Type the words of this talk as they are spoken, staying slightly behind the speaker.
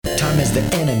Time is the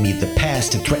enemy, the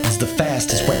past, it threatens the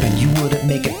fastest weapon. You wouldn't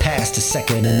make it past a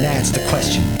second, and that's the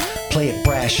question. Play it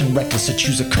brash and reckless, or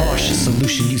choose a cautious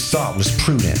solution you thought was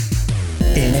prudent.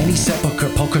 In any sepulcher,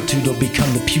 pulchritude will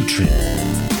become the putrid.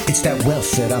 It's that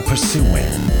wealth that I'm pursuing.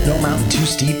 No mountain too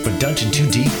steep or dungeon too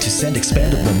deep to send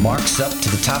expanded remarks up to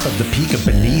the top of the peak or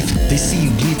beneath. They see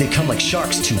you bleed, they come like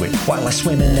sharks to it, while I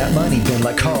swim in that money bin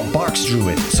like Carl Barks drew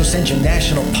it. So send your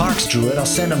national parks druid, I'll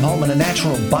send him home in a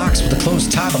natural box with a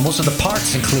closed top and most of the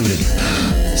parts included.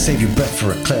 Save your breath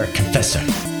for a cleric confessor.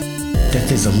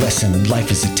 Death is a lesson and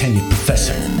life is a tenured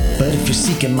professor. But if you're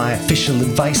seeking my official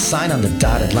advice, sign on the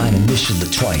dotted line, initial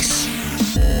it twice.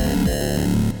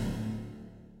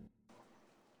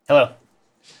 Hello,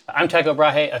 I'm Tycho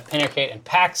Brahe of Penny Arcade and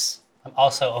PAX. I'm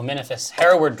also Ominifus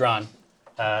Hereward Drawn,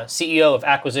 CEO of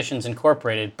Acquisitions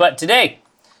Incorporated. But today,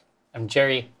 I'm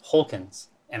Jerry Holkins,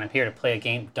 and I'm here to play a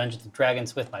game of Dungeons &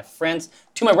 Dragons with my friends.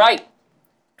 To my right,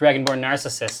 Dragonborn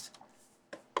Narcissist,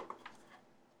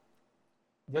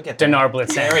 You'll get there. Dinar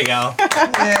Blitzen. There we go.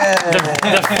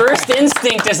 The first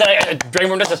instinct is that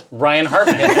Dragonborn does this, Ryan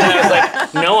Hartman. And I was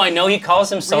like, no, I know he calls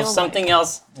himself something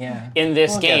else in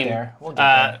this game. We'll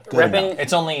get there. Repping,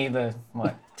 it's only the,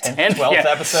 10th, 12th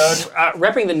episode?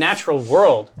 Repping the natural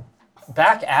world.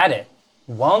 Back at it.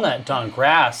 Walnut Dawn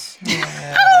Grass.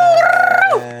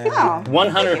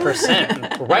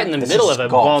 100%. Right in the middle of a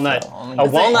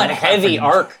walnut-heavy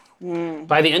arc.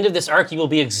 By the end of this arc, you will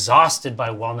be exhausted by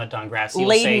Walnut Dawn Grass.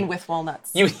 Laden with walnuts.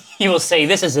 You will say,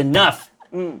 this is enough.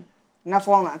 Enough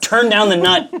walnuts. Turn down the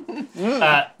nut.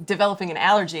 Developing an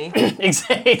allergy.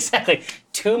 Exactly.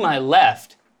 To my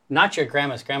left, not your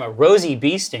grandma's grandma, Rosie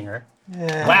Bee Stinger.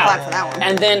 Wow. For that one.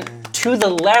 And then to the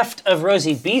left of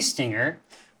Rosie Bee Stinger,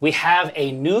 we have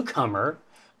a newcomer.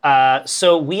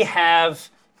 So we have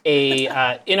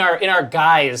a in our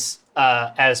guise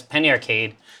as Penny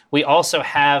Arcade. We also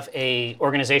have a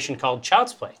organization called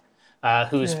Child's Play,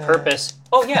 whose purpose.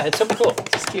 Oh yeah, it's super cool.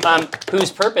 Whose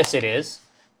purpose it is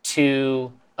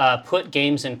to put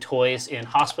games and toys in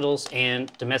hospitals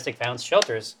and domestic violence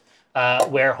shelters,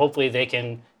 where hopefully they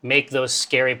can make those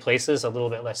scary places a little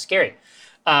bit less scary.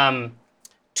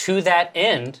 To that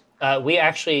end, we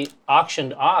actually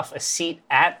auctioned off a seat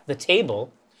at the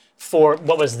table for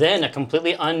what was then a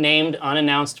completely unnamed,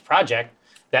 unannounced project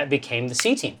that became the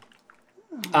C Team.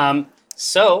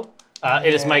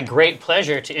 It is my great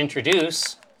pleasure to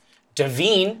introduce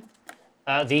Daveen,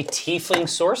 the Tiefling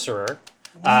Sorcerer,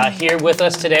 here with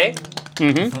us today.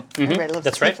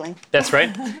 That's right. Tiefling. That's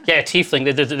right. Yeah, Tiefling.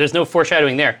 There's no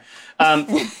foreshadowing there. And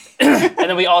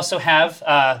then we also have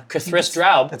Cthulhu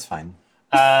Straub. That's fine.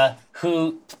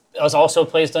 Who also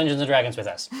plays Dungeons & Dragons with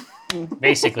us.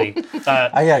 Basically.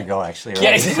 I gotta go, actually.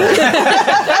 Right?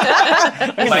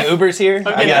 Yeah. My Uber's here.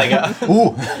 I gotta go.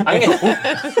 Ooh. I'm gonna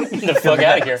get the fuck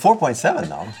out of here. 4.7,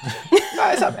 though.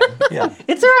 It's not bad. Yeah.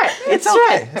 It's all right. It's all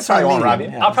right. It's probably won't rob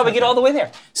you. I'll probably get all the way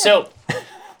there. So,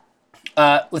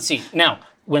 let's see. Now,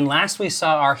 when last we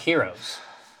saw our heroes,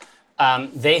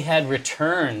 they had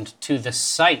returned to the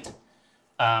site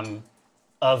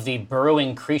of the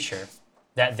burrowing creature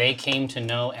that they came to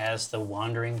know as the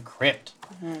Wandering Crypt.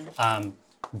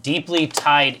 Deeply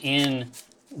tied in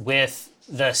with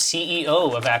the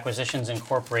CEO of Acquisitions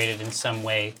Incorporated in some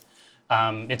way.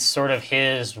 It's sort of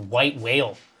his white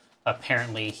whale,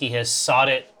 apparently. He has sought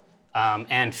it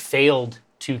and failed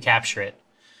to capture it.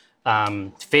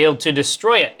 Failed to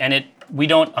destroy it. And we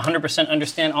don't 100%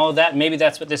 understand all of that. Maybe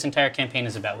that's what this entire campaign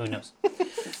is about. Who knows?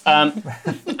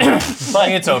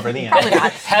 But it's over, the end.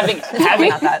 Probably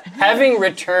not. Having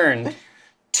returned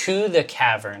to the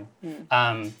cavern,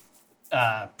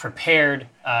 prepared,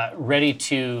 ready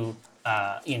to,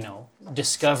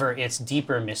 discover its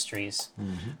deeper mysteries,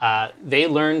 they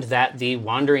learned that the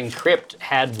Wandering Crypt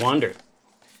had wandered.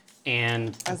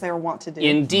 And As they were wont to do.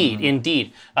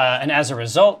 Indeed. And as a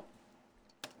result...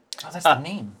 Oh, that's the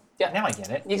name. Yeah. Now I get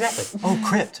it. Exactly. Oh,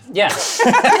 crypt. Yeah.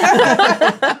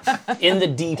 In the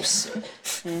deeps.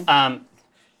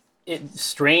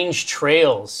 Strange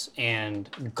trails and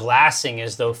glassing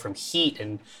as though from heat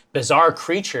and bizarre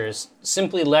creatures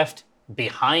simply left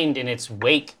behind in its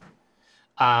wake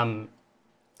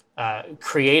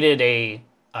created a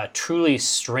truly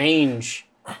strange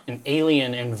and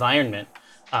alien environment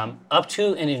up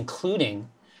to and including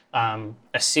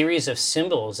a series of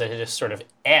symbols that had just sort of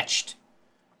etched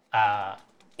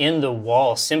in the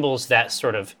wall, symbols that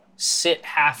sort of sit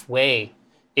halfway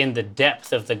in the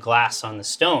depth of the glass on the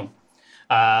stone.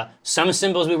 Some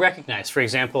symbols we recognize. For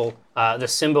example, the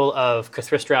symbol of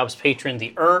Cthulhu's patron,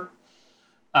 the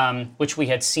which we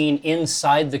had seen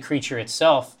inside the creature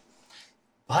itself.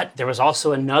 But there was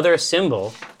also another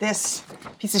symbol. This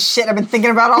piece of shit I've been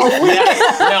thinking about all week.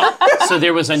 No. So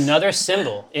there was another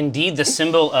symbol, indeed the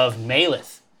symbol of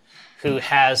Maleth, who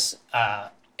has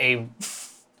a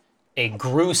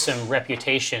gruesome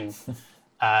reputation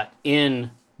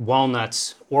in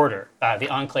Walnut's order, the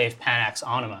Enclave Panax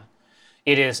Anima.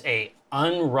 It is a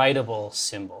unwritable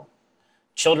symbol.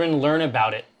 Children learn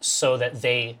about it so that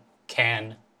they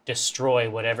can destroy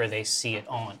whatever they see it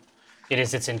on. It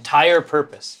is its entire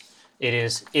purpose. It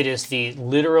is the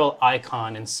literal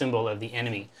icon and symbol of the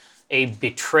enemy, a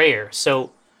betrayer.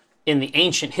 So in the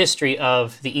ancient history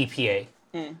of the EPA,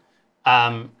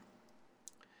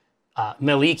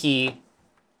 Maliki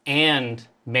and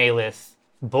Maleth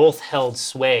both held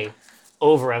sway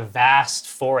over a vast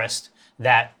forest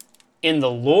that, in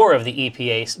the lore of the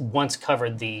EPA, once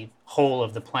covered the whole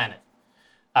of the planet.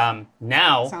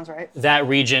 Now, Sounds right. that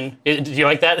region, do you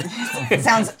like that? It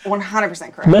sounds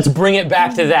 100% correct. Let's bring it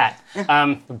back to that.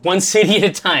 One city at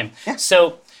a time.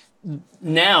 So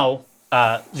now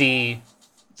the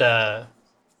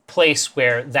place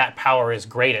where that power is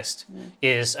greatest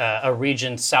is a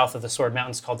region south of the Sword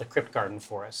Mountains called the Crypt Garden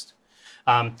Forest.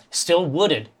 Still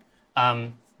wooded,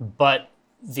 but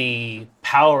the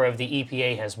power of the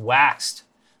EPA has waxed,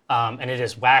 and it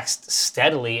has waxed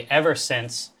steadily ever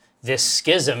since this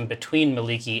schism between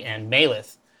Maliki and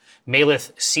Maleth.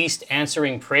 Maleth ceased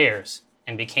answering prayers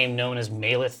and became known as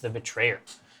Maleth the Betrayer.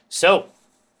 So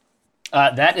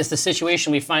that is the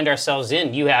situation we find ourselves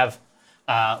in. You have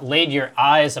laid your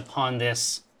eyes upon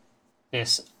this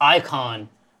icon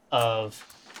of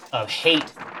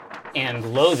hate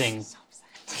and loathing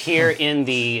here in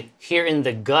the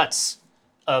guts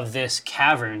of this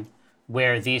cavern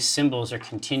where these symbols are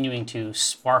continuing to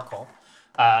sparkle.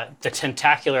 The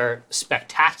tentacular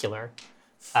spectacular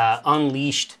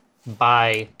unleashed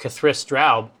by Cthulhu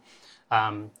Straub,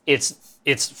 its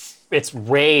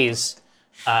rays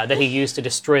that he used to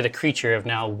destroy the creature have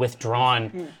now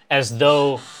withdrawn, as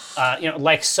though,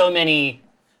 like so many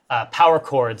power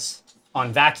cords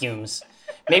on vacuums.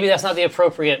 Maybe that's not the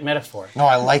appropriate metaphor. No,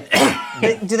 I like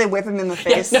that. Do they whip him in the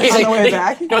face No, he's on the like, way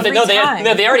back?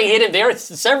 They already hit him.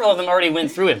 Several of them already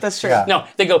went through him. That's true. Yeah. No,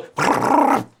 they go.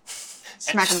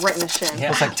 Smack him right in the shin.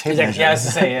 Yeah. It's like tape Yeah, I measure. was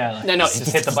to say, yeah. Like, No,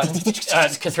 just hit the button.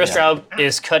 Cthulhu Straub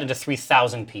is cut into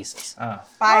 3,000 pieces.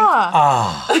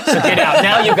 Bye. So get out.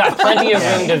 Now you've got plenty of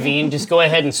room, Davine. Just go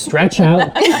ahead and stretch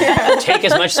out. Take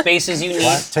as much space as you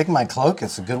need. Take my cloak.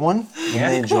 It's a good one. Yeah.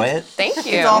 They enjoy it. Thank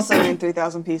you. It's also in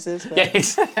 3,000 pieces. But Yeah,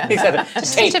 exactly.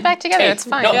 Just Stitch it back together. It's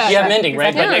fine. No, Yeah. you have mending,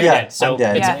 right? Yeah. But no, you're Yeah, dead. So I'm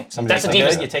dead. Yeah. that's the Somebody's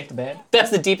deepest. Good, you take the bed.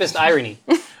 That's the deepest irony.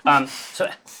 So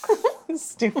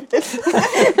stupid.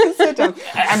 So dumb.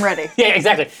 I'm ready. yeah,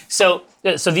 exactly. So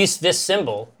this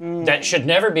symbol that should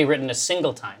never be written a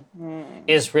single time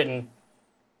is written,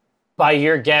 by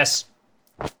your guess,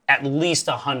 at least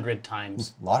 100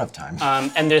 times. A lot of time.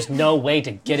 And there's no way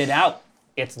to get it out.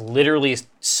 It's literally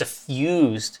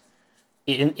suffused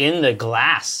in the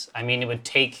glass. I mean, it would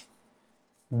take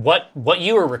what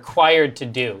you are required to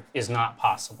do is not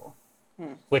possible,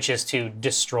 which is to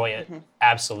destroy it.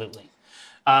 Absolutely.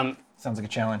 Sounds like a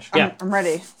challenge. Yeah. I'm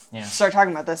ready. Yeah. Start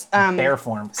talking about this. Bear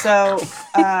form. So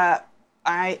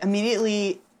I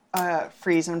immediately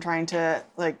freeze. I'm trying to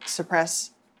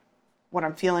suppress what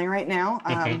I'm feeling right now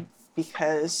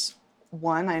because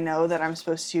one, I know that I'm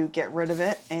supposed to get rid of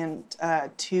it, and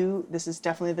two, this is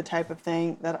definitely the type of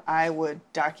thing that I would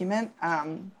document,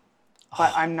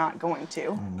 but I'm not going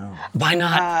to. No. Why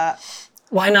not?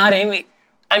 Why not, Amy?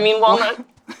 I mean, Walnut.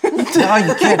 No,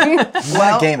 you can't. You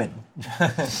want to game it.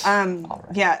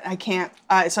 Yeah, I can't.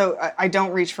 So I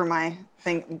don't reach for my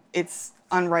thing. It's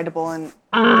unwritable, and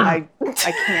I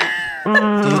can't.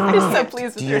 I'm so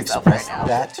pleased with Do you yourself right express now.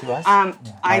 that to us?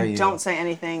 I are you- don't say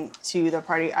anything to the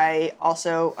party. I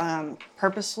also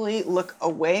purposefully look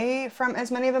away from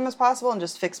as many of them as possible and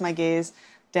just fix my gaze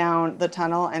down the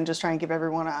tunnel and just try and give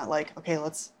everyone a okay,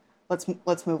 let's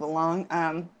move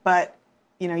along. But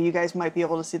you guys might be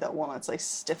able to see that Walnut's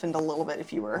stiffened a little bit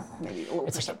if you were maybe a little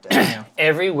perceptive.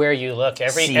 Everywhere you look,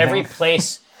 every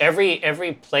place,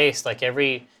 every place,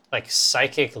 every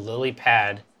psychic lily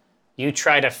pad you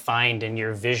try to find in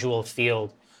your visual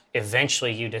field,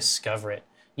 eventually you discover it.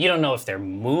 You don't know if they're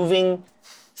moving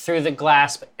through the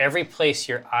glass, but every place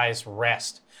your eyes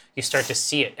rest, you start to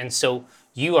see it. And so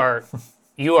you are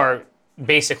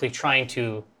basically trying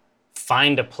to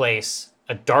find a place,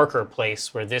 a darker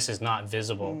place where this is not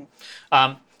visible.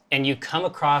 And you come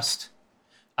across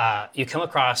a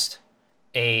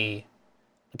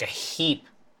heap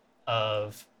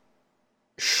of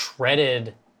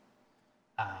shredded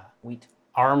Wheat.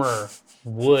 armor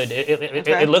wood.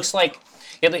 It looks like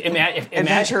imagine.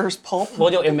 Adventurer's pulp.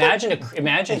 Well, imagine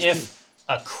if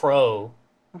a crow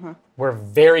were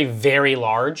very, very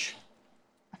large.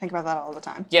 I think about that all the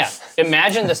time. Yeah,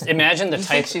 imagine this. Imagine the I type.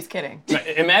 think she's kidding.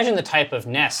 Imagine the type of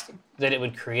nest that it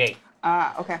would create.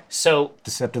 Okay. So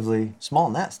Deceptively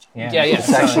small nest. yeah.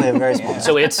 It's actually a very small nest.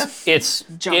 So it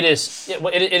Jump.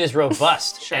 is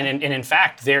robust, Sure. and in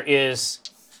fact there is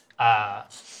a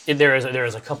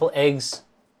couple eggs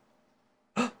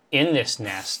in this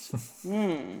nest,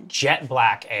 jet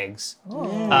black eggs,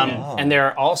 and there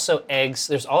are also eggs.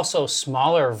 There's also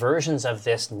smaller versions of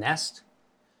this nest,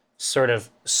 sort of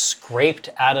scraped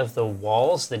out of the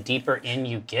walls the deeper in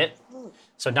you get.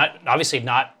 So obviously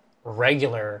not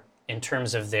regular in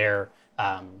terms of their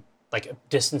like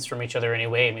distance from each other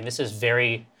anyway. I mean, this is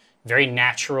very, very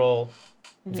natural,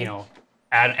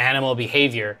 animal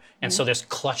behavior. And so there's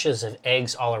clutches of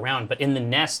eggs all around. But in the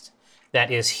nest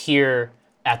that is here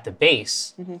at the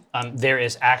base, there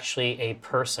is actually a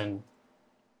person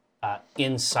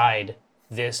inside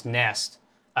this nest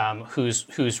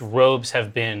whose robes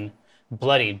have been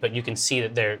bloodied, but you can see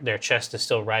that their chest is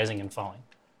still rising and falling.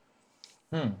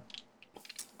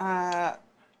 I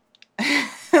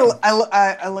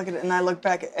look at it and I look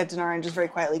back at Denari and just very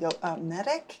quietly go,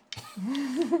 medic?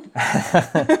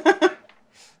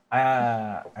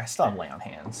 I still have lay on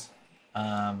hands.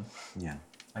 Yeah.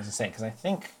 I was gonna say because I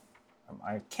think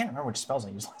I can't remember which spells I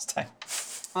used last time.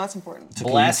 Oh, that's important. You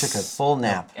Bless took a full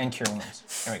nap. and cure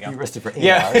wounds. There we go. You rested for 8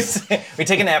 Yeah, hours. we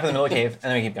take a nap in the middle of the cave and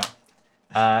then we keep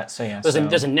going.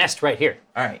 There's a nest right here.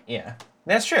 All right, yeah.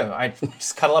 That's true. I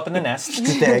just cuddle up in the nest.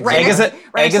 The eggs. Right. Egg is a,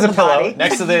 Right egg is next to a the pillow body.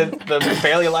 next to the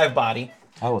barely alive body.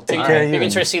 I will take You care of you. can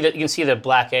and- sort of see that. You can see the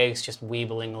black eggs just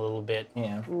weebling a little bit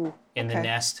Yeah. in the okay.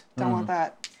 nest. Don't want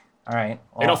that. All right.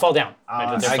 They don't fall down. They're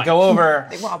I fine. go over.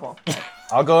 They wobble.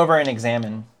 I'll go over and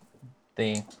examine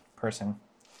the person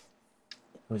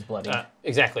who's bloody.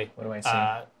 Exactly. What do I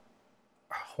see?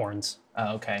 Horns.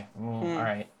 Oh, okay. All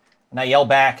right. And I yell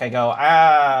back. I go,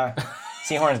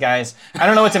 sea horns, guys. I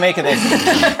don't know what to make of this.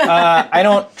 I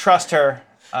don't trust her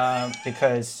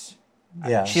because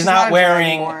Yeah. she's not not a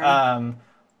wearing dragonborn.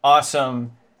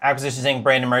 awesome Acquisitions Inc.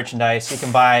 branded merchandise you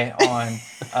can buy on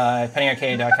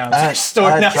pennyarcade.com. I don't trust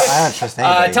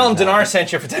anybody. Tell them who's Dinar not.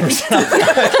 sent you for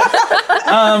 10%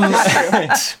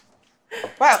 off.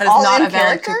 Wow, That is all not in a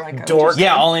valid character? coupon code. Dork.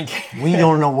 Yeah, all in. We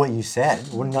don't know what you said.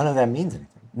 Well, none of that means anything.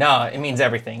 No, it means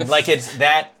everything. Like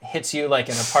that hits you like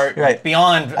in a part Right.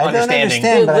 beyond I don't understanding.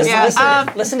 understand, but Listen, I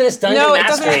Yeah, listen to this dungeon No, it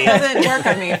mastery. doesn't work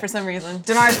on me for some reason.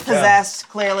 Denar's possessed,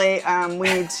 clearly.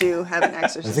 We need to have an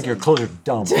exorcism. I think your clothes are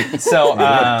dumb. So,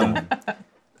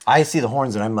 I see the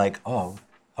horns and I'm like, oh,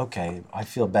 okay. I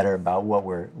feel better about what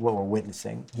we're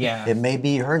witnessing. Yeah. It may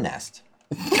be her nest.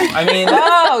 I mean,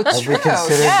 Oh, Have true. we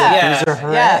considered Yeah. that these are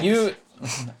her Yeah.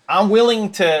 eggs? I'm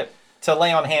willing to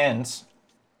lay on hands.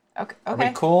 Okay. Are we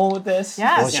Okay. cool with this?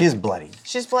 Yeah. Well, she's bloody.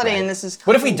 She's bloody and this is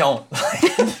What if we don't? we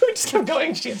just keep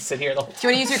going. She has to sit here the whole Do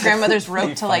you want to use your grandmother's rope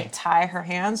to funny. like tie her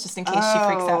hands just in case she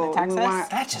freaks out and attacks we us? want-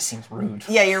 That just seems rude.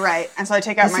 Yeah, you're right. And so I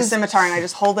take out This my is- scimitar and I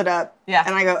just hold it up. Yeah.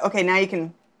 And I go, okay, now you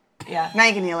can Yeah.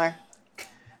 heal her.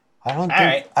 I don't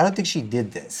right. think she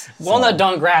did this. Walnut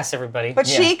don't grass, everybody. But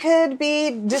Yeah. she could be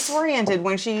disoriented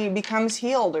when she becomes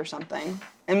healed or something.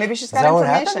 And maybe she's Is got that what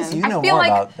information. happens? You I know feel more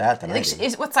like- about that than I Like, do.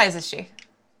 what size is she?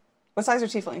 What size are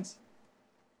tieflings?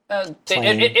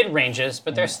 It ranges,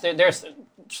 but they're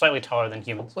slightly taller than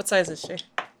humans. What size is she?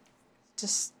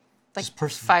 Just This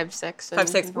person- 5'6".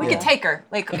 5'6". We Yeah. could take her.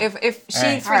 Like if she Alright.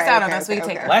 freaks Alright, out on okay, us, we okay, could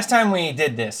take okay. her. Last time we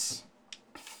did this,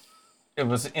 it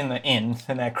was in the inn,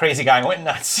 and that crazy guy went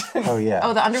nuts. Oh yeah.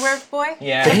 Oh, the underwear boy?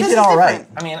 yeah. But he This did is all right.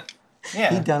 I mean,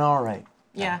 yeah. He done all right.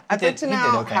 Yeah. I'd like to he did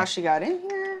know okay. how she got in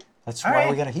here. That's All why right.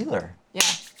 we gotta heal her. Yeah.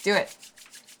 Do it.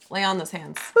 Lay on those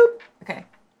hands. Boop. Okay.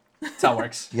 That's how it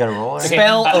works. You gotta roll her.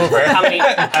 Spell over. How many?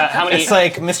 It's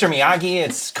like Mr. Miyagi.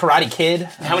 It's Karate Kid.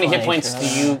 How many hit points do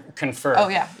you confer? Oh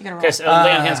yeah, you gotta roll. Because lay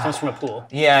on hands comes from a pool.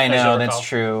 Yeah, I As know. you'll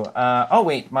That's recall. true. Oh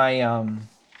wait, my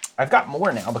I've got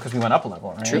more now because we went up a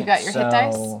level, right? You got your hit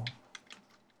dice?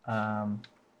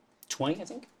 20, I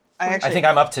think. I think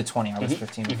I'm up to 20. I was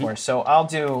 15 before,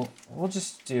 so we'll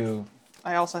just do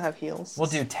I also have heals. we'll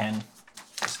do 10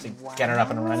 just to get it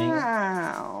up and running.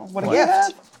 Wow. What a What?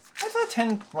 gift. I thought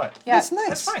 10. What? Yeah. That's nice.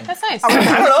 That's fine. That's nice. I don't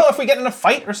know if we get in a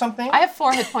fight or something. I have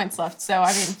 4 hit points left, so I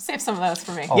mean, save some of those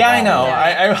for me. Oh, yeah, I wow. know.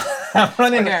 Yeah. I'm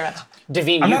running. Thank you very much.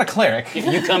 Davine, I'm you, not a cleric.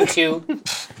 you come to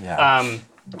Yeah.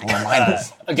 Well, mine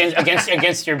is.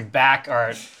 against your back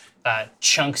are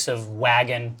chunks of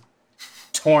wagon,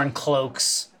 torn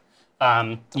cloaks,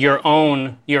 your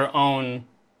own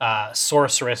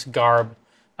sorceress garb,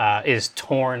 is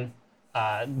torn.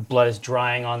 Blood is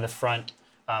drying on the front.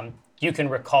 You can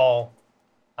recall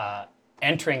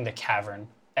entering the cavern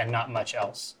and not much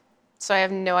else. So I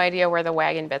have no idea where the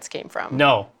wagon bits came from.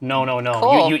 No.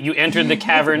 Cool. You entered the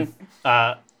cavern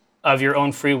of your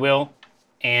own free will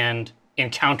and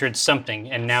encountered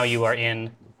something, and now you are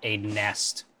in a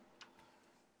nest.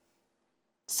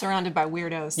 Surrounded by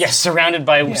weirdos. Yes, surrounded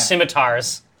by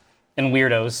scimitars and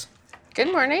weirdos.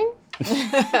 Good morning.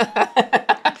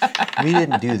 We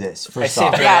didn't do this. I First saved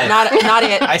off, your Yeah, life. not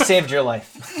it. I saved your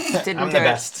life. Didn't I'm do the it.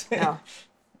 best. No.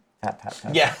 pat, pat,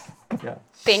 pat. Yeah. Yeah.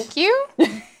 Thank you.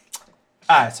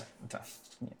 Sorry.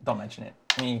 Don't mention it.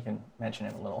 I mean, you can mention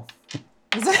it a little.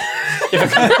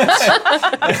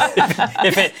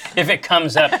 If it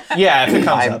comes up, Yeah, if it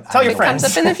comes up. Tell your Comes friends.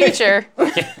 up in the future.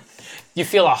 you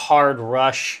feel a hard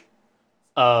rush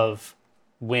of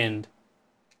wind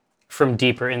from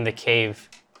deeper in the cave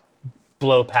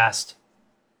blow past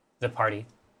the party.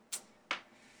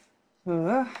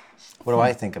 What do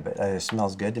I think of it? It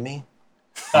smells good to me.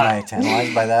 Am I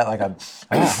tantalized by that? Like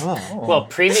Well,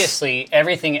 previously,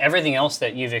 everything else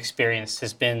that you've experienced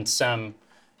has been some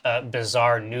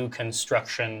bizarre new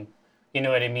construction. You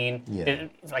know what I mean? Yeah.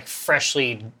 Like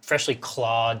freshly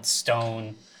clawed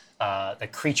stone, the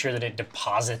creature that it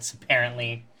deposits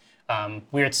apparently,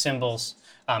 weird symbols.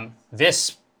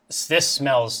 This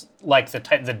smells like the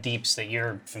deeps that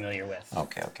you're familiar with.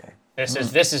 okay.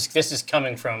 This is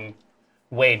coming from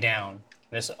way down.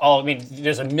 There's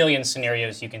a million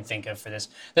scenarios you can think of for this.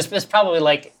 There's probably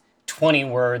like 20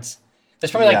 words.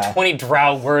 There's probably like 20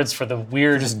 drow words for the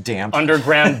weird Just damp.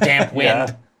 underground damp wind.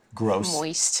 Yeah. Gross.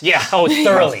 Moist. Yeah,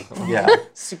 thoroughly. Yeah.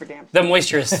 Super damp. The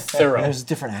moisture is thorough. There's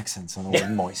different accents on the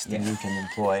word moist that you can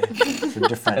employ for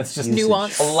different It's just usage.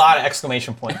 nuance. A lot of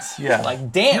exclamation points. Yeah. Like,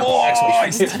 damn!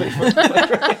 Exclamation points.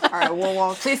 All right, we'll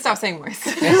walk Please stop saying worse.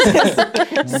 sniffing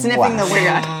the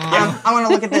wind. I want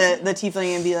to look at the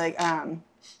tiefling and be like,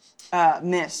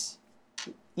 Miss,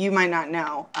 you might not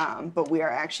know, but we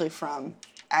are actually from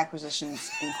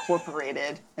Acquisitions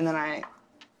Incorporated. And then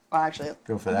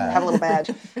Go for that. have a little badge.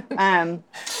 And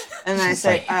then I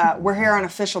say, we're here on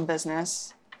official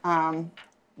business. Don't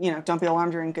be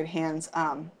alarmed, you're in good hands.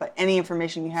 But any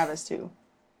information you have as to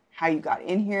how you got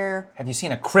in here, Have you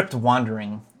seen a crypt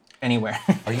wandering anywhere?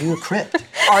 Are you a crypt?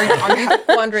 are you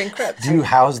Wandering crypt. Do you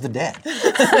house the dead?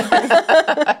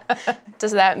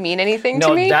 Does that mean anything No,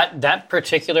 to me? that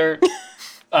particular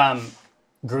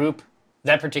group,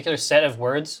 that particular set of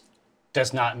words,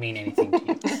 does not mean anything to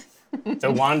you.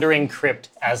 The wandering crypt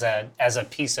as a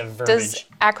piece of verbiage. Does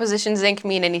Acquisitions Inc.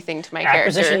 mean anything to my character?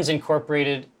 Acquisitions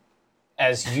Incorporated,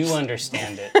 as you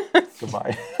understand it,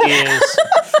 Goodbye. is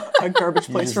a garbage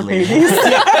place for leave. babies?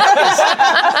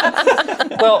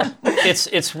 well,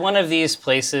 it's one of these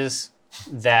places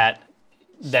that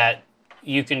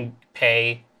you can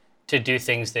pay to do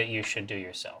things that you should do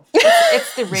yourself.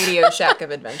 It's the Radio Shack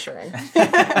of adventuring.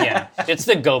 Yeah, it's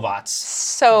the GoBots.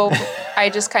 So I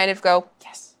just kind of go,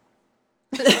 yes.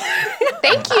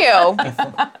 Thank you.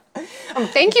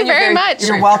 Thank you very much.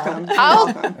 You're welcome.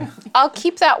 I'll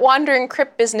keep that wandering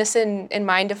crypt business in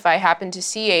mind if I happen to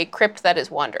see a crypt that is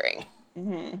wandering.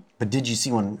 But did you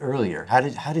see one earlier? How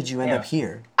did you end up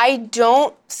here? I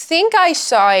don't think I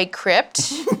saw a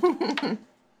crypt.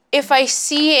 If I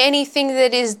see anything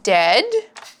that is dead,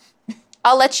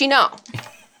 I'll let you know.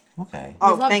 Okay.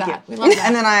 Oh, love thank that. you. We love that.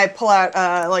 And then I pull out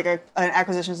an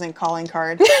Acquisitions Inc. calling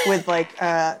card with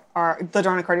the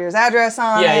Darna Cartier's address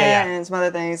on Yeah, it yeah, yeah. and some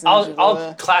other things. And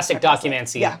I'll classic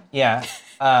documentsy. Yeah, Yeah.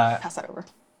 pass that over.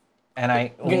 And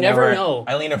I You lean never over- know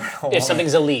I lean over to if Walnut.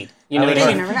 something's a lead. You know I what lean I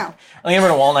You mean? never know. I lean over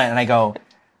to Walnut and I go,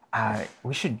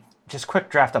 we should just quick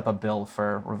draft up a bill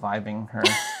for reviving her.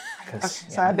 'cause,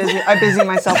 So I busy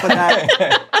myself with that.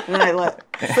 And then I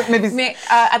maybe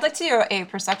I'd like to do a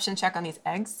perception check on these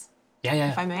eggs, Yeah.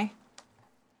 if I may.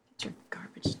 Get your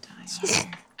garbage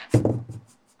die.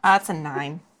 That's a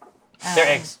 9. They're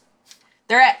eggs.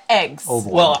 They're eggs.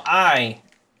 Well, I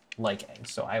like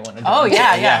eggs, so I want to do Oh, it.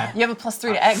 yeah. You have a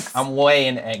 +3 to eggs. I'm way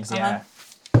into eggs, yeah.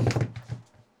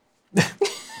 No,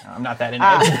 I'm not that into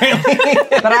Ah. eggs,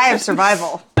 apparently. but I have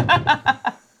survival.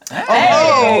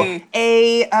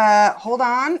 Hey. Hold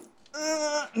on.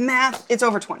 Math, it's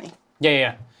over 20.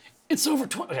 Yeah. It's over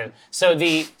 20. Okay. So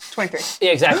 23.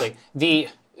 yeah, exactly.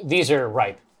 These are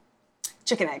ripe.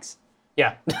 Chicken eggs.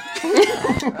 Yeah.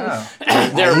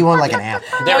 You want like an apple.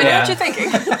 I know Yeah. what you're thinking.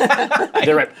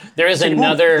 They're ripe. There is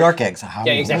another. Dark eggs. How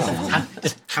Yeah, exactly.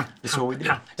 That's what we do.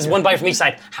 Just one bite from each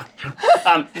side.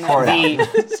 Pour it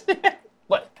out.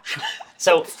 What?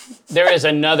 So there is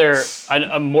another,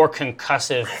 a more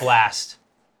concussive blast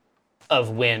of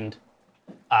wind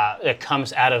that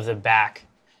comes out of the back,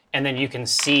 and then you can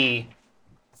see.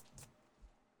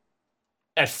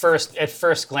 At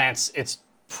first glance, it's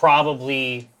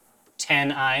probably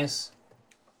 10 eyes,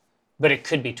 but it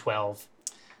could be 12.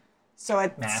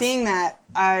 So seeing that,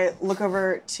 I look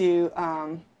over to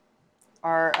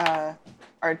our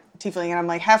tiefling, and I'm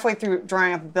like halfway through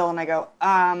drawing up a bill, and I go,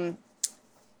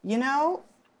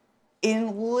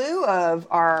 in lieu of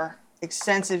our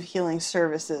extensive healing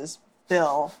services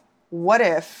bill, what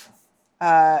if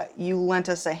you lent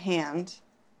us a hand?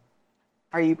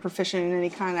 Are you proficient in any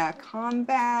kind of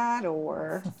combat,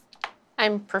 or?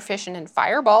 I'm proficient in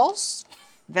fireballs.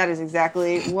 That is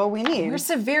exactly what we need. We're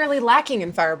severely lacking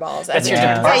in fireballs. That's your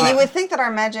Yeah. department. Yeah, you would think that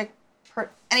our magic.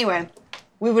 Anyway,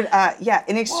 we would.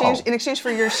 In exchange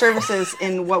for your services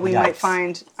in what we might Yikes.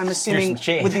 find. I'm assuming some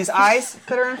shade. with these eyes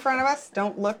that are in front of us.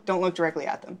 Don't look directly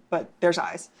at them, but there's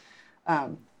eyes.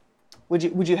 Would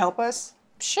you help us?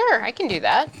 Sure, I can do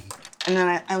that. And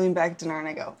then I lean back to Dinar and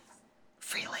I go,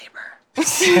 free labor.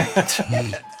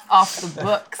 Off the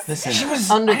books.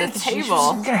 Listen, Under the She's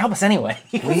table. gonna help us anyway.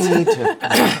 we need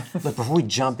to. Look, before we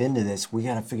jump into this, we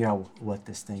got to figure out what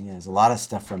this thing is. A lot of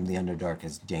stuff from the Underdark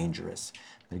is dangerous,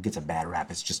 but it gets a bad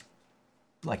rap. It's just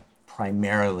like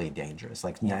primarily dangerous,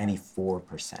 like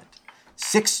 94%.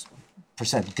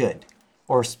 6% good,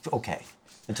 or okay,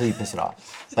 until you piss it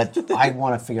off. But I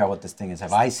want to figure out what this thing is.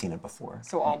 Have I seen it before?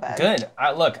 So all bad. Good.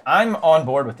 Look, I'm on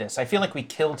board with this. I feel like we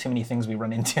kill too many things we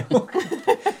run into.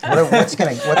 What's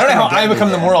gonna? What's I don't know how I become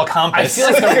the moral I compass.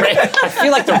 feel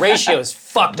like the ratio is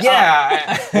fucked up.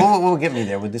 yeah. What will get me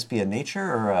there? Would this be a nature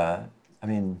or a? I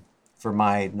mean, for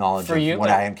my knowledge For of you, what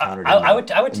I encountered. I would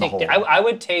in the take hole. I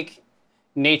would take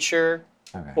nature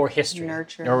Okay. or history.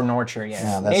 Nurture. Or nurture, yes.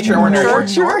 Yeah, that's Nature or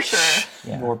nurture. nurture.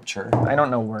 Nurture. Norpture. I don't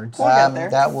know words. We'll get there.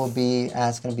 That will be.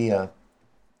 It's going to be a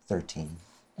 13.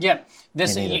 Yeah,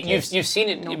 this In either you've case. seen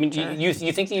it. I mean, you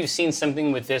think that you've seen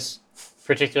something with this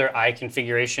particular eye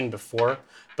configuration before,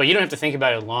 but you don't have to think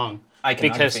about it long.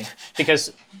 Iconography.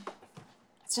 Because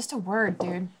It's just a word,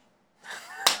 dude.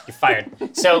 you're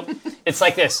fired. So it's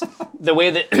like this: the way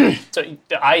that so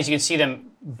the eyes, you can see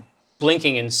them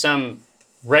blinking in some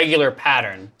regular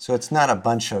pattern. So it's not a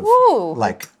bunch of Ooh.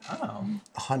 like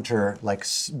hunter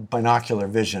binocular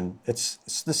vision. It's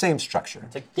the same structure.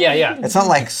 Yeah, yeah. It's not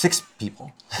like 6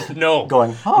 people No.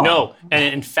 going. Oh. No, and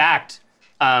in fact,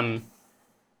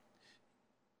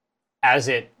 as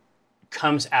it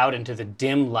comes out into the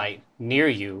dim light near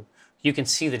you, you can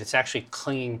see that it's actually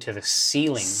clinging to the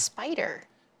ceiling Spider.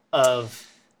 of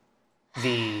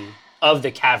the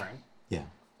cavern. Yeah.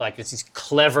 Like it's these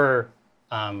clever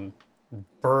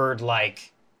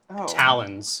bird-like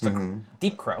talons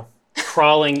Deep crow.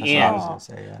 crawling That's in. what I was going to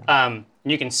say. Yeah. And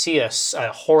you can see a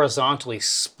horizontally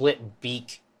split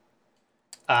beak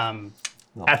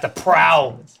at the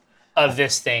prow of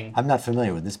this thing. I'm not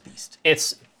familiar with this beast.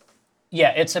 It's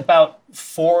about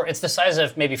 4. It's the size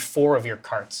of maybe 4 of your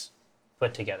carts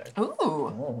put together.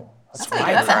 Ooh. That's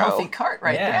That's a healthy cart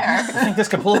right Yeah. there. You think this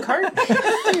could pull a cart?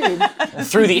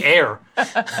 Through the air.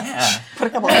 Yeah. Put a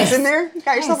couple eggs in there. You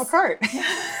got yourself a cart.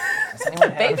 Does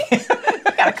anyone have- Baby,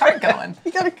 we got a cart going.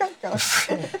 You got a cart going.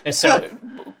 And so,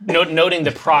 noting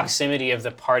the proximity of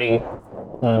the party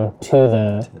to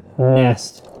the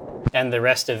nest and the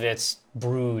rest of its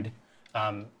brood,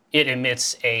 it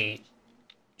emits a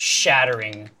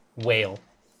shattering wail.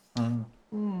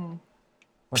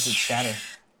 What's it shatter?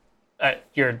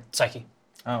 Your psyche.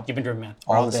 Oh. You've been driven mad.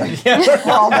 All of it.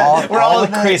 We're all of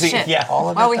it. crazy. Shit. Yeah. All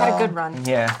of Well, it, we had a though? good run.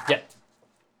 Yeah. Yeah.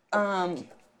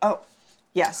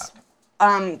 Yes.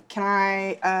 Can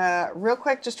I real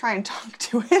quick just try and talk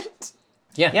to it?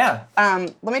 Yeah. Yeah.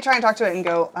 Let me try and talk to it and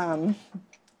go.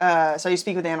 So you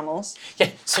speak with animals. Yeah.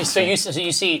 So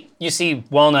you see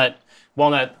Walnut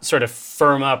sort of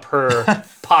firm up her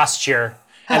posture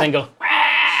and then go.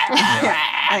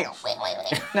 I go.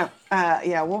 No.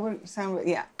 Yeah. What would sound?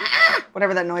 Yeah.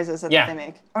 Whatever that noise is that Yeah. they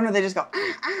make. Oh no, they just go.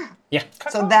 Yeah.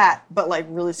 So that, but like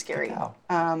really scary. Cacao.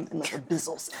 And like a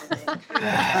bizzle sounding.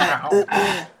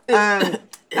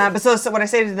 But so what I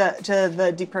say to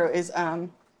the deep pro is,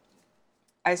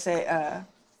 I say,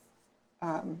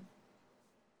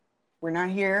 we're not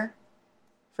here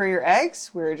for your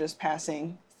eggs. We're just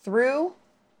passing through.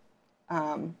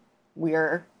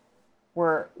 We're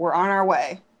on our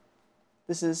way.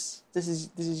 This is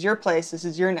your place. This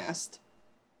is your nest.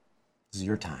 This is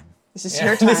your time. This is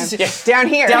your time. Down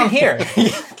here. Down here.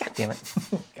 God damn it.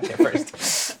 Got there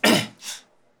first.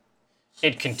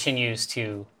 It continues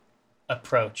to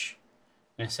approach,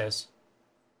 and it says,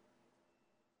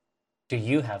 "Do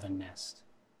you have a nest?"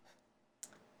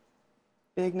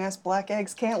 Big nest, black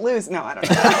eggs, can't lose. No, I don't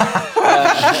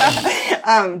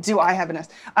Do I have a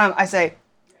nest? I say,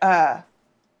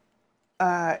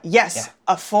 yes,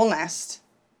 a full nest.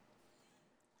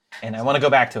 And I want to go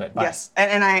back to it. Bye. Yes,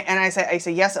 and I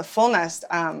say yes, a full nest.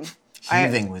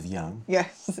 Heaving with young.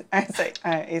 Yes, I say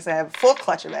I have a full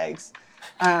clutch of eggs.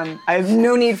 I have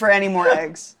no need for any more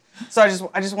eggs. So I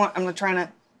just want. I'm not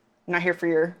here for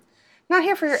your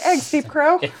eggs, Deep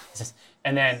Crow.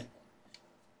 And then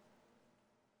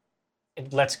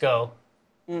it lets go,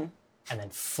 and then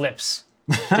flips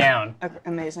down, Okay,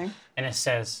 amazing. and it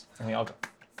says, And we all go.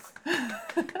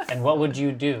 "And what would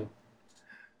you do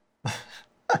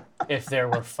if there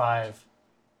were 5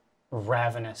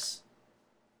 ravenous,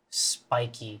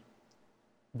 spiky,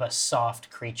 but soft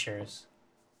creatures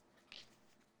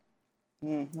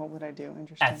What would I do?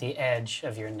 Interesting. at the edge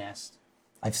of your nest?"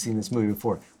 I've seen this movie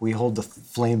before. We hold the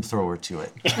flamethrower to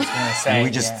it. I was gonna say, And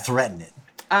we just threaten it.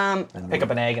 pick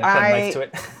up an egg and put a knife to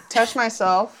it. Touch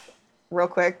myself real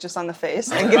quick, just on the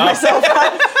face, and give myself.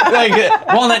 Like,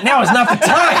 Walnut, now is not the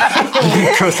time.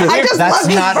 I just That's love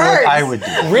these not birds. what I would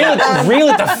do. Reel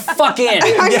it the fuck in.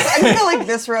 I'm gonna go like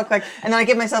this real quick, and then I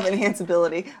give myself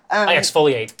enhanceability. I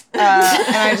exfoliate. And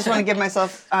I just want to give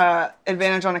myself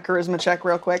advantage on a charisma check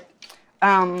real quick.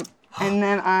 And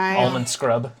then I Almond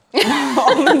scrub.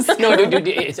 No, dude,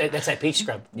 that's that peach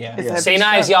scrub. Yeah. It's that Say peach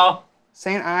knives, scrub. y'all.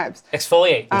 Saint Ives.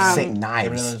 Exfoliate. Saint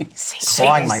knives. Satan-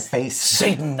 Clawing my face.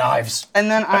 Satan knives.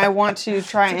 And then I want to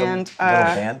try and Little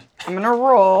band. I'm gonna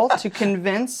roll to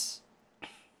convince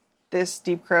this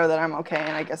Deep Crow that I'm okay,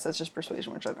 and I guess that's just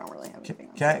persuasion, which I don't really have anything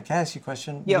on. Can I ask you a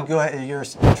question? Yo. You go ahead. You're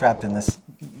trapped in this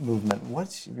movement.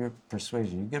 What's your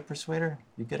persuasion? You good persuader?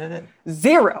 You good at it?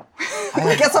 0.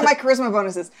 Guess what my charisma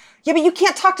bonus is? Yeah, but you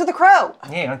can't talk to the crow.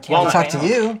 Yeah, can't Well, I'll talk to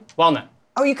you. Walnut.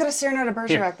 Oh, you could have Cyrano de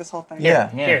Bergerac this whole thing. Yeah.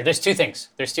 Here, there's two things.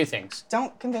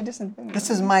 Don't convey disinfinitive. This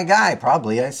is my guy,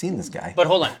 probably. I've seen this guy. But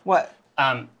hold on. What?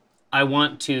 I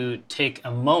want to take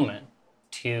a moment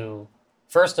to,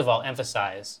 first of all,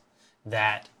 emphasize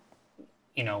that,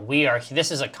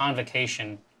 this is a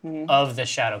convocation of the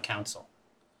Shadow Council.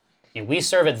 We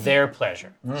serve at their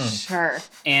pleasure. Sure.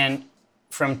 And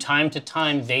from time to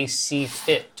time, they see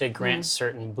fit to grant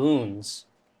certain boons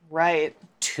Right.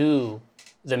 to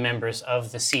the members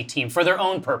of the C team for their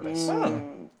own purpose.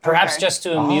 Perhaps Okay. just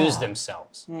to amuse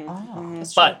themselves.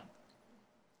 But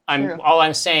all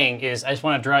I'm saying is I just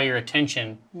want to draw your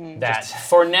attention that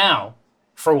for now,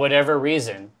 for whatever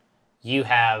reason, you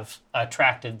have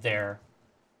attracted their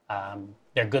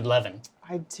good leaven.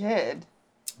 I did.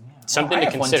 Something I to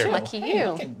have one consider. too. Lucky you.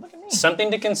 Look at me.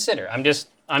 Something to consider.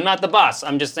 I'm not the boss.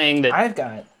 I'm just saying that I've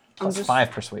got plus just-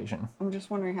 5 persuasion. I'm just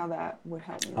wondering how that would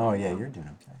help me. Oh, yeah, you're doing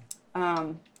okay.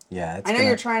 Yeah, it's I know gonna,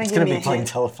 you're trying to it's give gonna me be a playing hint.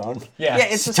 telephone. Yeah. Yeah,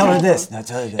 it's just Tell her helpful. this. No,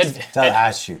 tell her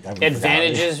this. Shoot. I would've forgotten.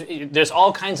 advantages, there's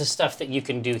all kinds of stuff that you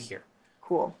can do here.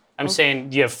 Cool. I'm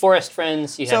saying you have forest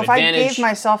friends, you So have if I advantage. gave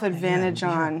myself advantage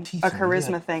on teeth a on charisma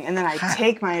you. thing, and then I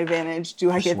take my advantage, do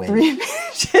I get Persuade. 3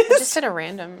 advantages? Just did a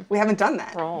random We haven't done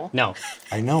that. roll. No.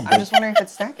 I know, I'm but just wondering if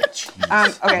it's stacking.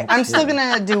 Okay, I'm still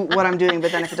gonna do what I'm doing,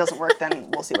 but then if it doesn't work,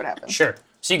 then we'll see what happens. Sure.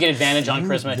 So you get advantage on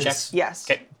charisma this- checks? Yes.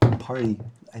 Okay. party.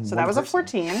 So that was a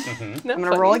 14. I'm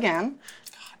gonna roll again.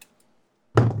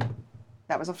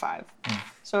 That was a 5.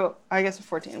 So I guess a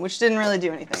 14, which didn't really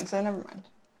do anything. So never mind.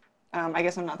 I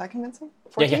guess I'm not that convincing.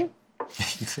 14. Yeah.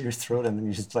 You clear your throat and then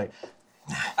you just like.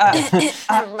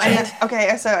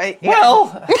 Okay, so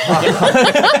Well,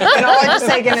 and all I just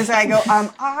say again is I go,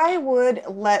 I would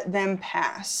let them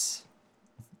pass.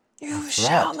 You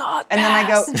shall not And then I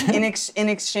go, pass. in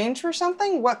exchange for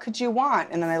something, what could you want?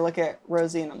 And then I look at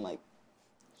Rosie and I'm like,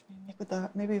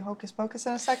 maybe hocus pocus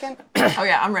in a second? Oh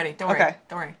yeah, I'm ready. Don't worry. Okay.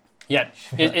 Don't worry. Yeah.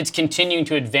 It's continuing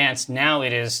to advance. Now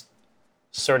it is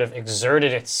sort of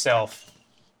exerted itself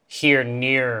here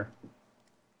near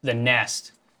the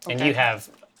nest. And Okay. you have,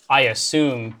 I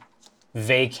assume,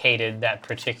 vacated that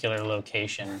particular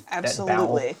location.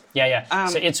 Absolutely. Yeah.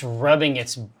 So it's rubbing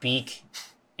its beak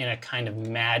in a kind of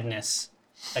madness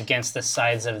against the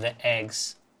sides of the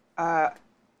eggs.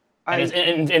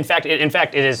 In fact,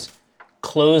 it has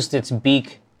closed its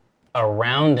beak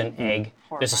around an egg.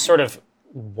 There's a sort of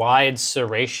wide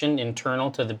serration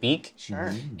internal to the beak.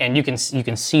 Sure. And you can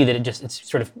see that it's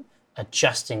sort of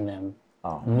adjusting them,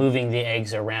 moving the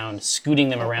eggs around, scooting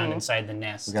them around inside the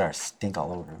nest. We got our stink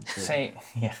all over him. too.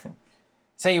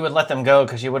 say you would let them go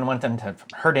because you wouldn't want them to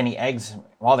hurt any eggs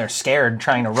while they're scared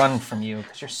trying to run from you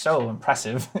because you're so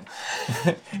impressive.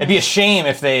 It'd be a shame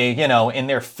if they, in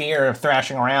their fear of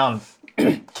thrashing around,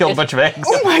 Killed a bunch of eggs.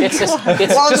 It's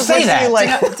Well, Just say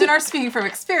that. Dinar's speaking from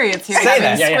experience here. Say having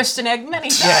that. Yeah, yeah. squished an egg many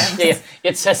times. yeah.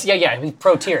 It says he's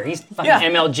pro tier. He's fucking Yeah.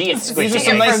 MLG at These are squishing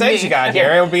some eggs. nice from eggs me. you got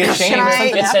here. It would be a shame.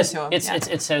 I- if something It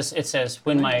happened says to him. it says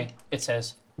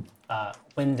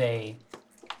when they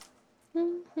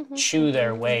chew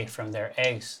their way from their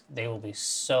eggs, they will be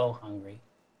so hungry.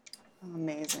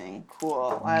 Amazing.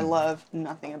 Cool. I love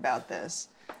nothing about this.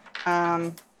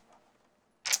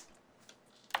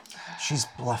 She's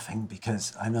bluffing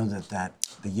because I know that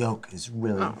the yolk is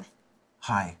really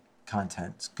high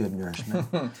content. It's good nourishment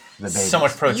for the babies. So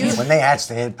much protein. When they hatch,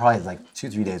 they had probably like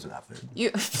 2-3 days without food.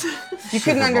 You, You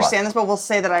couldn't understand this, but we'll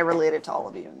say that I related to all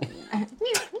of you.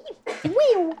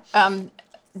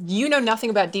 you know nothing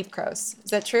about deep crows.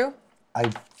 Is that true? I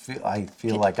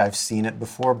feel like I've seen it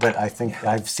before, but I think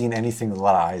I've seen anything with a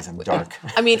lot of eyes and dark.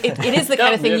 I mean, it is the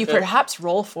kind of thing you Yeah. perhaps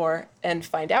roll for and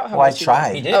find out how Well, I much you know.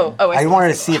 tried. He did. Oh, I see. wanted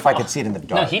to see if I could see it in the No,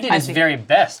 dark. he did I his see. very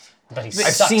best, but he I've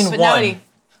sucks. seen But now that one. he,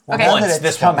 Well, okay. now that Once it's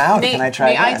this come one. out, can I try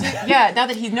again? now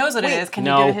that he knows what it is, can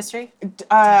you No. do a history?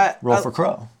 Roll for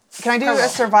crow. Can I do a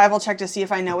survival check to see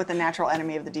if I know what the natural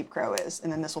enemy of the deep crow is?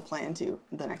 And then this will play into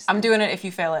the next I'm thing. doing it if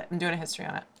you fail it. I'm doing a history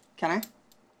on it. Can I?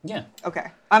 Yeah. Okay.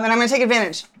 And I'm going to take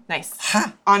advantage Nice.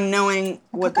 on knowing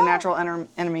what the natural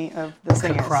enemy of this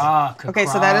thing is. Okay,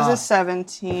 so that is a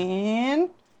 17. And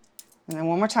then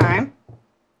one more time.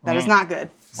 That is not good.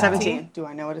 17. Do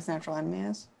I know what its natural enemy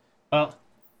is? Well,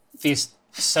 these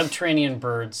subterranean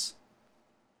birds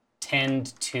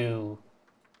tend to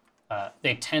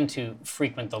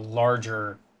frequent the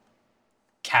larger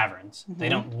caverns. They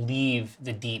don't leave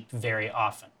the deep very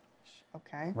often,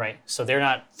 Okay. right? So they're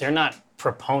not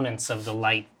proponents of the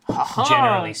light,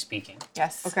 generally speaking.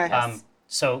 Yes. Okay. Yes.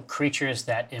 So creatures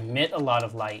that emit a lot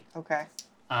of light. Okay.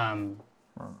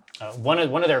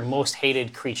 One of their most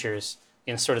hated creatures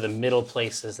in sort of the middle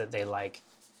places that they like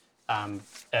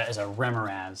is a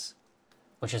remoraz,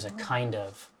 which is a kind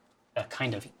of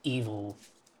evil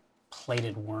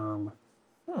plated worm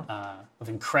of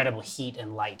incredible heat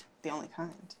and light. The only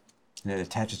kind. And it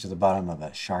attaches to the bottom of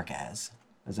a shark as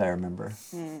I remember.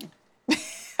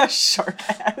 A shark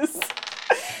ass.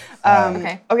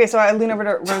 Okay. Okay, so I lean over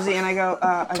to Rosie and I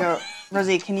go,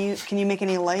 Rosie, can you make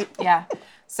any light? Yeah.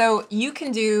 So you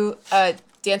can do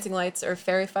dancing lights or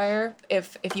fairy fire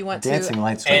if you want Dancing to.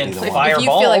 lights would And be the fire- one. If you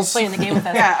feel like Fireballs. playing the game with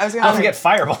us. Yeah, I was Don't gonna forget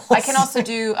fireballs. I can also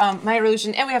do minor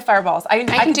illusion, and we have fireballs. I I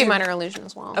can do minor illusion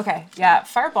as well. Okay, yeah,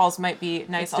 fireballs might be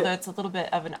nice, do although it. it's a little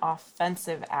bit of an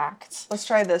offensive act. Let's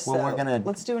try this. Well, though.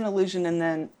 Let's do an illusion and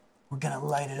then. We're gonna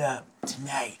light it up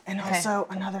tonight. And also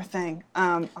another thing.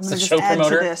 I'm gonna a just show add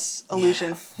promoter? to this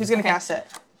illusion. Who's gonna cast it?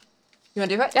 You want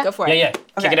to do it? Yeah. Go for Yeah, it. yeah. Kick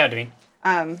Okay. it out to me.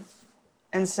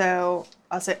 And so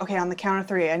I'll say, okay, on the count of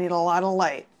 3, I need a lot of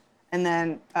light. And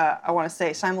then I want to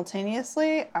say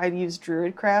simultaneously, I'd use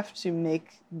Druidcraft to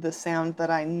make the sound that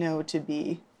I know to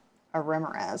be a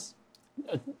remoraz.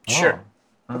 Sure.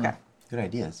 Okay. Good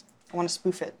ideas. I want to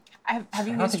spoof it. Have you I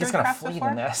don't used think it's gonna Druidcraft flee before?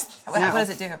 the nest. What does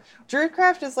it do?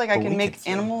 Druidcraft is like I we can make could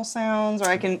say- animal sounds, or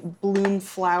I can bloom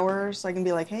flowers. I can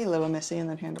be like, hey, little Missy, and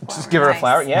then hand a flower. Just give her a Nice.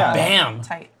 flower. Yeah. Bam.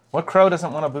 Tight. What crow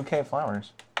doesn't want a bouquet of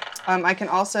flowers? I can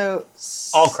also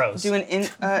All crows. do an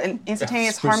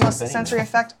instantaneous Spruce harmless something. sensory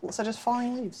effect, such as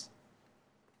falling leaves,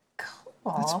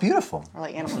 That's beautiful. or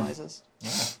like animal noises.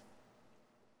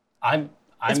 I'm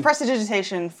It's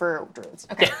prestidigitation for druids.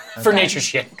 Okay. for nature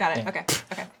shit. Got it. Okay.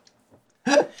 Okay.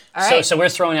 All right. So we're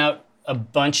throwing out a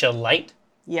bunch of light.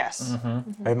 Yes,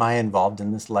 Am I involved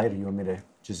in this light, or you want me to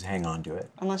just hang on to it?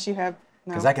 unless you have.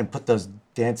 No. Because I can put those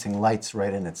dancing lights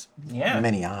right in its Yeah.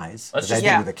 many eyes. Let's as I just- did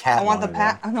Yeah, with the cat. I want the long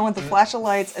ago. I want the flash of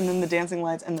lights, and then the dancing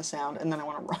lights, and the sound, and then I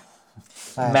want to run.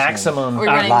 Flashing. Maximum. We're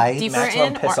running light, deeper maximum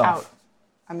in piss or off. out.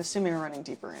 I'm assuming we're running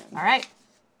deeper in. All right.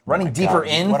 Running deeper God,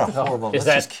 in. What a horrible. Is Let's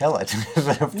that- just kill it.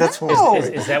 If that's what No. we're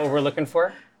Is that what we're looking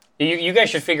for? You guys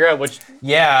should figure out which.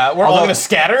 Yeah, we're all Although- gonna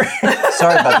scatter.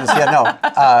 Sorry about this.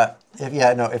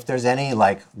 Yeah, no. If there's any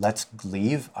like, let's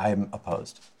leave, I'm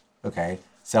opposed. Okay,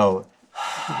 so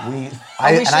we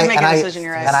should make a decision,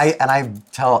 you're right. and I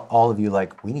tell all of you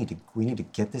like, we need to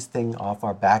get this thing off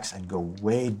our backs and go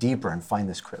way deeper and find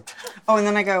this crypt. Oh, and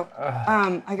then I go,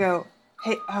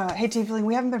 hey, Tiefling,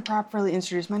 we haven't been properly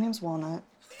introduced. My name's Walnut.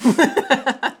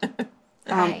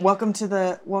 Welcome to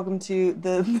the Welcome to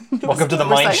the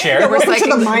mind We're share. to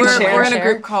the mind share. We're in a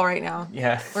group call right now.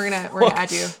 Yeah. We're gonna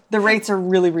add you. The rates are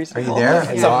really Are reasonable. you there?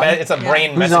 Are It's you a, on? it's a brain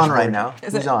Who's message on right board. now?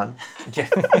 Is Who's it- on?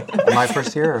 Am I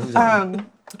first here or who's on?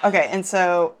 Okay, and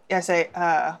so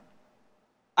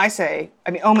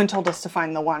Omen told us to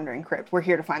find the Wandering Crypt. We're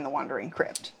here to find the Wandering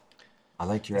Crypt. I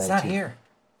like your It's not attitude. here.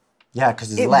 Yeah,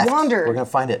 because it's It left. wandered. We're gonna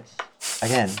find it.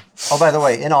 again. Oh, by the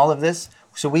way, in all of this,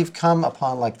 so we've come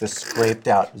upon like the scraped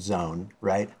out zone,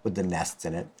 right, with the nests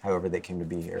in it, however they came to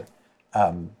be here.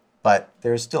 But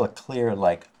there's still a clear,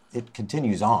 like, it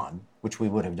continues on, which we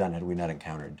would have done had we not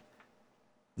encountered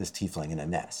this tiefling in a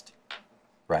nest,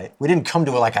 right? We didn't come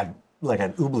to like an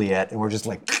oubliette and we're just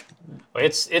like.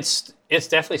 It's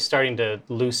definitely starting to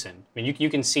loosen. I mean, you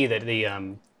can see that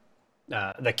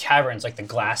the caverns, like the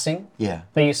glassing Yeah.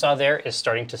 that you saw there, is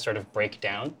starting to sort of break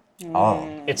down. Oh.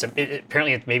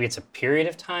 Apparently maybe it's a period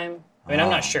of time. I mean, I'm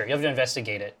not sure. You have to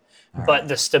investigate it. But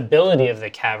the stability of the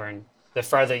cavern, the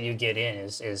farther you get in,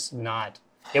 is not.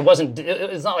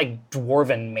 It's not like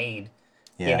dwarven made.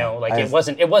 Yeah. You know, like it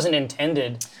wasn't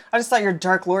intended. I just thought your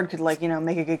Dark Lord could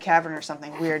make a good cavern or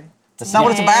something weird. That's not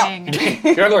what it's about.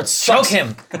 Dang. Your Lord Choke sucks.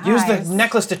 him. Use the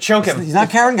necklace to choke him. He's not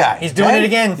Karen guy. He's doing it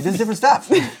again. He does different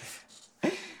stuff.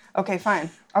 Okay, fine.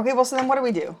 Okay, well, so then what do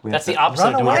we do? That's the opposite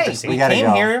Run of away. democracy. We gotta came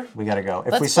go. here. We gotta go.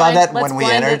 If Let's we saw blind- that let's when we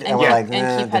blind entered it and we're like, and keep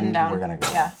then heading down. we're gonna go.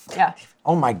 Yeah.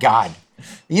 Oh my God.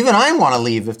 Even I want to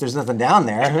leave if there's nothing down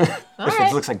there. If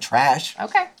right. it looks like trash.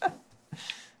 Okay.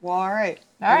 Well, all right.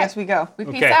 All I right. guess we go. We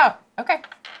peace Okay. out. Okay.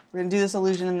 We're gonna do this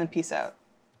illusion and then peace out.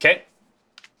 Okay.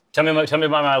 Tell me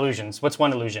about my illusions. What's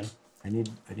one illusion? I need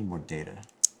more data.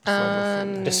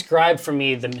 Describe for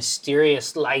me the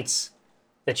mysterious lights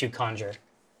that you conjure.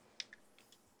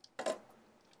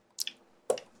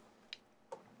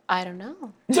 I don't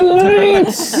know.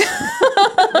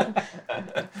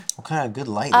 What kind of good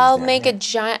light I'll is there? make a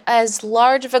giant, as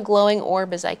large of a glowing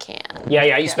orb as I can.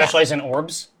 Yeah. You specialize in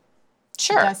orbs.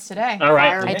 Sure. That's today. All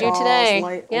right. I do Fireballs, today.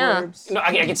 light Yeah. orbs. No,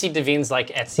 I can see Davine's like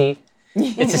Etsy.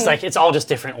 It's just like it's all just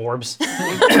different orbs.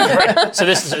 Right? So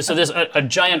this a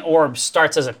giant orb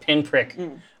starts as a pinprick,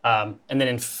 and then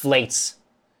inflates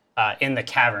in the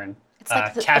cavern,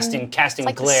 like the- casting it's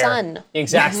like the glare. sun.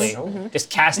 Exactly. Just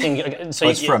casting. So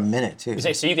It's for a minute too.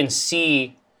 So you can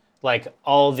see like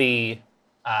all the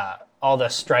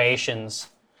striations,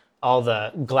 all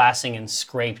the glassing and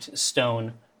scraped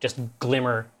stone just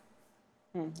glimmer.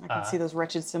 I can see those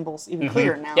wretched symbols even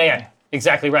clearer now. Yeah.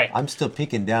 Exactly right. I'm still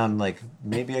peeking down. Like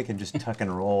maybe I can just tuck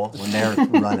and roll when they're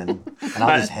running, and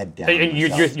I'll just head down. And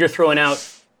myself. you're throwing out.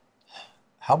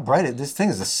 How bright is this thing?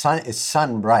 Is the sun? Is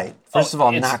sun bright? First of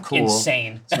all, it's not cool.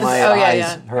 insane. My Oh, yeah, eyes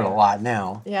yeah. hurt a lot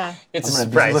now. Yeah. It's I'm a gonna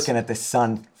be surprise. looking at the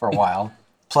sun for a while.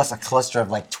 Plus a cluster of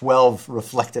like 12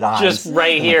 reflected eyes. Just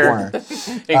right in the here. corner.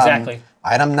 Exactly.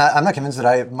 And I'm not convinced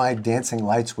that my dancing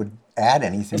lights would add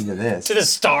anything to this. To the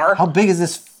star. How big is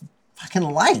this fucking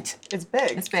light? It's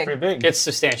big. It's big. Pretty big. It's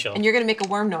substantial. And you're gonna make a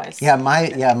worm noise. Yeah, my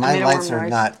made a lights worm are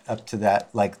noise. not up to that.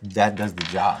 Like that does the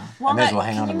job. I may as well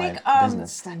hang on to my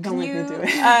business. Don't Can make me you, do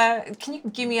it. can you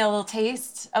give me a little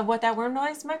taste of what that worm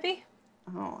noise might be?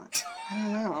 Oh, I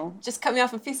don't know. Just cut me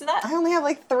off a piece of that. I only have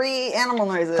like 3 animal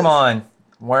noises. Come on.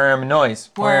 Worm noise.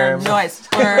 Worm noise.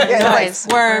 Worm Yeah, noise.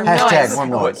 Worm Hashtag noise. worm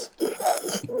noise.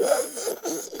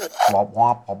 Womp,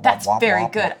 womp, womp, That's womp, very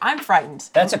womp, good. I'm frightened.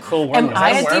 That's a cool worm. Am noise. I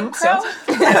a worm deep crow?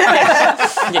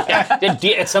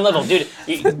 Yeah, at some level, dude,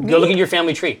 go look at your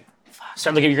family tree.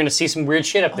 Start looking. You're gonna see some weird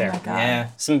shit up there. Oh my God. Yeah.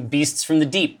 Some beasts from the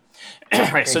deep.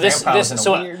 Right. So grandpa was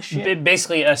into weird ba- shit.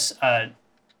 basically a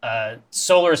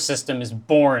solar system is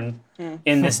born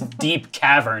in this deep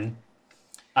cavern.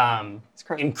 It's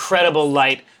crazy. Incredible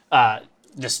light.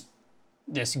 This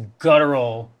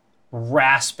guttural,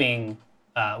 rasping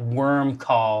worm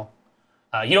call.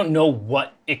 You don't know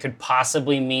what it could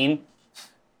possibly mean.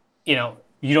 You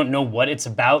don't know what it's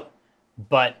about,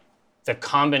 but the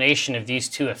combination of these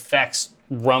two effects,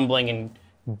 rumbling and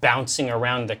bouncing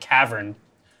around the cavern,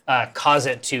 cause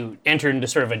it to enter into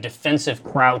sort of a defensive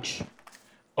crouch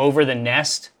over the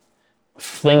nest,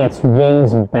 fling its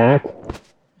wings back,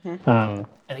 and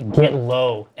get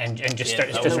low and just start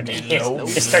to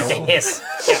hiss. Just start to hiss.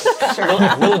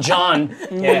 Yeah. Little John,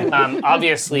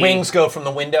 obviously. Wings go from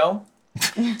the window.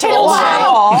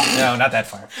 Wow. No, not that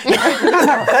far.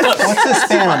 What's the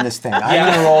span on this thing?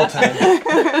 I'm gonna roll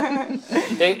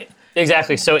to.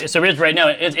 Exactly. So right now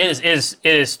it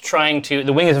is trying to.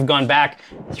 The wings have gone back.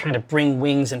 It's trying to bring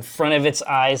wings in front of its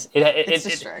eyes. It's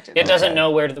distracted. It doesn't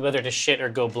know whether to shit or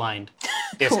go blind.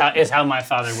 Is how my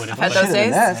father would have Had put those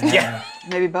it. days? Yeah.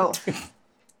 Maybe both.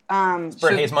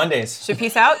 Bird Haze Mondays. Should we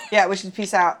peace out? Yeah, we should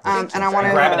peace out. And I want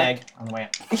to Grab an egg on the way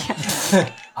out.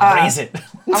 I'll raise it. I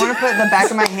want to put the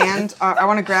back of my hand. I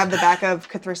want to grab the back of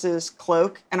Cthulhu's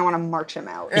cloak, and I want to march him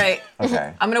out. Right.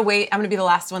 Okay. I'm gonna wait. I'm gonna be the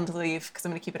last one to leave because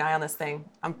I'm gonna keep an eye on this thing.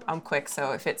 I'm quick,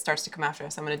 so if it starts to come after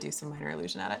us, I'm gonna do some minor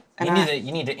illusion at it.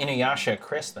 You need to Inuyasha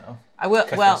Chris though. I will.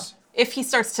 Cthulhu. Well, if he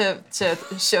starts to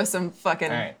show some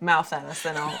fucking All right. mouth at us,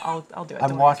 then I'll do it. I'm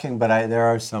Don't worry. walking, but there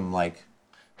are some like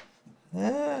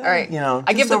All right. You know,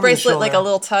 I give just the over bracelet like a shoulder.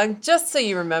 little tug, just so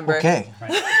you remember. Okay.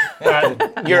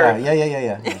 Your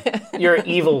Yeah. your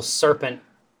evil serpent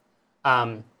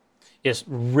is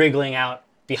wriggling out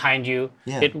behind you.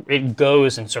 Yeah. It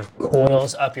goes and sort of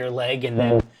coils up your leg and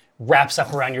then wraps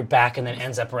up around your back and then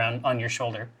ends up around on your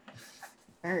shoulder.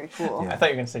 Very cool. I thought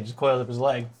you were gonna say just coils up his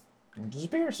leg and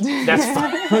disappears. That's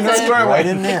fine. Who knows where I Right went?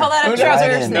 in there. Call that a Right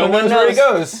trouser. in. No one knows where he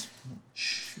goes.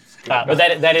 But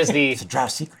that is the It's a drow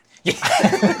secret.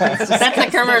 that's the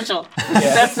commercial.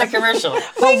 That's the commercial.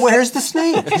 But where's the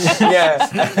snake?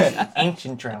 Yeah.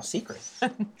 Ancient drow secrets.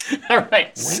 All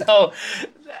right. So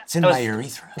It's in my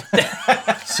urethra.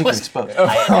 Secret exposed. Oh,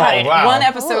 wow. One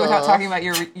episode without talking about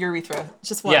your urethra.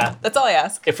 Just one. Yeah. That's all I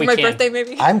ask. If we For my can. birthday,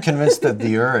 maybe. I'm convinced that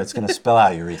the it's going to spill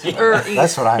out urethra.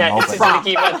 That's what I'm yeah, it's hoping. gonna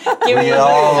keep on. Give Bring me it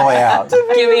all the way out.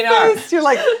 give me an arm. You're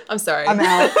like, I'm sorry. I'm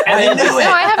out. And then No,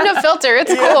 I have no filter.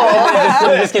 It's cool.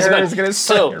 this keeps going. gonna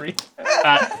So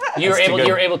you're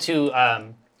good. able to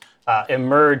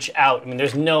emerge out. I mean,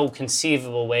 there's no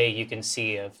conceivable way you can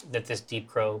see that this deep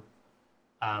crow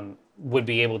would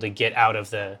be able to get out of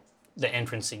the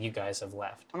entrance that you guys have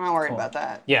left. I'm not worried about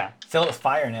that. Yeah. Fill it with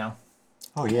fire now.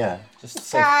 Oh, yeah. Just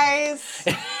so, Guys.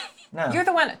 no. You're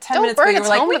the one 10 Don't minutes burn ago you its were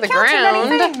like, home we to the killed too many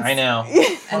ground. things. I know.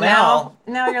 And Well,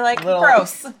 now you're like, little-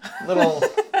 gross. little.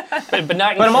 But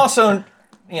not. But I'm also,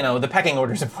 the pecking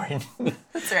order's important.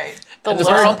 That's right. The There's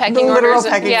literal also- pecking The literal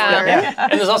orders. pecking Yeah. order. Yeah.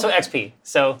 And there's also XP.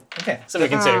 So Okay. something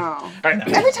to consider. Oh. All right.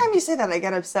 Every time you say that, I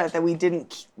get upset that we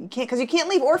didn't. You can't because you can't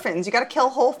leave orphans. You got to kill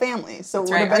whole families. So it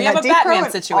would right. have Or been you have that a deep crow Batman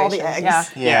and situation. all the eggs.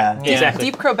 Yeah. Yeah. Exactly.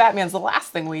 Deep Crow Batman's the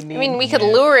last thing we need. I mean, we could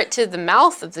lure it to the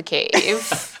mouth of the cave.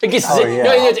 It gets, Oh, yeah.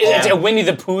 no, it's a Winnie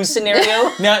the Pooh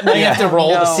scenario. Now you have to roll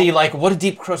to No. see, like, what do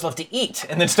deep crows love to eat?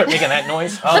 And then start making that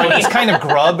noise. Oh, he's kind of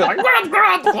grub. Like,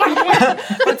 grub.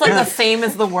 It's like the same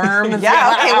as the worm. It's Yeah.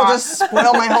 like, Okay. We'll just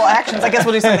spoil my whole actions. I guess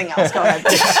we'll do something else. Go ahead.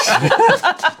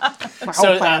 My whole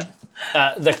So plan.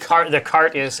 the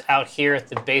cart is out here at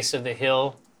the base of the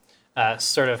hill,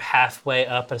 sort of halfway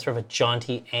up at sort of a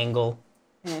jaunty angle.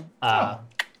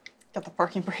 Got the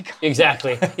parking brake on.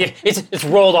 Exactly. Yeah, it's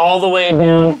rolled all the way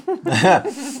down.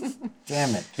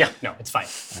 Damn it. Yeah, no, it's fine.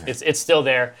 It's still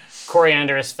there.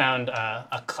 Coriander has found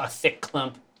a thick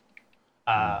clump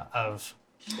of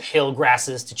hill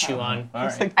grasses to chew on. All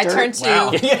right. I turned to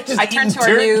Wow. Yeah, just I turned to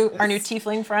eating our new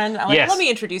tiefling friend. I'm like, Yes. let me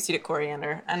introduce you to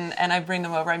Coriander, and I bring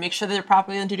them over. I make sure that they're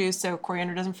properly introduced so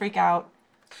Coriander doesn't freak out.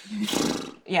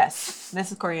 Yes,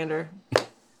 this is Coriander.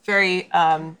 Very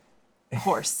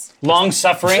horse. Long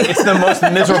suffering. It's the most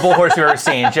miserable horse you've ever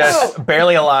seen. Just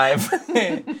barely alive.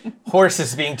 Horse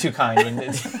is being too kind when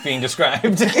it's being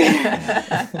described.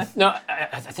 No,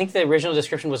 I think the original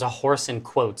description was a horse in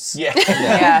quotes. Yeah.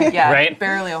 Yeah, Right?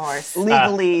 barely a horse.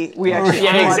 Legally, we actually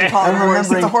yeah, aren't allowed to call it a I'm horse. It's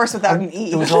a remembering- horse without an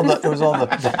E. It was all the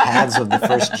paths of the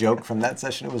first joke from that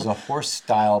session. It was a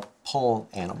horse-style pull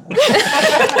animal.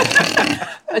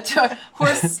 A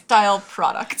horse-style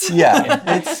product. Yeah,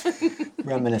 it's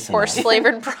reminiscent. Horse of.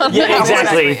 flavored product. Yeah,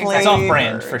 exactly. That's off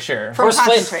brand for sure.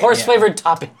 Concentrate. Horse flavored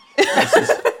topping.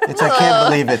 It's I can't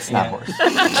believe it's not horse.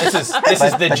 This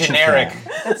is the but you generic.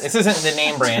 can. This isn't the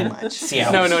name brand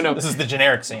Cialis. No. This is the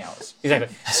generic Cialis.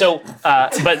 Exactly. So,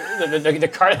 but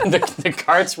the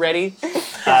cart's ready.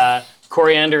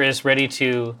 Coriander is ready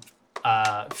to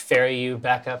ferry you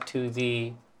back up to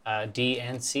the D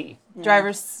and C.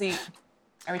 Driver's seat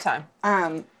every time.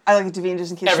 I look at Davine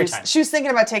just in case Every time. she was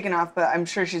thinking about taking off, but I'm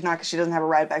sure she's not because she doesn't have a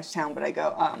ride back to town. But I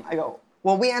go.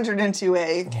 Well, we entered into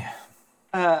a.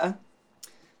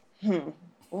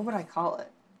 What would I call it?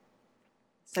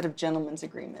 Instead of gentleman's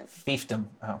agreement. Fiefdom.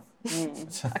 Oh.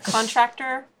 A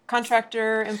contractor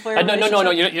employer. No.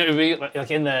 relationship? It would be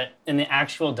like in the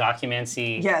actual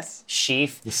documency Yes.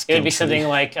 sheath. It skill would be tree. something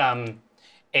like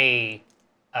a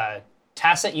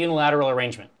tacit unilateral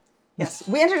arrangement. Yes,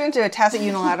 we entered into a tacit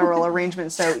unilateral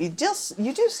arrangement, so you do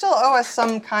still owe us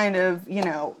some kind of,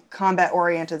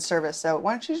 combat-oriented service. So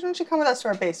why don't you come with us to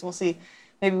our base and we'll see,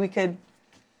 maybe we could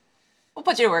We'll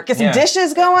put you to work. get some Yeah.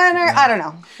 dishes going, or I don't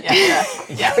know. Yeah. But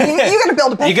you got to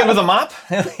build a bed. You good with a mop?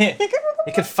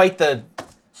 You could fight the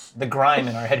grime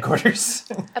in our headquarters.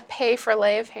 A pay for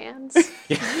lay of hands.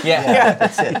 Yeah.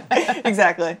 That's it.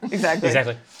 Exactly.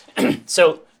 Exactly.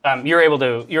 So you're able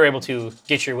to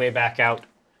get your way back out.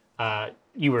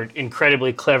 You were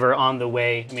incredibly clever on the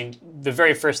way. I mean, the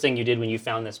very first thing you did when you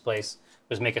found this place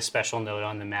was make a special note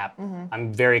on the map.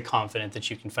 I'm very confident that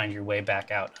you can find your way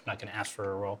back out. I'm not going to ask for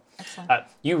a roll.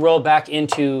 You roll back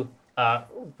into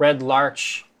Red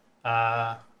Larch.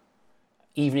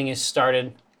 Evening is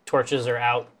started. Torches are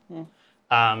out.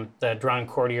 The drawn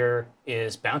courtier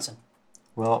is bouncing.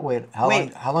 Well, wait. How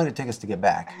long did it take us to get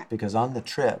back? Because on the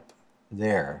trip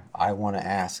there, I want to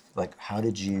ask, like, how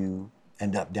did you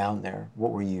end up down there?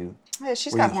 What were you? Yeah,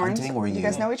 she's were got you horns. hunting? Were You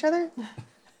guys know each other?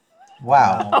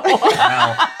 Wow.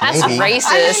 Wow. That's Maybe.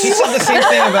 racist. He said the same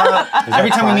thing about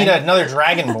every time we meet another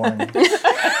dragonborn.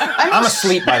 I'm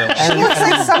asleep, by the way. She looks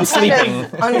like some sleeping. kind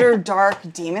of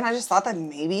underdark demon. I just thought that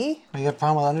maybe. You got a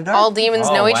problem with Underdark? All demons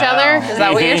Oh, know each wow. other? Is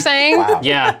that what you're saying? Wow.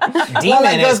 Yeah. Demon Well,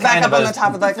 that goes is back kind up of on the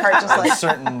top of the cart, just a like.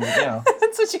 certain,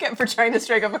 That's what you get for trying to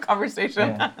strike up a conversation.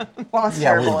 Yeah. Well, it's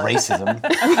Yeah, with terrible.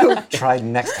 racism. Try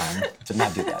next time to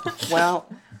not do that. Well,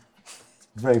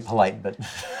 Very polite, but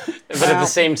But at the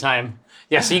same time,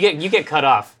 yeah. So you get cut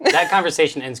off. That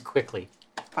conversation ends quickly.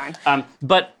 fine.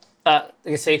 But like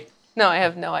I say, No, I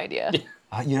have no idea.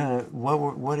 you know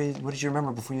what did you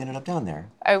remember before you ended up down there?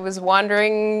 I was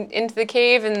wandering into the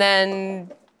cave and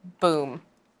then, boom,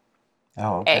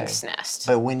 Oh, okay. egg's nest.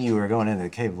 But when you were going into the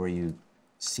cave, were you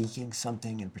seeking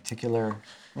something in particular?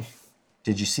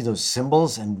 Did you see those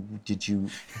symbols, and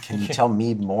can you tell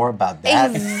me more about I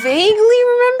that? vaguely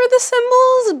remember the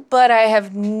symbols, but I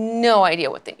have no idea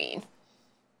what they mean.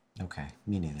 Okay,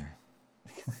 me neither.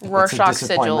 Rorschach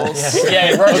disappointment. sigils.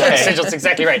 yeah, Rorschach sigils,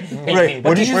 exactly right. Right.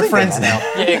 What did you We're think friends of now.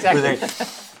 that? Yeah, exactly. Were they,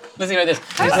 Listen to this.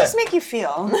 How does this make you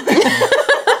feel?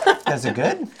 is it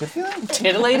good? Good feeling?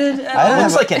 Titillated? It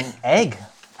looks like an egg.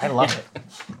 I love it.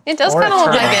 It does Or kind of a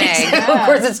look like turnip. an egg. Of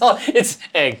course, it's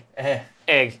egg.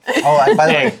 Egg. Oh, by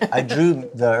the way, I drew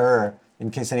the in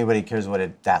case anybody cares what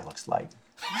that looks like,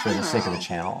 for the sake of the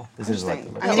channel. This is like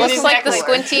Interesting. it I It mean, looks It's like the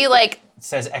exactly where- squinty, like, It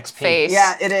says XP. face.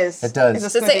 Yeah, it is. It does.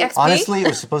 It's a Does it say squinty. XP? Honestly, it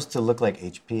was supposed to look like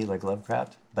HP, like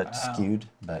Lovecraft, but skewed.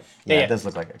 But yeah, Yeah. it does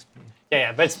look like XP.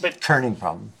 Yeah, but Turning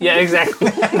problem. yeah, exactly.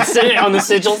 Sit on the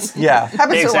sigils. Yeah. Happens to a lot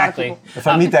of Exactly. people. If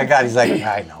I meet that guy, he's like,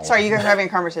 I know. Sorry, you guys are having a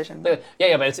conversation.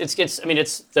 Yeah, but it's. I mean,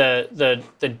 it's the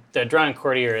Drawn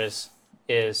Courtier is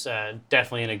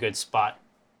definitely in a good spot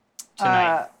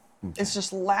tonight. It's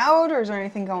just loud, or is there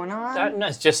anything going on? No,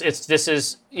 this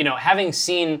is having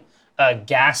seen a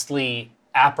ghastly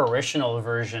apparitional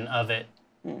version of it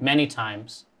many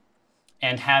times,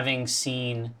 and having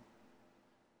seen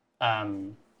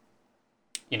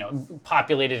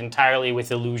populated entirely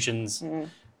with illusions,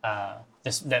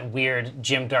 that weird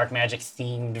Jim Dark Magic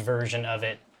themed version of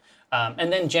it,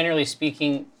 and then generally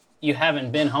speaking, you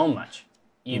haven't been home much.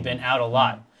 You've been out a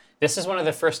lot. This is one of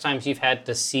the first times you've had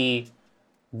to see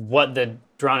what the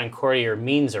Drawn and Courtier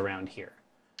means around here,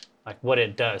 like what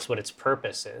it does, what its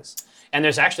purpose is. And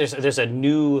there's a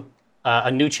new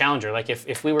challenger. Like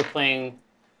if we were playing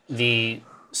the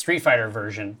Street Fighter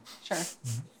version Sure.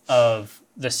 of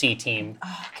the C team,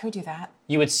 Oh, can we do that?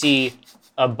 you would see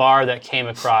a bar that came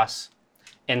across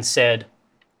and said,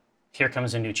 "Here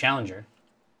comes a new challenger."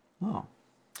 Oh.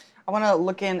 I want to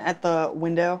look in at the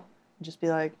window and just be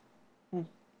like,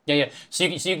 Yeah. So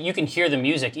you can hear the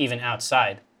music even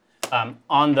outside.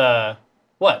 On the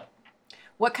what?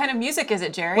 What kind of music is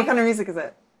it, Jerry? what kind of music is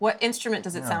it? What instrument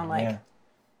does it sound like? Yeah.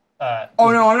 Oh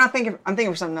no, I'm not thinking. I'm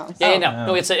thinking of something else. Yeah,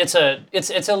 no, it's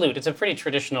a lute. It's a pretty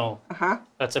traditional. Huh?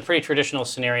 That's a pretty traditional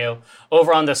scenario.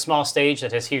 Over on the small stage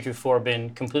that has heretofore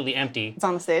been completely empty. It's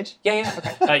on the stage. Yeah.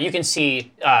 Okay. You can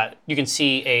see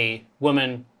a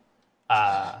woman,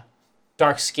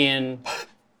 dark skin,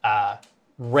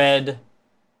 red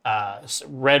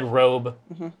robe,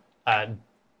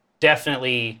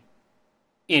 definitely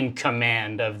in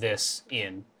command of this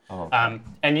inn. Oh, okay.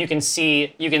 And you can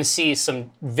see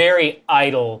some very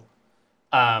idle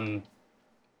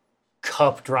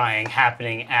cup drying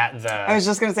happening at the. I was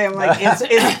just gonna say, I'm like, is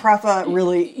Prefa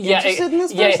really interested in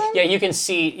this person? Yeah. You can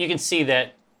see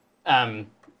that.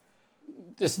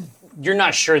 You're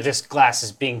not sure this glass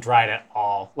is being dried at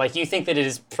all. Like you think that it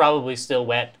is probably still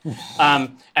wet,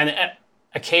 and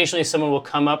occasionally someone will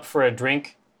come up for a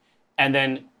drink, and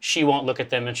then she won't look at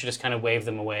them and she'll just kind of wave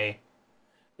them away.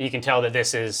 You can tell that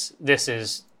this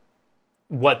is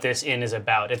what this inn is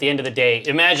about. At the end of the day,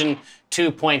 imagine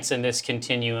 2 points in this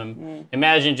continuum.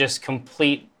 Imagine just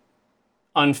complete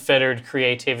unfettered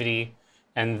creativity,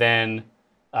 and then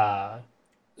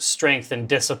strength and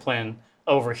discipline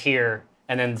over here,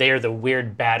 and then they're the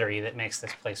weird battery that makes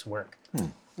this place work.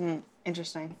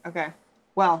 Interesting. Okay.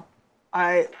 Well,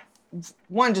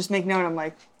 just make note. I'm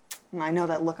like, I know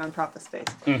that look on Prefa's face.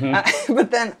 But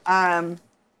then,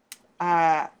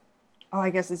 I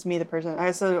guess it's me, the person.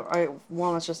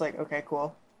 Walnut's just like, okay,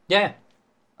 cool. Yeah.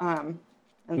 And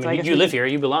I so mean, I guess you live here.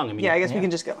 You belong. I mean, Yeah, I guess we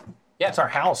can just go in. Yeah. It's our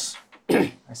house.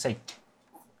 I say,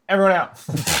 everyone out.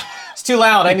 It's too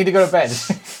loud. I need to go to bed.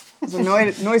 There's a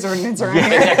noise ordinance around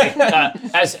here.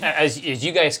 As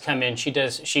you guys come in,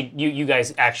 you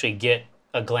guys actually get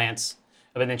a glance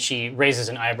but then she raises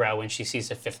an eyebrow when she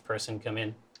sees a fifth person come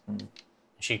in.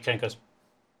 She kind of goes,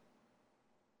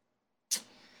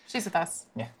 She's with us.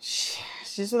 Yeah.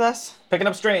 She's with us. Picking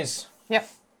up strays. Yep.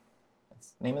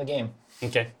 That's the name of the game.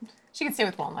 okay. She can stay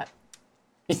with Walnut.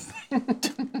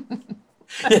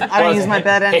 I don't use my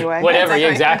bed Hey, anyway. whatever,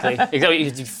 Exactly. exactly.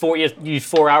 You do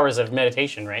 4 hours of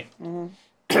meditation, right?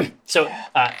 So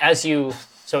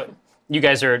you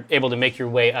guys are able to make your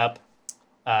way up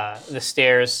the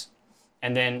stairs,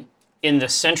 and then in the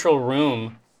central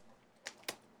room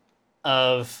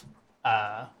of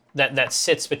that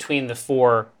sits between the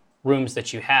 4 rooms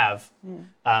that you have,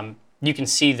 you can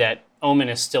see that Omen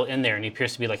is still in there, and he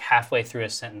appears to be like halfway through a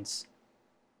sentence.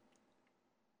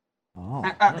 Oh.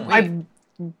 I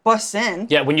bust in.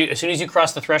 Yeah, as soon as you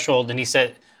cross the threshold, and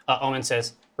Omen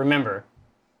says, "Remember,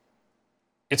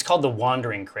 it's called the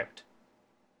Wandering Crypt.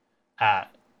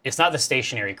 It's not the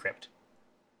stationary crypt.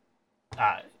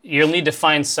 You'll need to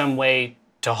find some way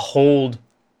to hold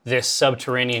this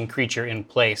subterranean creature in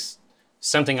place.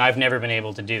 Something I've never been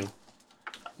able to do.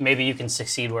 Maybe you can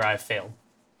succeed where I've failed."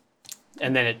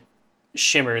 And then it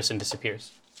shimmers and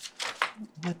disappears.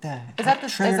 What the Is that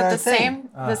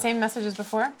the same message as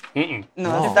before? Mm-mm.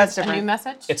 No, that's A new different.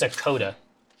 message? It's a coda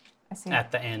I see.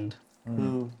 at the end.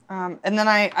 And then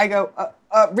I go,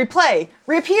 replay,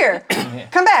 reappear,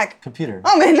 come back. Computer.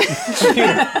 Omen.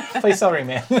 Play Celery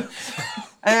Man. And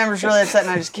then I'm just really upset,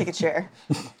 and I just kick a chair.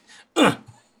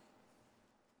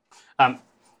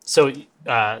 So,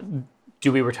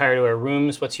 do we retire to our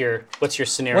rooms? What's your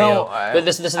scenario? Well,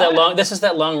 this is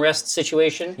that long rest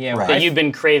situation Yeah, Right. that you've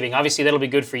been craving. Obviously, that'll be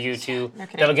good for you too.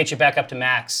 Okay. That'll get you back up to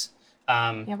max. but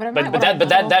I might But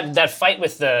wanna that fight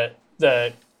with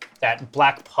that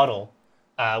black puddle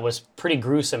was pretty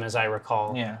gruesome, as I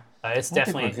recall. Yeah. It's I don't think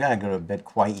definitely. we're gonna go to bed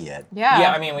quite yet. Yeah.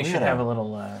 Yeah, I mean, we should gotta- have a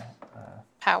little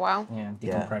Powwow.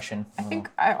 decompression. I think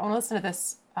I want to listen to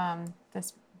this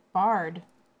this bard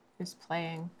who's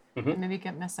playing. And maybe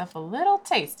get myself a little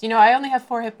taste. I only have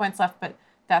 4 hit points left, but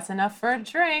that's enough for a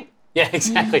drink. Yeah,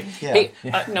 exactly. Yeah. Hey,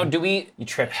 no, do we? You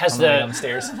trip Has on the way the-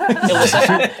 downstairs.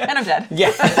 And I'm dead.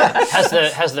 Yeah. Has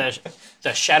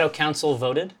the Shadow Council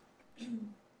voted?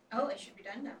 Oh, it should be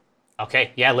done now.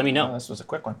 Okay, yeah. Let me know. Oh, this was a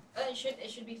quick one. It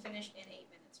should be finished in 8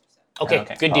 minutes or so. Okay,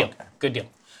 Okay. good deal. Okay. Good deal.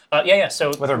 Yeah.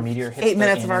 So Whether a meteor hits 8 the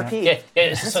minutes of internet. RP.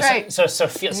 yeah. So right.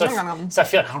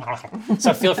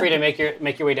 feel free to make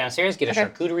your way downstairs. Get a Okay.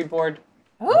 charcuterie board.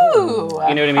 Ooh. You know what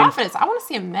I mean? Prophetess. I want to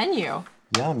see a menu.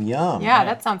 Yum yum. Yeah,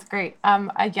 that sounds great.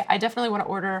 I definitely want to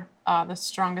order the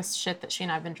strongest shit that she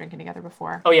and I have been drinking together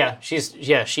before. Oh yeah, she's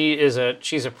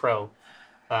a pro.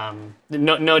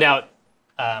 No doubt.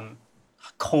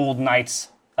 Cold nights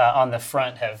on the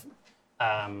front have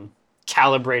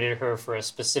calibrated her for a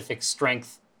specific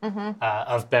strength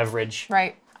of beverage.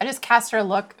 Right. I just cast her a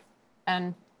look,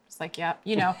 and it's like, yeah,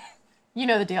 you know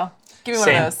the deal. Give me one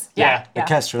Same. of those. Yeah. Yeah.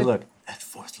 Kester, look at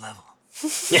 4th level.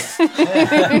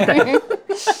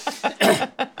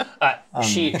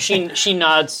 She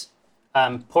nods,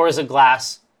 pours a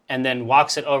glass, and then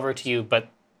walks it over to you. But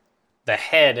the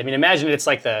head, I mean, imagine it's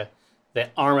like the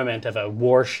armament of a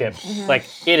warship. Like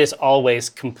it is always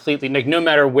completely, like no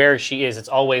matter where she is, it's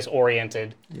always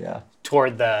oriented Yeah.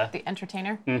 toward the. The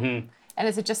entertainer. Mm-hmm. And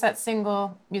is it just that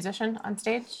single musician on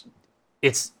stage?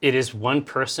 It is one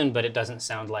person, but it doesn't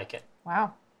sound like it.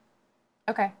 Wow.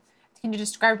 Okay. Can you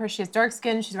describe her? She has dark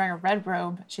skin. She's wearing a red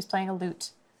robe. She's playing a lute.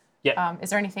 Yeah.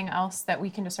 Is there anything else that we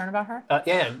can discern about her?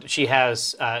 Yeah, she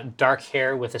has dark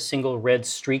hair with a single red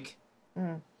streak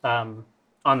on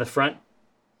the front.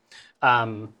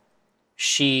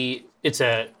 She's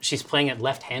playing it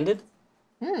left-handed,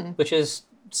 which is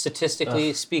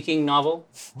statistically speaking novel.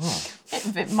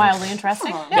 Mildly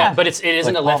interesting. Yeah, but it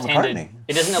isn't Like a Paul left-handed. McCartney.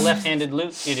 It isn't a left-handed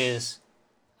lute. It is.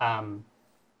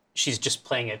 She's just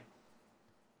playing it.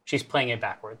 She's playing it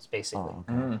backwards, basically. Oh,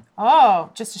 okay. Oh,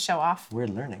 just to show off. Weird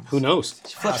learning. Who knows?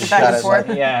 Flips it back and forth.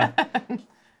 Yeah.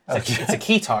 It's a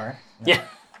keytar. Yeah.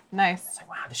 Nice.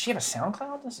 Wow, does she have a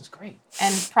SoundCloud? This is great.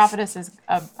 And Prophetess is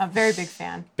a very big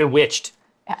fan. Bewitched.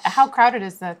 How crowded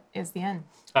is the inn?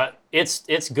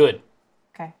 It's good.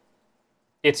 Okay.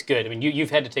 It's good. I mean,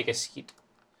 you've had to take a seat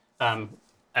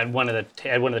at one of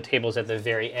the tables at the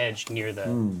very edge near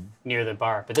the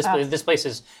bar. But this place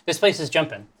is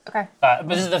jumping. Okay. But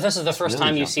this is the first really time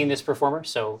you've jumping. seen this performer,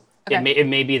 so Okay. it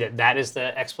may be that is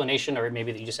the explanation, or it may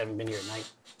be that you just haven't been here at night.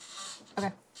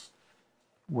 Okay.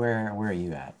 Where are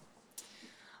you at?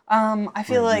 I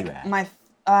feel Where are you like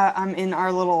at? I'm in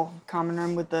our little common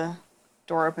room with the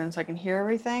door open so I can hear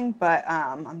everything, but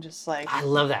I'm just like I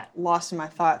love that. lost in my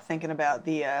thought thinking about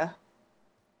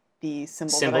the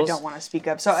symbol that I Symbols? don't want to speak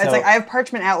of. So it's So- like I have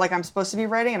parchment out like I'm supposed to be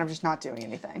writing, and I'm just not doing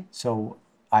anything. So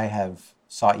I have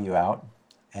sought you out,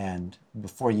 and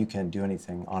before you can do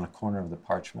anything, on a corner of the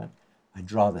parchment, I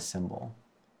draw the symbol,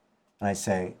 and I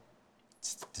say,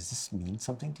 "Does this mean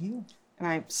something to you?" And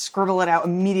I scribble it out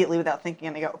immediately without thinking,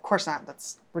 and I go, "Of course not.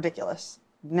 That's ridiculous.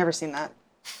 I've never seen that.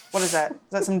 What is that? Is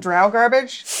that some drow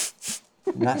garbage?"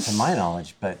 Not to my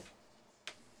knowledge, but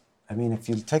I mean, if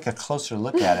you take a closer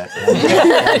look at it,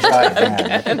 I'll try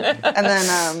again. And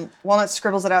then Walnut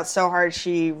scribbles it out so hard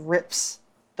she rips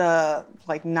the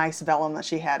like nice vellum that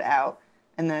she had out,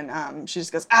 and then she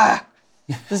just goes, "Ah,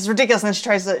 this is ridiculous." And then she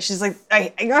tries to, she's like,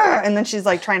 and then she's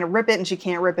like trying to rip it, and she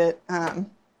can't rip it, and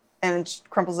then she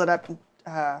crumples it up, and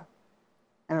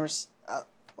I'm just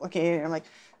looking at it, and I'm like,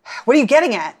 "What are you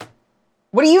getting at?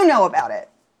 What do you know about it?"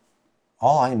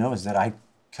 All I know is that I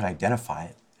could identify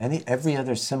it. Every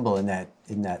other symbol in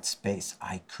that space,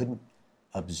 I couldn't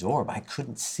absorb. I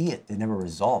couldn't see it. It never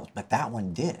resolved, but that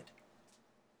one did.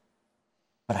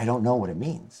 But I don't know what it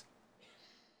means.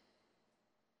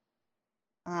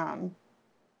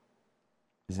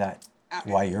 Is that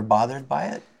why you're bothered by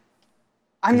it?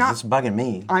 I'm not. It's bugging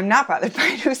me. I'm not bothered by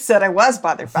it. Who said I was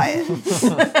bothered by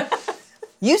it?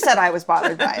 You said I was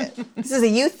bothered by it. This is a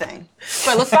you thing. Do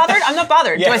I look bothered? I'm not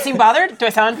bothered. Do Yeah. I seem bothered? Do I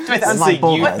sound? This is my a you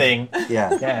bullhead. thing.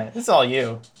 Yeah. Yeah, it's all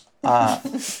you. I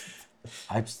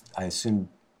assumed.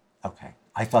 Okay.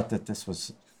 I thought that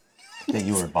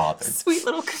you were bothered. Sweet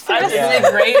little. Isn't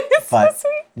it great? But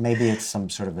maybe it's some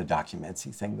sort of a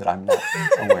documenty thing that I'm not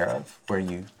aware of, where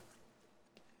you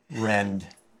rend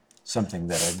something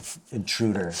that an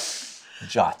intruder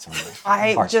jots on the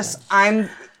parchment.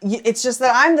 It's just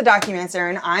that I'm the documenter,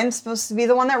 and I'm supposed to be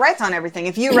the one that writes on everything.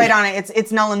 If you write on it,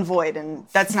 it's null and void, and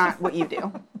that's not what you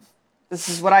do. This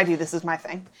is what I do. This is my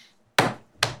thing.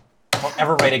 Don't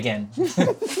ever write again.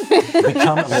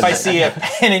 Become a If I see a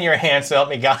pen in your hand, so help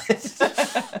me God.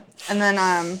 And then,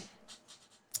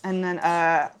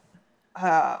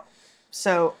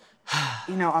 so,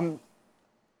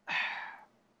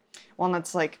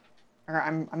 Walnut's like, or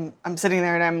I'm sitting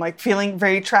there and I'm like feeling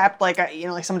very trapped, like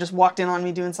like someone just walked in on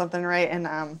me doing something, right?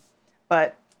 And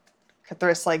but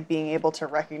Cthulhu's like being able to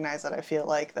recognize that I feel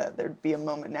like that there'd be a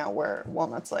moment now where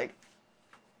Walnut's like,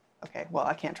 okay, well,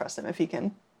 I can't trust him if he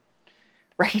can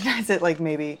recognize it. Like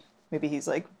maybe he's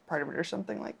like part of it or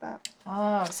something like that.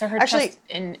 Oh, so her Actually- trust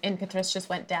in Cthulhu just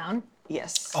went down.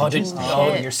 Yes. Oh,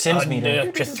 shit. your Sims meter.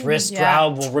 Cthulhu's Yeah. Drow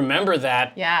will remember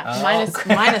that. Yeah, minus.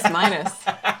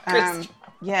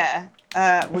 Yeah.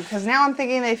 Because now I'm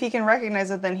thinking that if he can recognize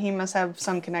it, then he must have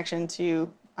some connection to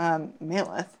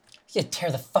Maleth. You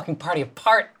tear the fucking party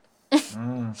apart.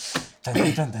 Dun,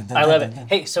 dun, dun, dun, I love dun, it. dun.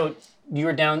 Hey, so you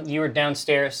were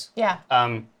downstairs. Yeah.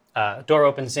 Door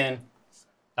opens in.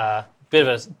 Bit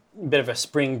of a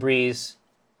spring breeze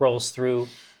rolls through.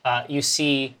 You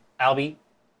see Albie,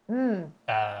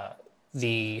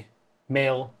 the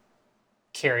male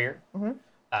carrier.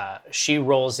 She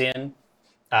rolls in,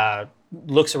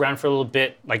 looks around for a little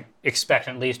bit, like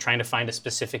expectantly, is trying to find a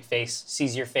specific face.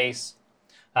 Sees your face,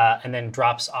 and then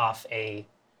drops off a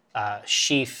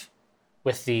sheaf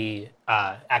with the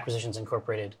Acquisitions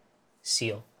Incorporated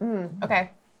seal.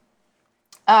 Okay.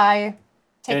 I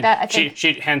take And that. I think.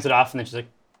 she hands it off, and then she's like,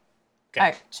 All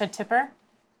right. Should I tip her?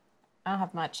 I don't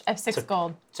have much. I have 6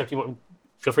 gold. "So if you want,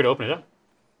 feel free to open it up."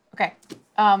 Okay.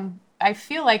 I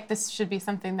feel like this should be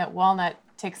something that Walnut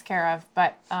takes care of,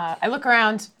 but I look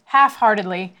around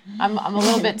half-heartedly. I'm a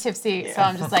little bit tipsy, so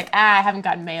I'm just like, I haven't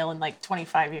gotten mail in like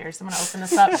 25 years. I'm gonna open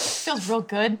this up. It feels real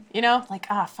good, like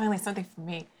finally something for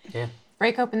me. Yeah.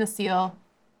 Break open the seal,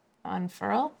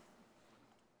 unfurl,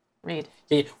 read.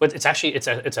 Yeah, but it's actually it's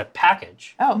a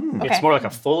package. Oh, okay. It's more like a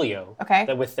folio. Okay.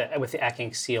 That with the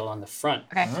Acking seal on the front.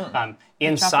 Okay.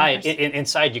 Inside, papers.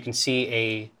 inside you can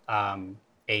see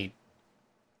a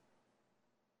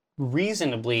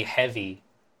reasonably heavy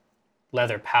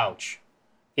leather pouch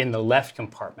in the left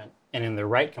compartment, and in the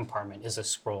right compartment is a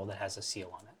scroll that has a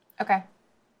seal on it. Okay.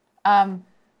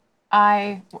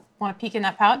 I want to peek in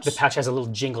that pouch. The pouch has a little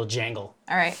jingle jangle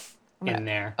All right. I'm in gonna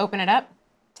there. Open it up.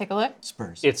 Take a look.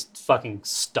 Spurs. It's fucking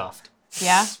stuffed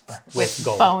Yeah. with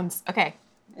gold. Bones. Okay.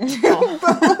 Cool.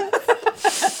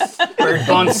 Bird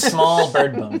bones, small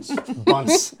bird bones.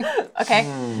 Bunts. Okay.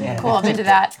 Yeah. Cool. I'm into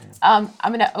that. I'm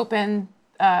gonna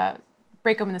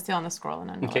break open the seal on the scroll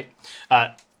and unroll Okay.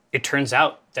 it. It turns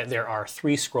out that there are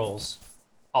 3 scrolls,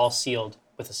 all sealed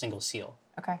with a single seal.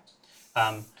 Okay.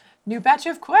 New batch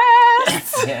of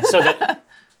quests. Yeah. So that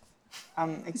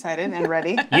I'm excited and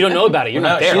ready. You don't know about it. You're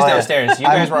not there. She's downstairs. You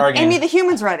guys were arguing. Amy, the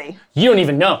human's ready. You don't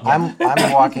even know. I'm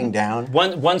walking down.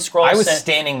 One scroll. I was said,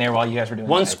 standing there while you guys were doing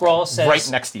One that. scroll says right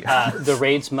next to you. The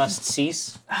raids must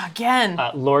cease. Again.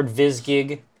 Lord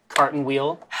Vizgig, Carton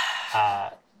Wheel.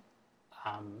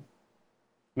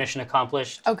 Mission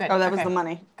accomplished. Oh, good. Oh, that was Okay. the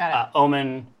money. Got it.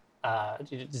 Omen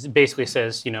it basically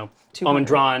says, Omen 200.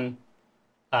 drawn,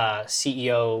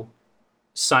 CEO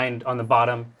signed on the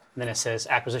bottom, and then it says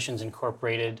Acquisitions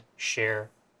Incorporated share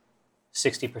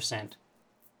 60%.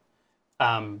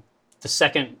 The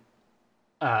second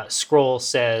scroll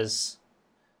says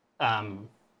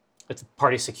it's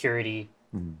party security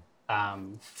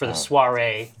for the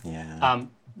soiree. Yeah.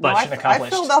 But I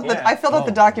filled out the I filled out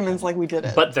the documents like we did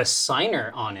it. But the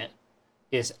signer on it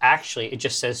is actually, it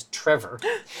just says Trevor.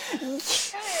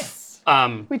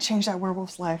 We changed that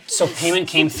werewolf's life. So payment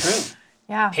came through.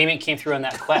 Yeah. Payment came through on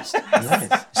that quest. Nice.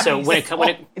 So when it comes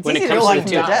It's when easy it to comes like to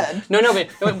from the the two, dead. no,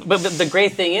 but the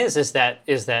great thing is that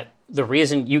the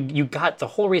reason you got the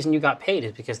whole reason you got paid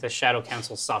is because the Shadow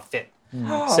Council saw fit.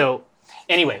 So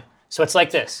anyway, so it's like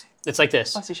this. It's like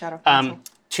this. Bless you, Shadow Council.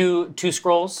 Two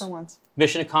scrolls. For once.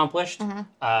 Mission accomplished.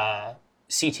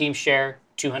 C team share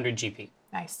 200 GP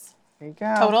Nice. There you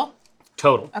go. Total?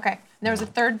 total. Okay. And there was a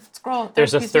third scroll.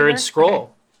 There's a piece of third paper?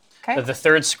 scroll. Okay. The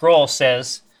third scroll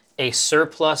says a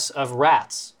surplus of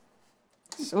rats.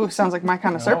 Ooh, sounds like my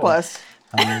kind of surplus.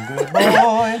 I'm a good boy.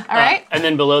 All right. And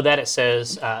then below that it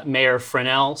says Mayor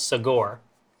Fresnel Sagor,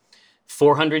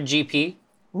 400 GP,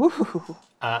 Ooh.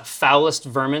 foulest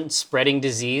vermin spreading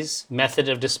disease, method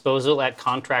of disposal at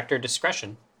contractor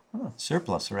discretion.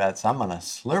 Surplus rats. I'm gonna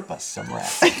slurp us some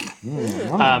rats.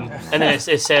 And then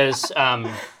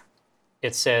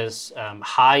it says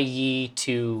high ye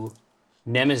to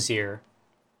Nemazir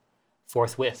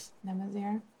forthwith.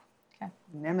 Nemazir.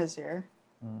 Nemazir.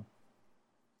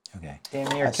 Okay. Damn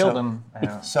near So- killed him.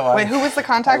 So Wait, who was the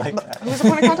contact? like that. Who was the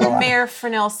point of contact? Mayor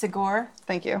Fresnel Sigor.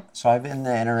 Thank you. So I've in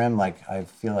the interim, like I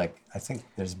feel like I think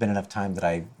there's been enough time that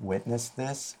I witnessed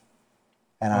this,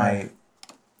 and Right.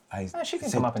 I She can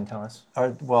think- come up and tell us.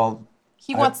 Or, well,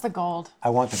 He wants the gold. I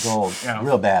want the gold Yeah.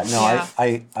 real bad. No, Yeah.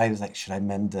 I was like, should I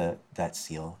mend that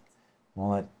seal?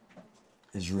 Walnut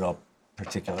is real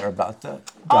particular about the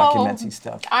documenty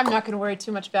stuff. I'm not going to worry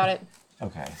too much about it.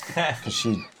 Okay, because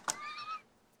she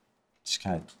just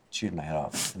kind of chewed my head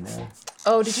off in there.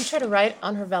 Oh, did you try to write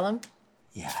on her vellum?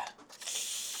 Yeah,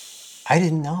 I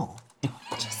didn't know.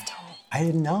 Just don't. I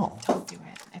didn't know. Don't do it.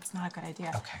 It's not a good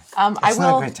idea. Okay. I It's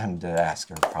not will. a great time to ask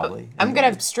her, probably. I'm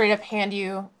gonna straight up hand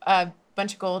you a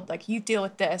bunch of gold. Like, you deal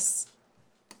with this.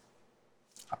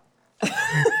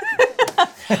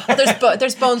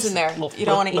 There's bones in there. You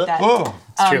don't want to eat that. Oh,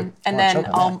 It's true. And Wanna then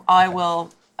choke on I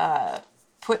will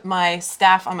put my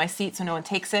staff on my seat so no one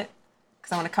takes it.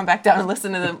 Because I want to come back down and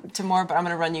listen to more. But I'm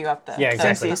gonna run you up the, Yeah,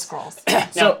 exactly. the scrolls.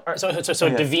 So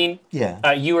Devine,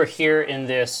 Yeah. you are here in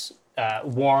this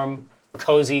warm,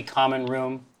 cozy common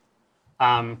room.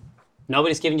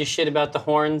 Nobody's giving you shit about the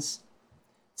horns.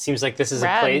 Seems like this is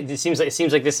Rad. a place. It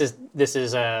seems like this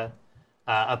is a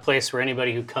place where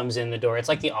anybody who comes in the door. It's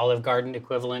like the Olive Garden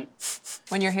equivalent.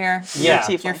 When you're here, Yeah.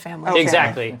 your family. Okay.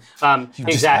 Exactly. just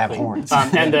Exactly. have horns.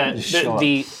 And Just show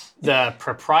the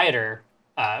proprietor,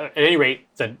 at any rate,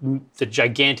 the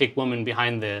gigantic woman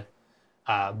behind the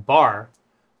bar,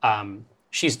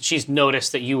 she's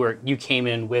noticed that you came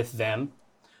in with them,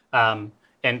 and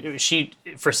she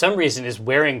for some reason is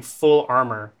wearing full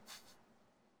armor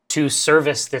to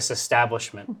service this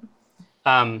establishment.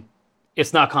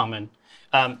 It's not common.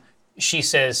 She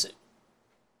says,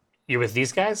 "You're with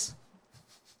these guys?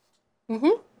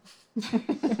 You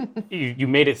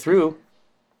made it through."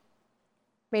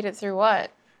 Made it through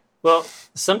what? Well,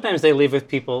 sometimes they leave with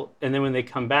people, and then when they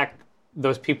come back,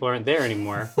 those people aren't there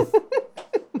anymore.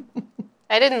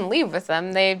 I didn't leave with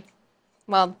them.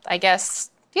 I guess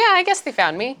they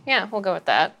found me. Yeah, we'll go with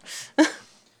that.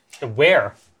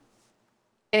 Where?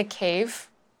 In a cave.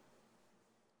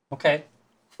 Okay.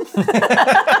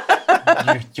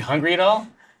 You hungry at all?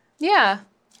 Yeah,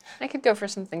 I could go for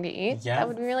something to eat. Yeah? That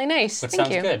would be really nice. That Thank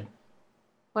sounds you. good.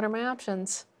 What are my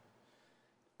options?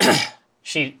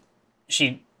 She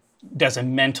does a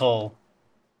mental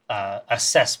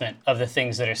assessment of the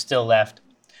things that are still left.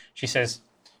 She says,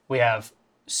 "We have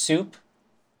soup,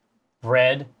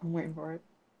 bread, I'm waiting for it.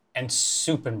 and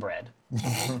soup and bread."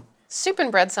 Soup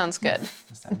and bread sounds good.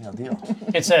 What's that meal deal?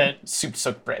 It's a Soup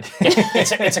soaked bread.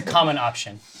 it's a common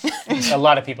option. A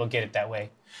lot of people get it that way.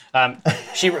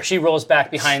 She rolls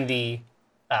back behind the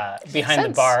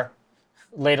sense. bar,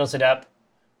 ladles it up,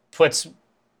 puts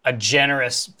a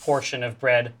generous portion of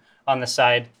bread on the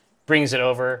side, brings it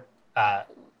over,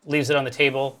 leaves it on the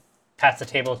table, pats the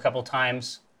table a couple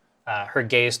times. Her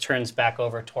gaze turns back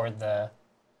over toward the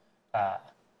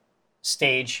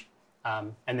stage,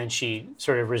 and then she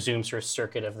sort of resumes her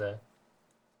circuit of the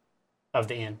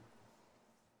inn.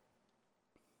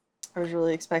 I was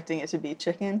really expecting it to be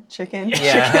chicken.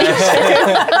 Yeah.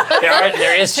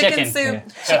 There is chicken. soup.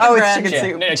 Yeah. Oh, it's bread. chicken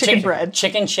soup. No, Chicken bread.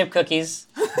 Chicken chip cookies.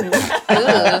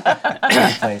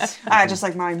 Place. Just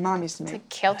like my mom used to make.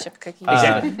 Kale chip cookies.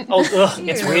 Exactly.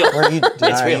 It's real. Where are you?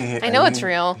 It's real. I know it's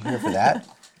real. Here for that?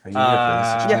 Are you here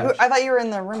for this? Yeah, I thought you were in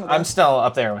the room with I'm us. still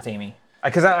up there with Amy.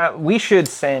 Because we should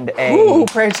send a Ooh,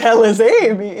 pray tell is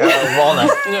Amy. walnut.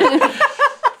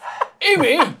 Amy,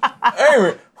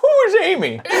 Amy, who is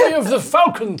Amy? Amy of the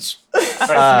Falcons. Here,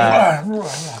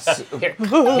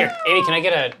 Amy, can I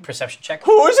get a perception check?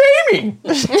 Who is Amy?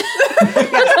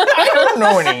 I don't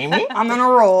know an Amy. I'm gonna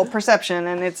roll perception,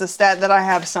 and it's a stat that I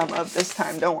have some of this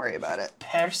time. Don't worry about it.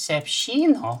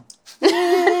 Perception.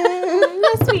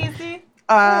 That's easy.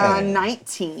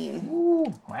 19.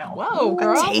 Wow. Whoa, A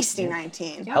girl. tasty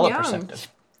 19. Hella Yum. perceptive.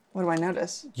 What do I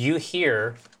notice? You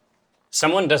hear.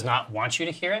 Someone does not want you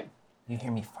to hear it. You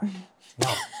hear me fart?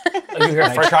 No. You hear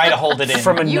I try to hold it in.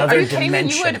 from Are another you kidding me?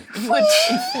 dimension. You would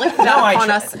inflict that I upon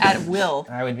try- us at will.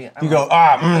 I would be. You go,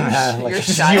 like, You're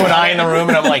Just shy. you and I in the room,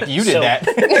 and I'm like, you did So- that.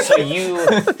 So you,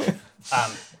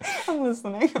 I'm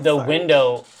listening. I'm the sorry.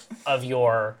 window of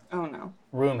your Oh no.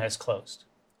 room has closed.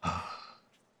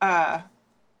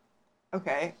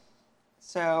 Okay.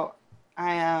 So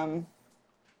I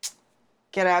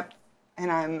get up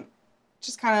and I'm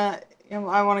just kind of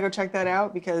I want to go check that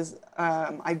out because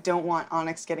I don't want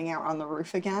Onyx getting out on the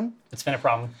roof again. It's been a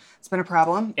problem It's been a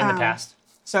problem in the past.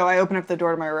 So I open up the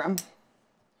door to my room.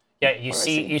 Yeah, you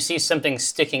see? see something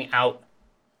sticking out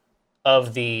of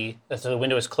so the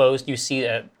window is closed. You see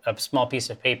a small piece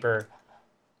of paper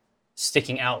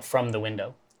sticking out from the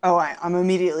window. Oh, I'm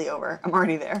immediately over. I'm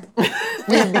already there.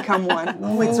 We have become one.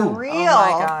 Oh, it's real. Oh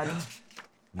my god.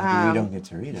 maybe we don't get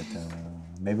to read it, though.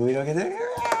 Maybe we don't get to read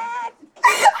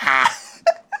it.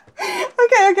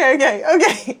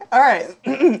 Okay. All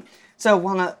right. So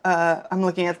Walnut, I'm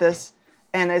looking at this,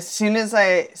 and as soon as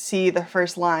I see the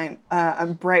first line,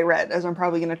 I'm bright red, as I'm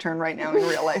probably going to turn right now in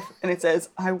real life, and it says,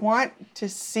 "I want to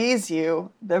seize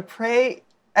you. The prey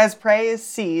is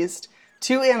seized.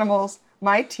 2 animals,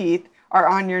 my teeth, are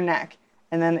on your neck."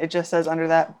 And then it just says under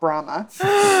that, Brahma.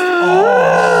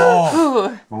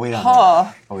 But we don't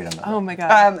know. But we don't know. Oh my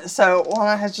god. So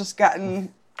Walnut has just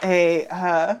gotten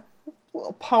a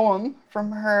little poem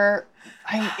from her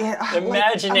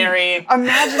Imaginary.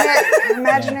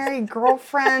 imaginary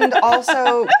girlfriend,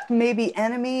 also maybe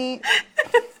enemy.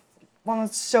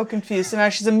 Walnut's so confused. So now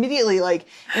she's immediately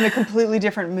in a completely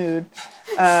different mood.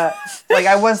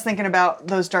 I was thinking about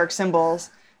those dark symbols,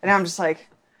 and now I'm just like,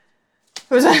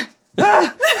 who's that?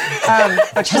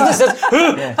 But she just says,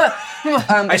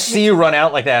 I see you run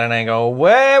out like that, and I go,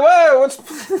 whoa,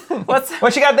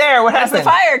 what you got there? What That's the happened?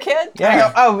 fire, kid.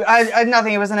 Yeah. I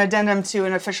nothing. It was an addendum to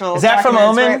an official. Is that from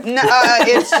document, Omen? right?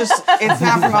 No, it's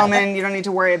not from Omen. You don't need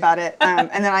to worry about it. And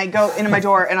then I go into my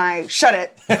door and I shut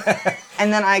it.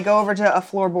 And then I go over to a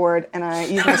floorboard and I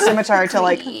use my scimitar to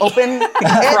open it.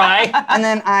 Cry. And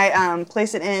then I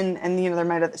place it in, and there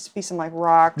might be some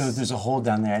rocks. No, there's a hole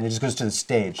down there, and it just goes to the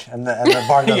stage. And the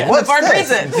bar goes, Yeah. what's The bar this?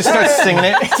 reads it. Just start singing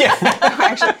it. Yeah.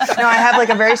 Actually, no, I have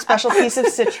a very special piece of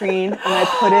citrine, and I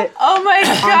put it Oh my on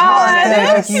top of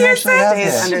god. it. You actually have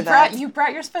Stays this. under that. You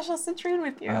brought your special citrine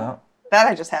with you. That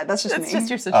I just had. That's just That's me. just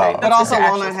your citrine. But That's also, your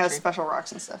actual Walnut has citrine. special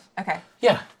rocks and stuff. Okay.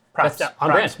 Yeah. Props. That's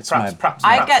on brand. It's my- Props.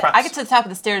 I get to the top of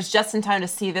the stairs just in time to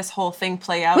see this whole thing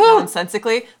play out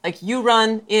nonsensically. You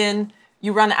run in,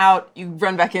 you run out, you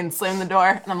run back in, slam the door,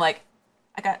 and I'm like,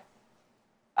 I got.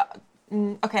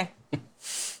 Okay.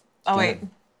 Oh wait.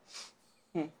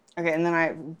 Okay, and then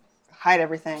I hide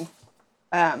everything.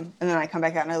 And then I come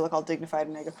back out and I look all dignified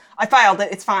and I go, I filed it.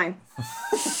 It's fine.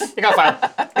 You got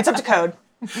filed. It's up to code.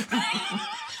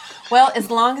 Well, as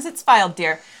long as it's filed,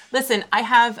 dear. Listen, I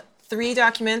have 3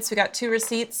 documents. We got 2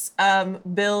 receipts,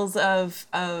 bills of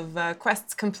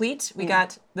quests complete. We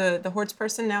got the Hordes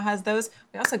person now has those.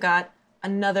 We also got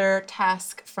another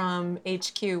task from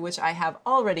HQ, which I have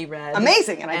already read.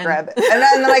 Amazing. And I grab it. And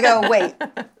then I go, wait,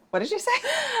 what did you say?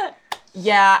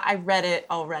 Yeah, I read it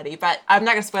already, but I'm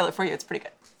not gonna spoil it for you. It's pretty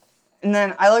good. And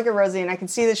then I look at Rosie and I can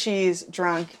see that she's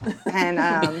drunk. And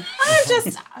I'm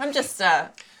just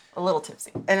a little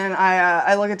tipsy. and then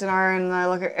I look at Dinar and I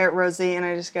look at Rosie and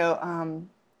I just go,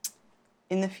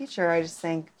 in the future, I just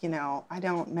think, I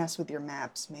don't mess with your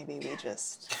maps. Maybe we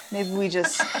just, this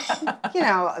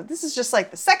is just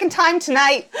like the second time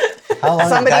tonight. How long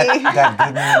Somebody- did that good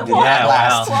mood did that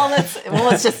last? Well,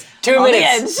 let's just 2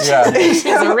 minutes. It's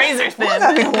a razor I'm thin.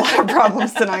 having a lot of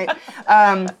problems tonight.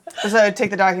 So I take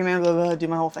the document, blah, blah, do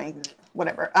my whole thing,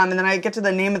 whatever. And then I get to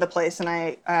the name of the place, and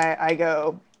I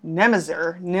go,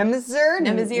 Nemazir.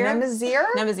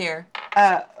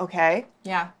 Okay.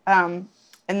 Yeah.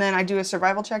 And then I do a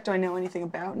survival check. Do I know anything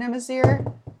about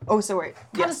Nemazir? Oh, so wait.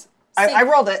 Yes. does- I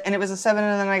rolled it, and it was a 7,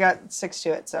 and then I got 6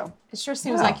 to it, so. It sure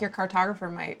seems like your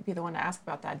cartographer might be the one to ask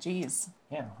about that. Jeez.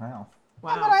 Yeah, wow.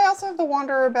 Wow. But I also have the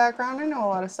Wanderer background. I know a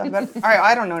lot of stuff about it. All right,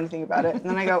 I don't know anything about it. And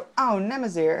then I go, oh,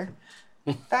 Nemazir.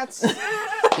 That's...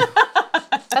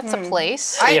 That's a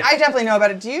place. I definitely know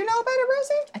about it. Do you know about it,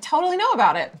 Rosie? I totally know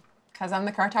about it because I'm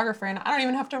the cartographer and I don't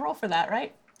even have to roll for that,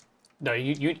 right? No,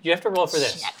 you have to roll for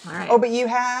this. All right. Oh, but you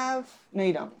have... No,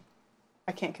 you don't.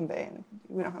 I can't convey anything.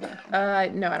 We don't have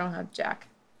anything. No, I don't have Jack.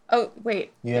 Oh,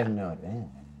 wait. You have no advantage.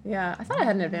 Yeah, I thought I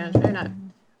had an advantage. Maybe not.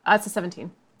 It's a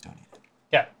 17. Don't need it.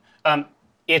 Yeah.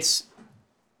 It's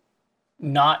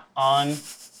not on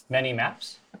many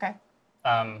maps. Okay.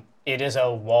 It is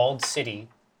a walled city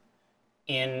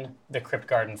in the Crypt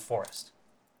Garden Forest.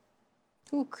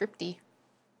 Ooh, crypty.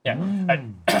 Yeah.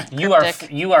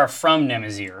 Cryptic. You are from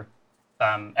Nemazir,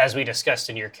 as we discussed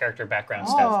in your character background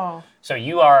stuff. Oh. So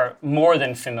you are more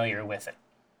than familiar with it.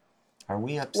 Are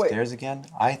we upstairs again?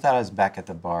 I thought I was back at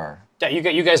the bar. Yeah,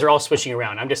 you guys are all switching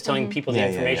around. I'm just telling people the Yeah,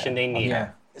 information they need.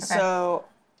 Yeah. So...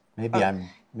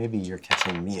 Maybe you're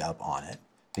catching me up on it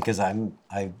because I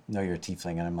know you're a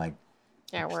tiefling and I'm like,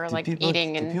 Yeah, we're do like people,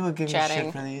 eating do people and give chatting. me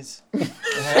shit for these?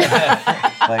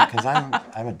 Like, because I'm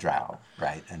a drow,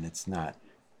 right? And it's not.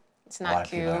 It's A lot not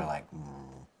of people cute. are like,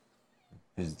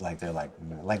 it's like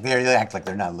like they act like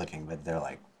they're not looking, but they're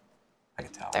like, I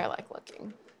can tell. They're like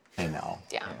looking. They know.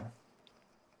 Yeah.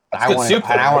 I good want soup, to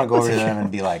though. go over to them and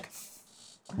be like,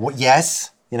 what?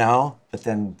 Yes, But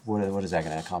then what is that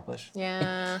going to accomplish?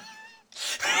 Yeah.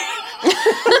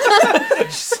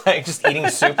 just eating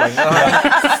soup. Like,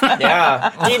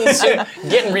 yeah. Eating soup,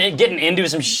 getting into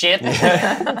some shit.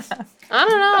 I don't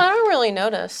know. I don't really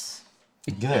notice.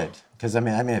 Good, because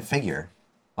I figure,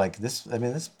 like this.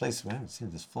 This place we haven't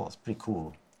seen this full. It's pretty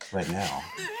cool right now,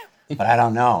 but I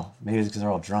don't know. Maybe it's because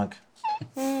they're all drunk.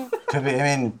 Could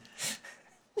be.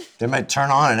 They might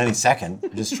turn on at any second.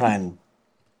 Just try and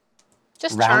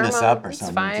Just round charm us them. up or It's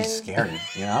something. fine. Just scary,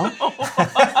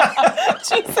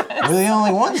 We're the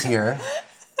only ones here.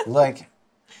 Like,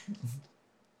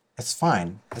 it's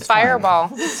fine. It's fine. Fireball.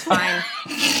 It's fine.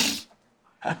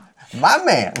 My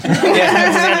man.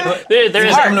 There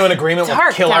is Come to an agreement. We'll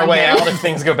dark kill our down way here. out if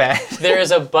things go bad. there is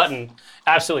a button.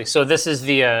 Absolutely. So this is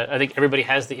the. I think everybody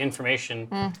has the information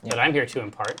that I'm here to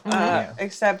impart.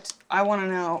 Except I want to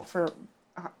know for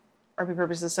RP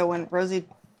purposes. So when Rosie,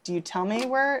 do you tell me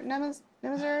where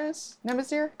Nemazir is?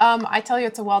 Nemazir? I tell you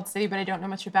it's a walled city, but I don't know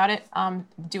much about it.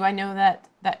 Do I know that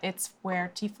it's where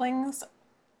tieflings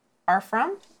are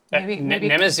from? Maybe.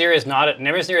 Nemazir is not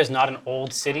an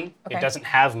old city. Okay. It doesn't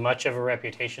have much of a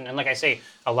reputation, and like I say,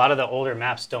 a lot of the older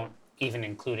maps don't even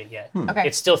include it yet. Okay.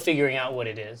 It's still figuring out what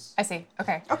it is. I see.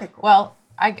 Okay. Okay, cool. Well,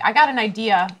 I got an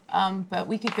idea, but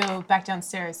we could go back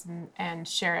downstairs and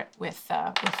share it with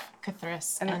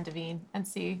Cthulhu and Devine and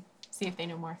see if they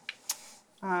know more.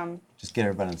 Just get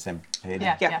everybody on the same page.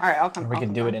 Yeah. Yeah, all right, I'll come. We I'll can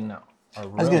come do it down. in our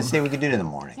room. I was gonna say we could do it in the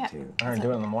morning Yeah. too. Or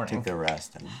do it in the morning. Take the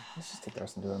rest and Let's just take the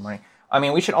rest and do it in the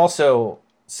morning. We should also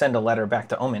send a letter back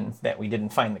to Omen that we didn't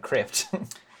find the crypt.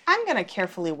 I'm going to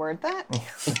carefully word that.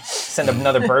 Send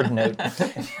another bird note.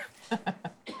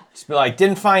 Just be like,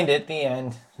 didn't find it. The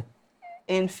end.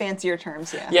 In fancier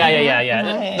terms, yeah.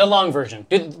 Yeah. The long version.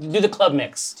 Do the club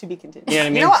mix. To be continued. You know what I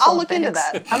mean? You know what? I'll look into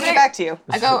that. I'll get back to you.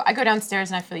 I go downstairs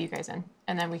and I fill you guys in,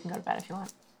 and then we can go to bed if you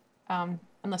want.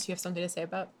 Unless you have something to say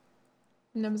about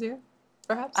Nemazir,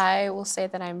 perhaps. I will say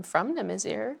that I'm from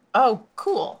Nemazir. Oh,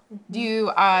 cool. Do you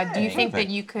think that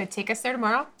Perfect. you could take us there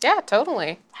tomorrow? Yeah,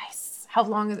 totally. Nice. How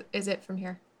long is it from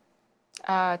here?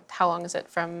 How long is it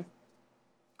from?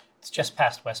 It's just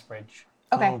past Westbridge.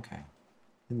 Okay. Oh, okay.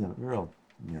 In the real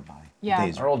nearby. Yeah.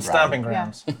 Days Our old ride. stomping Yeah.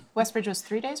 grounds. Westbridge was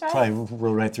 3 days, right? Probably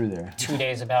roll right through there. 2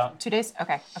 days about. 2 days?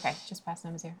 Okay. Just past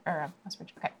Nemazir. Or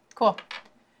Westbridge. Okay, cool.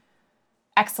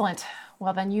 Excellent.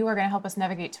 Well, then you are going to help us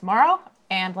navigate tomorrow,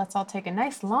 and let's all take a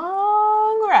nice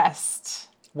long rest.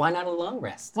 Why not a long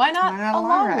rest? Why not, Why not a a long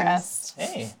long rest? rest?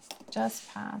 Hey.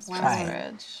 Just past Right.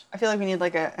 Westbridge. I feel like we need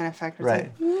like an effect or Right.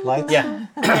 something. Lights? Yeah.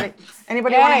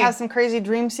 Anybody want to Yay. have some crazy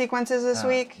dream sequences this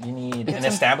week? You need an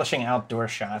establishing outdoor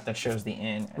shot that shows the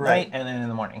inn at Right. night and then in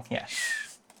the morning. Yeah.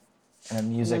 and a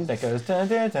music that goes dun,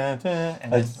 dun, dun, dun,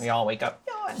 and then we all wake up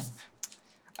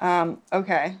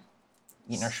Okay.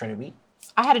 eating our shredded wheat.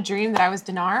 I had a dream that I was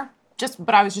Dinar,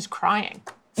 but I was just crying.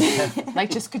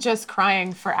 Like just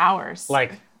crying for hours.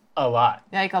 Like a lot.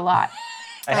 Like a lot.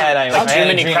 I had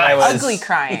a dream I was Ugly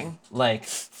crying. like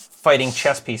fighting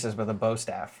chess pieces with a bow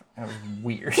staff. It was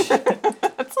weird.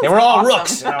 They were all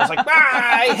rooks, and I was like,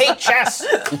 I hate chess.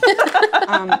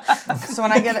 So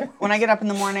when I get up in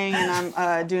the morning and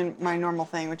I'm doing my normal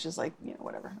thing, which is like,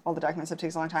 whatever, all the document stuff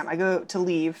takes a long time. I go to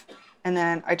leave, and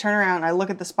then I turn around and I look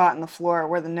at the spot in the floor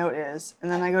where the note is,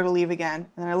 and then I go to leave again,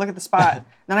 and then I look at the spot, and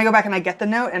then I go back and I get the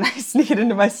note and I sneak it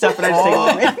into my stuff and I just take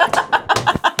it with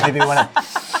me. Maybe you want to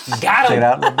Got check it him.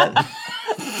 out a little bit.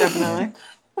 Definitely.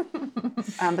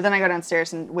 But then I go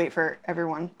downstairs and wait for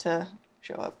everyone to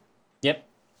show up. Yep.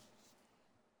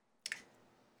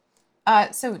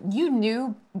 So you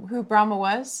knew who Brahma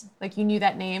was? Like you knew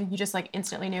that name? You just like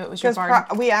instantly knew it was your Because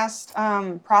bard? we asked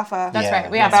Prafa That's Yeah.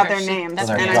 right. We asked about her. their names, That's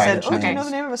and our I guide. said, "Oh, do you Okay. know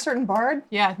the name of a certain bard?"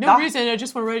 Yeah, no Doc- reason. I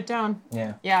just want to write it down.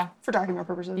 Yeah. Yeah. For document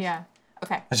purposes. Yeah.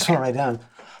 Okay. I just want to write down.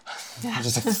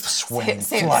 Just like sweating,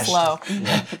 Say it flushed. slow.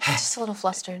 Just a little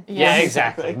flustered. Yeah,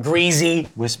 exactly. Greasy.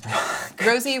 Whisper.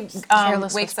 Rosie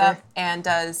Careless wakes whisper. up and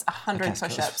does 100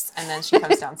 push-ups, and then she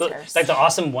comes downstairs. Like the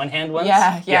awesome one-hand ones?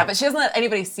 yeah, but she doesn't let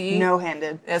anybody see.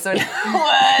 No-handed. Yeah, so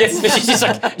what? Yes, but she's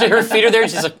like, her feet are there,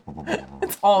 and she's like,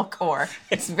 All core.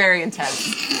 It's very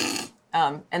intense.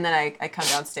 And then I come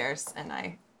downstairs and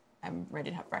I'm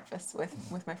ready to have breakfast with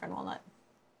my friend Walnut.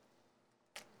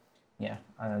 Yeah.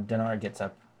 Dinar gets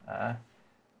up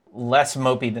less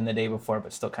mopey than the day before,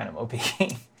 but still kind of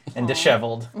mopey and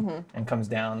disheveled, and comes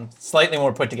down slightly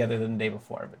more put together than the day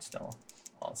before, but still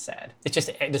all sad. it's just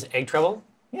egg trouble?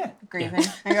 Yeah. Grieving.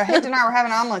 I go, "Hey, Dinar, we're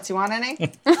having omelets. You want any?"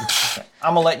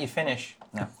 I'm going to let you finish.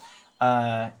 No.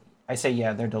 I say,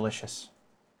 yeah, they're delicious.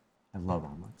 I love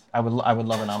omelets. I would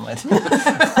love an omelet.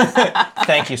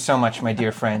 Thank you so much, my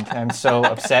dear friend. I'm so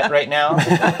upset right now,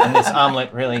 and this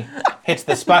omelet really hits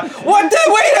the spot. Wait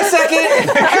a second!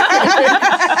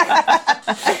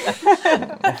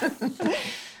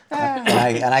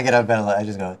 And I get up and I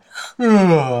just go,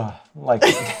 "Ugh," like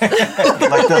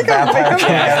the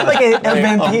vampire. Like a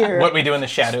vampire. What we do in the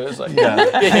shadows. Like,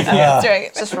 That's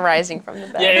right. Just rising from the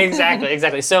bed. Yeah,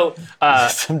 exactly. So,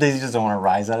 Some days you just don't want to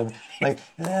rise out of it. Like,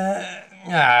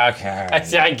 okay.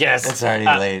 I guess. It's already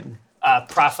late.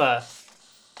 Prafa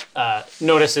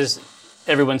notices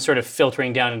everyone sort of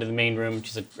filtering down into the main room.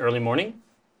 She's like, early morning?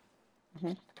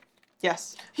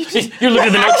 Yes. You're looking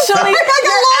at the notes.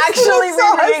 Actually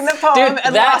rereading the poem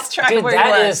and lost track of where you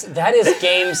were. That is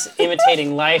games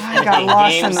imitating life. I got imitating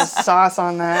lost in games. the sauce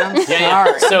on that. I'm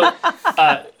Yeah. sorry.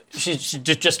 So she's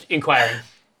just inquiring.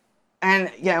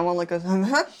 And yeah, one look goes,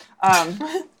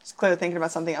 just clearly thinking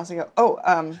about something else. I go, "Oh,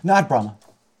 Not Brahma.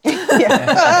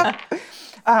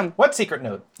 what secret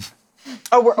note?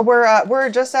 we're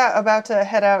just about to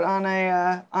head out on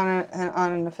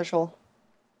an official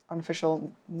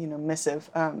missive,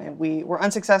 and we were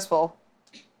unsuccessful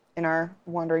in our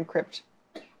wandering crypt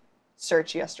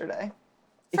search yesterday.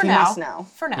 If For you now. must know.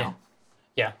 For now.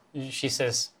 Yeah. She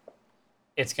says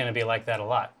it's going to be like that a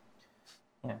lot.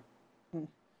 Yeah.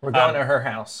 We're going to her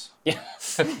house. Yeah.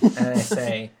 And I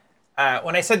say,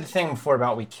 when I said the thing before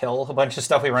about we kill a bunch of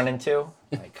stuff we run into,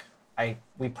 like,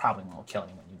 we probably won't kill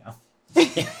anyone,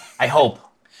 I hope.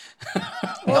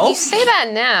 Well, you say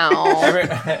that now. I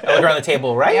look around the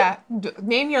table, right? Yeah.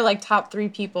 Name your top 3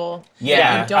 people.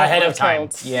 Yeah, you don't ahead want of time.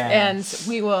 killed. Yeah. And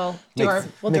we will do our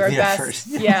make the best.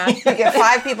 effort. Yeah. You get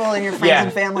 5 people in your friends Yeah.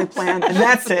 and family plan, and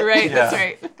that's it. Right. That's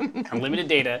right. Unlimited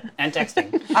data and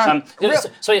texting. real-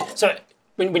 So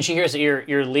when she hears that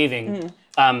you're leaving,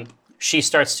 she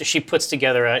puts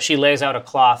together she lays out a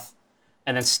cloth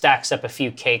and then stacks up a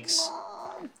few cakes,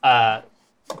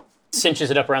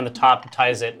 cinches it up around the top,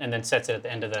 ties it, and then sets it at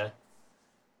the end of the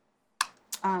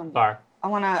bar. I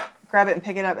want to grab it and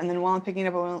pick it up, and then while I'm picking it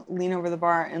up, I want to lean over the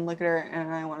bar and look at her,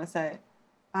 and I want to say,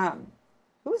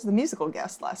 "Who was the musical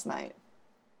guest last night?"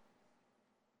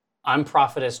 I'm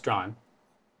Prophetess Drawn.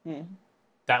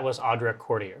 That was Audra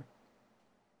Courtier.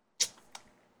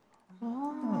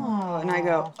 Oh, and I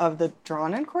go, "Of the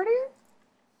Drawn and Courtier?"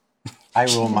 I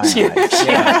roll my eyes. She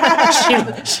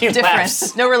laughs.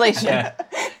 Different. No relation. Yeah.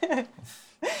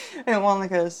 And Walnut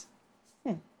goes,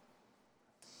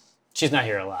 She's not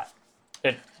here a lot.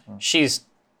 She's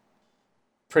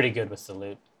pretty good with the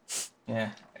loot.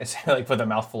 Yeah. It's like with a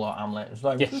mouthful of omelet. It's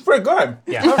like, Yeah. it's pretty good.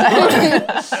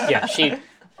 Yeah. Yeah, she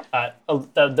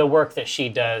the work that she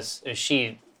does is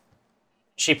she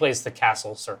plays the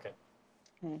castle circuit.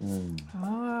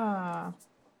 Ah.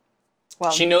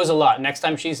 Well, She knows a lot. Next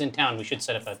time she's in town, we should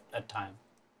set up a time.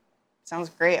 sounds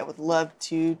great. I would love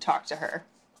to talk to her.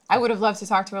 I would have loved to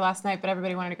talk to her last night, but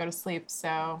everybody wanted to go to sleep,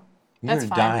 so that's were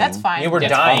fine. dying. That's fine. You were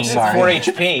That's dying. fine. 4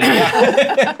 HP.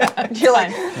 Yeah. You're like,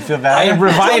 You feel I bad?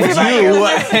 revived you,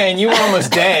 and you were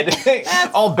almost dead.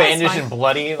 All bandaged fine. and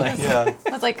bloody. Like, Yeah. I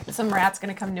was like, some rat's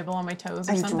gonna come nibble on my toes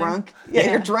or I'm something. drunk. Yeah,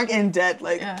 you're drunk and dead.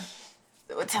 Like, Yeah.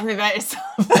 Well, tell me about yourself.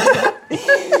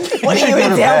 What are you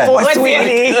in down for, What's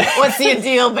sweetie? What's the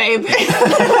deal, babe?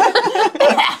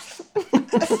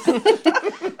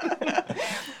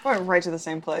 We're right to the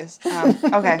same place.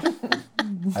 Okay. So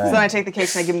then I take the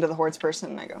cakes and I give them to the hordes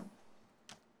person and I go,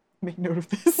 make note of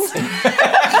this.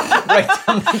 right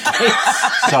down the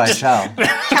case. So I shall.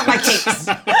 Count my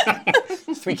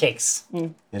cakes. 3 cakes.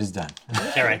 It is done.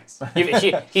 All right.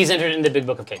 He's entered in the big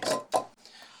book of cakes.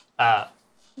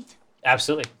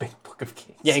 Absolutely. Big book of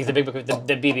cakes. Yeah, he's the big book of the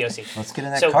BBOC. Let's get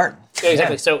in that cart. Yeah,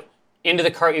 exactly. Yeah. So into the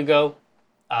cart you go,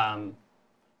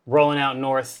 rolling out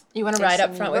north. You want to ride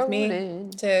up front with me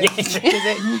to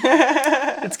visit?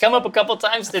 It's come up a couple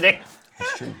times today.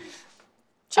 That's true.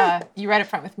 You ride up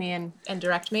front with me and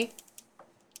direct me.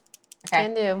 Okay.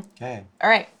 Can do. Okay. All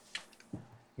right.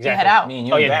 Exactly. Head out. Me and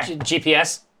you Oh are yeah, back.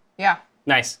 GPS. Yeah.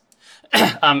 Nice.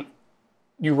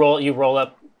 You roll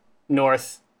up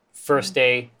north. First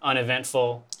day,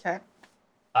 uneventful. Okay.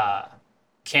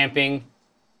 Camping,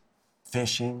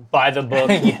 Fishing. by the book,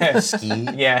 Yes. Ski.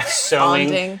 Yeah. sewing,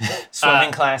 Bonding.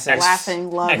 Swimming classes. Laughing,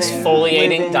 loving, exfoliating,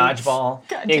 living. Dodgeball.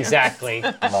 Exactly.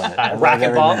 Love it. I love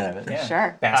every racquetball. minute of it. Yeah.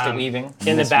 Sure. Basket weaving. In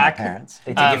the Miss my back, parents.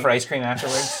 They take you for ice cream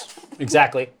afterwards.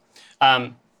 exactly.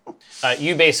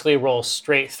 You basically roll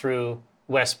straight through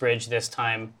Westbridge this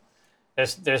time.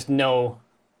 There's no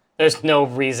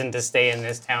reason to stay in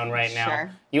this town right now.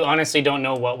 Sure. You honestly don't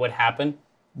know what would happen.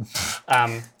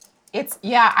 I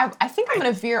think I'm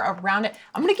gonna veer around it.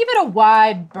 I'm gonna give it a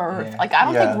wide berth. Yeah. Like I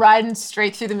don't Yeah. think riding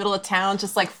straight through the middle of town,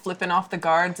 just like flipping off the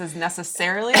guards, is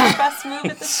necessarily the best move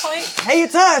at this point. Hey,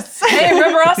 it's us. Hey,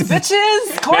 remember us,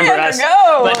 bitches? Remember Coriander, us.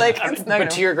 go! But, Like, but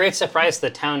to your great surprise, the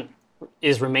town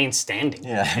remains standing.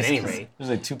 Yeah. At any rate. There's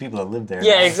like 2 people that live there.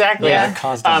 Yeah, now. exactly. They're Yeah. in a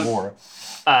constant war.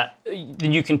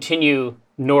 Then you continue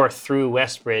north through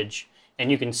Westbridge,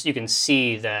 and you can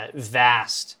see the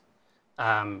vast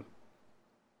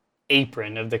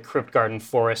apron of the Crypt Garden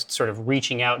Forest, sort of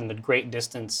reaching out in the great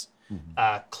distance,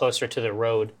 closer to the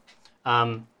road.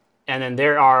 And then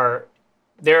there are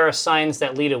signs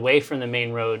that lead away from the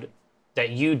main road that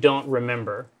you don't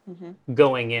remember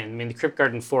going in. I mean, the Crypt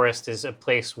Garden Forest is a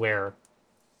place where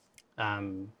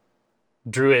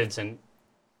druids and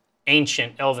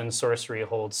ancient elven sorcery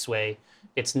holds sway.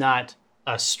 It's not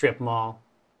a strip mall.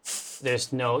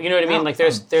 There's no, you know what I mean? Like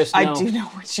there's no. I do know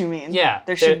what you mean. Yeah,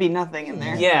 There should be nothing in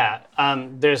there. Yeah,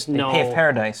 there's no. Pave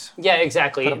paradise. Yeah,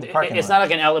 exactly. Put up a parking It's lot. not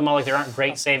like an outlet mall. Like there aren't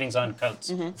great savings on coats.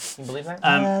 Can you believe that?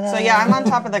 So yeah, I'm on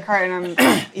top of the cart and I'm,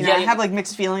 I Yeah, have like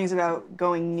mixed feelings about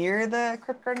going near the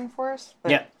Crypt Garden Forest.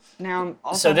 But Yeah. now I'm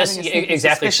also So this- having a sneaky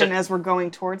exactly, suspicion so- as we're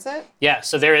going towards it. Yeah,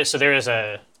 so there is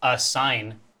a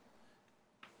sign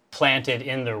planted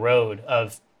in the road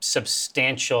of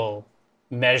substantial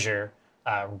measure,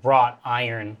 wrought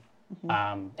iron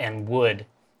and wood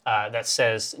that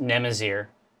says Nemazir,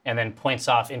 and then points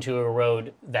off into a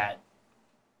road that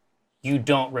you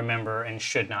don't remember and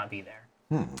should not be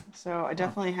there. So I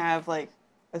definitely have like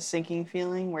a sinking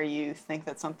feeling where you think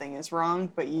that something is wrong,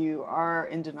 but you are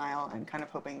in denial and kind of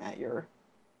hoping that you're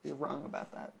wrong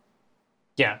about that.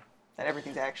 Yeah. That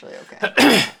everything's actually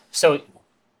okay. So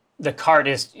the cart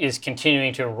is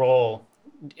continuing to roll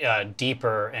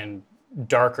deeper and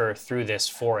darker through this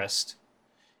forest.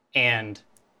 And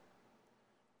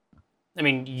I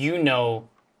mean, you know,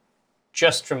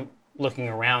 just from looking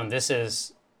around, this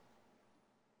is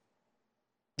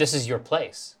your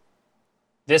place.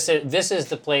 This is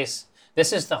the place,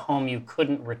 this is the home you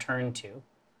couldn't return to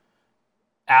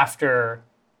after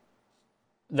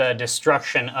the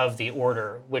destruction of the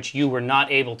order, which you were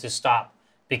not able to stop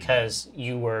because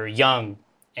you were young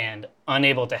and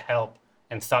unable to help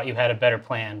and thought you had a better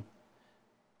plan.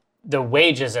 The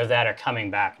wages of that are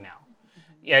coming back now.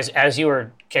 As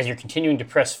you're continuing to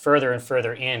press further and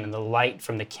further in, and the light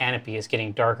from the canopy is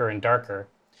getting darker and darker,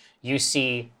 you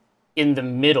see in the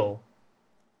middle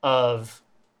of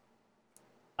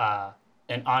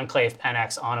an Enclave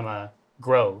Panax Anima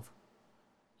grove,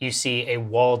 you see a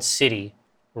walled city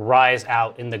rise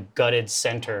out in the gutted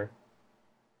center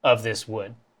of this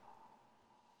wood.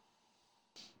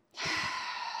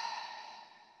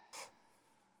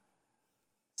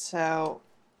 So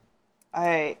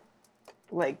I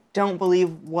don't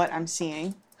believe what I'm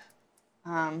seeing.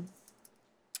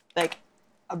 Like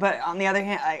but on the other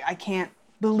hand, I can't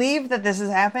believe that this has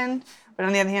happened. But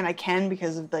on the other hand, I can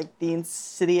because of like the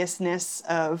insidiousness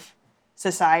of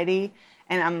society,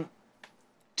 and I'm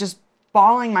just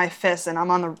balling my fists, and I'm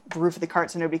on the roof of the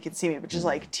cart so nobody can see me, but just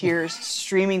like tears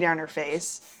streaming down her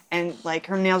face, and like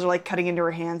her nails are like cutting into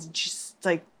her hands, and she's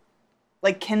like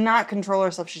cannot control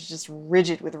herself. She's just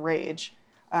rigid with rage,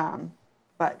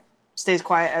 but stays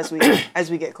quiet as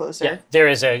we get closer. Yeah, there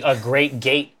is a great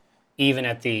gate even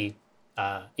at the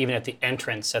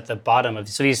entrance at the bottom of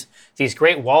so these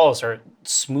great walls are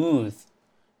smooth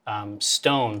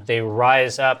stone. They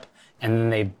rise up and then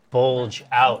they bulge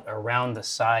out around the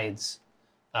sides.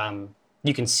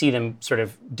 You can see them sort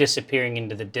of disappearing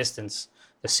into the distance.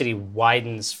 The city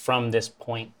widens from this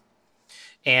point.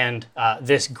 And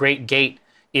this great gate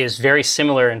is very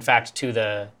similar, in fact, to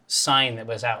the sign that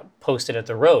was out posted at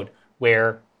the road,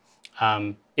 where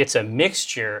it's a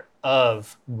mixture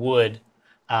of wood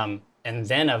and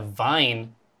then a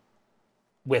vine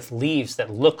with leaves that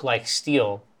look like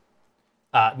steel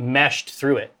meshed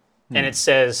through it. And it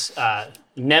says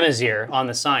Nemazir on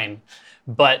the sign,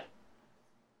 but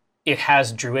it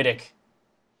has Druidic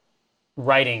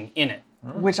writing in it.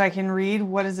 Which I can read.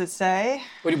 What does it say?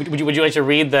 Would you like to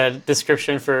read the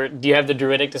description for? Do you have the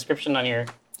Druidic description on your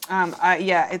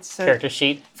Yeah, it's character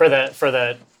sheet for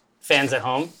the fans at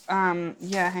home?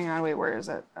 Yeah, hang on. Wait, where is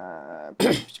it?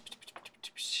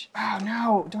 Oh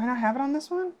no, do I not have it on this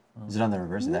one? Is it on the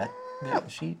reverse of that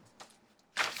sheet?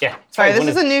 Yeah. Sorry, this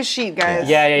is a new sheet, guys.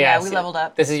 Yeah. we leveled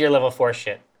up. This is your level 4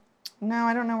 shit. No,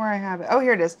 I don't know where I have it. Oh,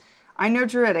 here it is. I know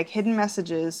Druidic. Hidden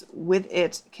messages with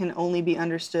it can only be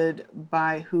understood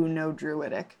by who know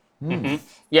Druidic.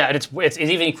 Yeah, and it's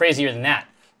even crazier than that,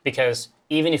 because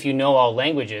even if you know all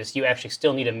languages, you actually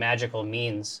still need a magical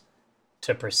means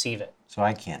to perceive it. So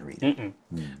I can't read it.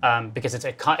 Because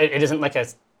it isn't like a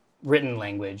written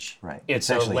language. Right. It's It's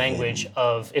a actually language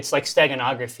hidden. it's like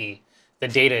steganography. The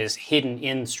data is hidden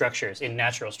in structures, in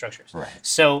natural structures. Right.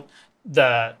 So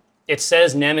it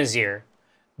says Nemazir,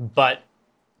 but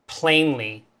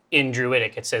plainly in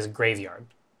Druidic it says graveyard.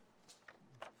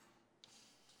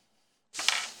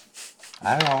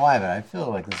 I don't know why, but I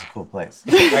feel like this is a cool place.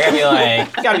 I gotta be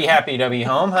like, you gotta be happy to be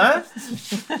home, huh?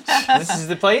 This is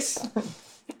the place?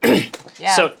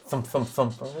 Yeah. So Are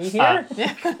we here?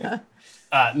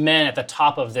 men at the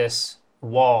top of this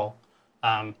wall,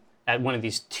 at one of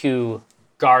these two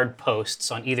guard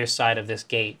posts on either side of this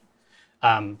gate,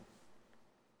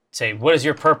 say, "What is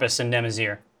your purpose in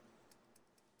Nemazir?"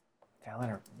 Yeah, let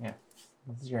her. Yeah,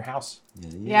 this is your house.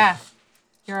 Yeah.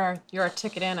 You're a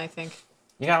ticket in, I think.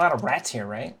 You got a lot of rats here,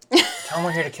 right? Tell them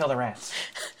we're here to kill the rats.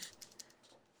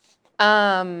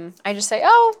 I just say,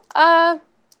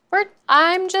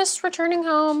 I'm just returning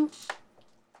home.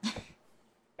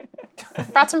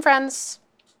 Brought some friends.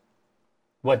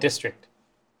 What district?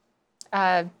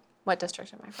 What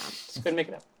district am I from? Just go and make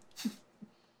it up.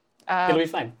 It'll be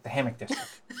fine. The hammock district.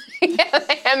 Yeah,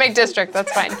 the hammock district.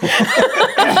 That's fine.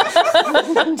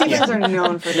 Demons are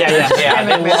known for that. Yeah.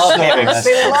 They love hammocks.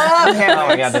 They love hammocks. Oh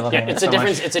my god, they love hammocks so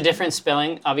much. It's a different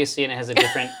spelling, obviously, and it has a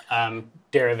different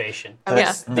derivation.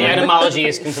 Yeah. The etymology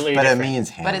is completely But it different. means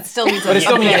hammock. But it still needs But it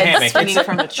still means a it's hammock. swinging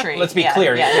from a tree. Let's be Yeah,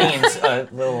 clear. yeah. It means a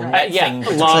little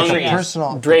thing. long, It's like a yeah.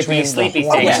 personal drapey, between the sleepy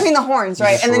horns. thing. Yeah. Between the horns,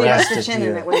 right? Just And then you rest rest your it chin in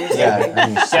here. it when you're Yeah, sleeping.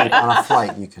 and you sit on a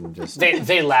flight, you can just.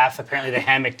 They laugh. Apparently, the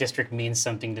hammock district means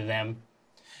something to them.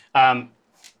 You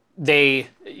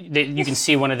can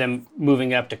see one of them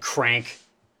moving up to crank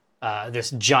this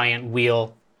giant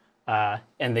wheel,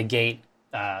 and the gate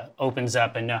opens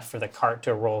up enough for the cart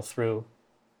to roll through.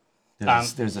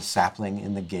 There's a sapling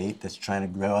in the gate that's trying to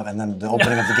grow up, and then the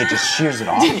opening of the gate just shears it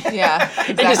off. Yeah,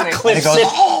 It just exactly. clips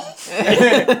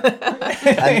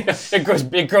And it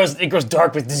goes, it grows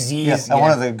dark with disease. and one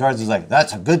of the guards was like,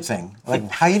 "That's a good thing." Like,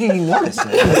 how you didn't even notice it?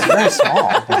 It's very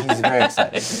small, but he's very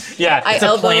excited. Yeah, I it's It's a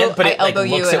elbow, plant, but I it like elbow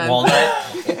you looks and at I'm, walnut.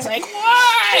 it's like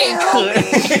why?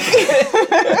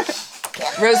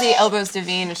 Rosie elbows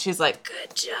Devine and she's like,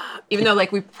 good job. Even though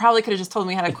like we probably could have just told him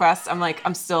we had a quest,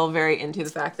 I'm still very into the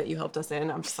fact that you helped us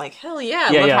in. I'm just like, hell yeah.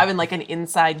 I Yeah, love yeah. having like an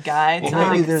inside guide. to,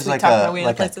 Maybe there's sweet like talk my a way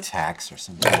into places. tax or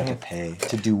something you have to pay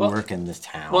to do work in this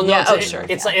town. Well, no, Yeah, it's, sure.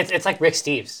 it's like Rick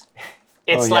Steves.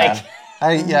 It's Oh, like yeah.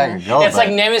 I could go. it's like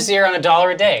Nemazir on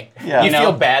 $1 a day. Yeah. You You know?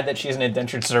 feel bad that she's an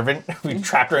indentured servant. We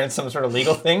trapped her in some sort of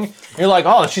legal thing. You're like,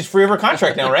 oh, she's free of her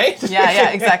contract now, right? Yeah,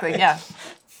 exactly. Yeah.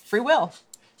 Free will.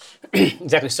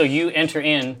 Exactly. So you enter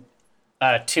in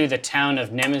to the town of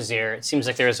Nemazir. It seems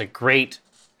like there is a great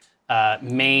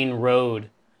main road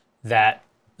that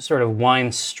sort of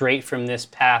winds straight from this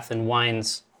path and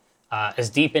winds as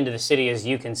deep into the city as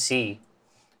you can see.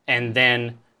 And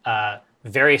then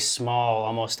very small,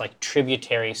 almost like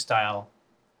tributary style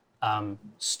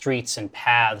streets and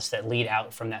paths that lead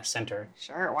out from that center.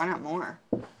 Sure, why not more?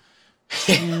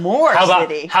 More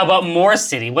city. How about more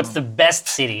city? What's the best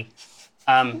city?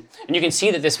 And you can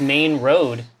see that this main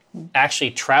road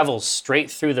actually travels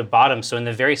straight through the bottom. So in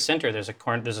the very center, there's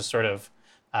a sort of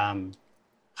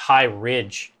high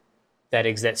ridge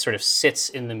that sort of sits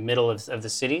in the middle of the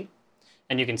city,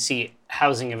 and you can see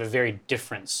housing of a very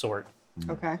different sort.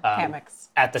 Okay. Hammocks.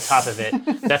 At the top of it.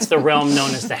 That's the realm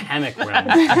known as the hammock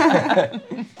realm.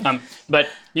 But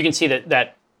you can see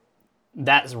that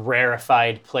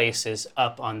rarefied place is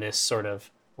up on this sort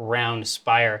of round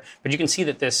spire. But you can see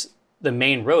that the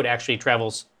main road actually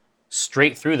travels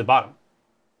straight through the bottom.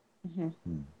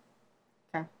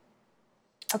 Okay.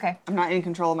 Okay. I'm not in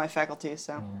control of my faculties,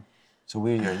 so. So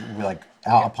we're like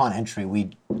upon entry, we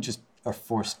just are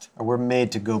forced, or we're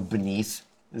made to go beneath.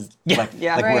 Like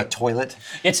we're a Right. toilet.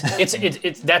 That's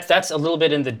a little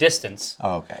bit in the distance.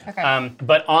 Oh, okay. Okay.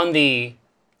 But on the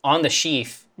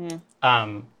sheath,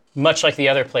 much like the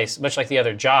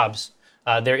other jobs,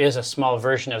 there is a small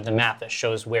version of the map that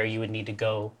shows where you would need to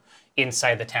go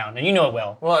inside the town, and you know it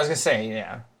well. Well, I was gonna say,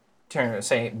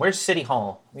 say, where's City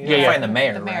Hall? We gotta Yeah. find the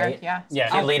mayor, The mayor, right? yeah. Yeah.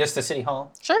 Can you lead us to City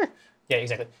Hall? Sure. Yeah,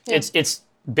 exactly. It's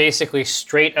basically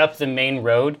straight up the main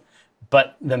road,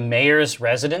 but the mayor's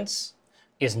residence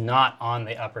is not on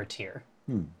the upper tier.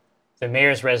 The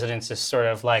mayor's residence is sort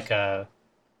of like a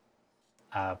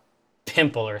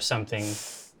pimple or something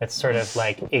that sort of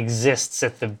like exists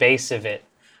at the base of it.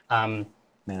 Man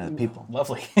of the people.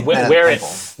 Lovely. Where the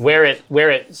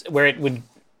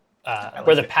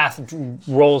path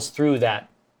rolls through that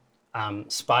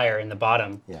spire in the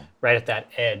bottom, Yeah. right at that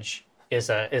edge, is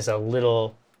a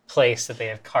little place that they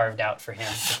have carved out for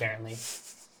him, apparently.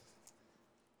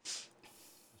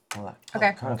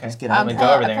 Okay. Let's get out. We I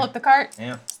go over there. pull up the cart,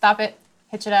 Yeah. stop it,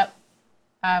 hitch it up.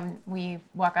 We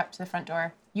walk up to the front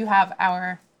door. You have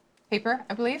our paper,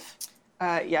 I believe.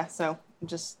 Yeah, so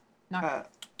just, Knock.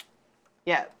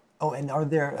 yeah. Oh, and are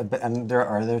there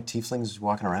tieflings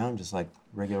walking around, just like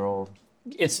regular old?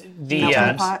 It's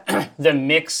Melting pot. the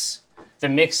mix. The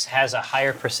mix has a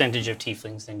higher percentage of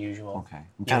tieflings than usual. Okay,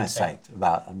 I'm kind of psyched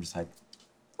about. I'm just like,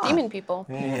 Demon people.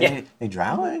 Any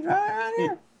drow? Any drow around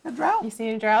here? A drow? You see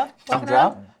any drow? Some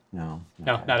drow? No.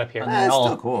 No, not up here. It's all-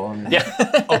 still cool. I mean,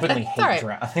 Yeah, Openly hate right.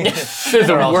 drow. they're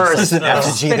the worst. It's an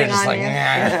effigy. They're Spitting just on like, you.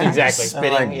 "Nah." Exactly.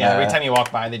 Spitting. like Yeah, every that. time you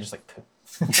walk by, they just like.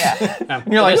 Yeah.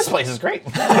 And you're like, this place is great.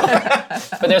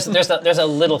 But there's a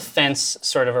little fence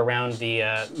sort of around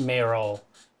the mayoral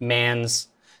manse.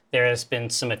 There has been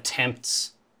some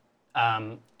attempts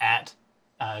at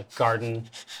garden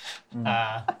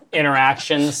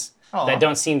interactions that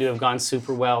don't seem to have gone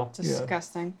super well.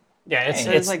 Disgusting. Yeah, It's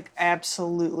it's like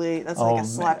absolutely, that's like a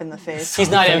slap in the face.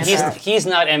 he's not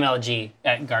MLG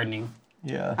at gardening.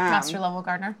 Yeah. Master level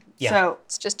gardener. Yeah. So,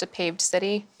 It's just a paved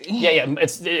city. Yeah.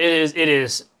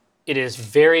 It is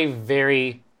very,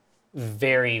 very,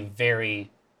 very,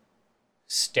 very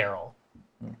sterile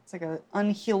it's like an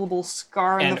unhealable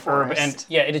scar in and the forest. urban. And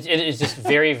yeah, it is just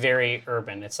very, very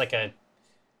urban. It's like a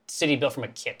city built from a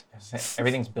kit.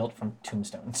 Everything's built from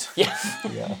tombstones. Yeah.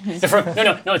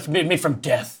 No, it's made from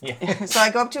death. Yeah. So I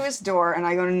go up to his door and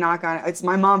I go to knock on it. It's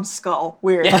my mom's skull.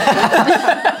 Weird. You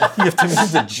have to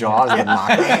move the jaw to the knock.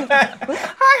 Hi,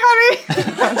 honey.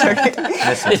 I'm joking.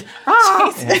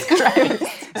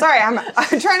 Sorry, I'm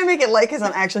trying to make it light because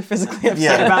I'm actually physically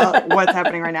upset about what's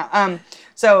happening right now.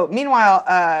 So meanwhile,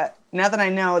 now that I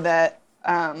know that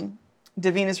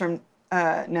Davine is from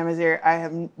Nemazir,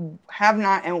 I have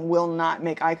not and will not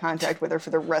make eye contact with her for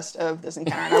the rest of this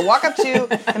encounter. And I walk up to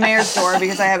the mayor's door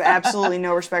because I have absolutely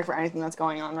no respect for anything that's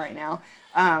going on right now.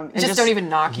 And Just don't even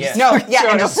knock. Yeah. No, yeah,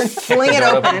 and just fling it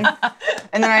open.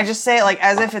 And then I just say it like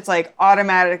as if it's like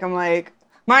automatic. I'm like,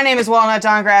 my name is Walnut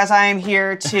Dongrass. I am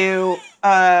here to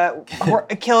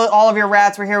kill all of your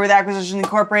rats. We're here with Acquisition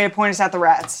Incorporated. Point us at the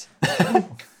rats.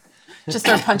 Just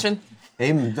start punching.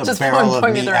 Aim the Just barrel of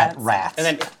point me meat the at rats. rats.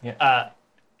 And then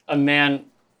a man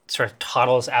sort of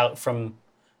toddles out from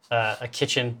a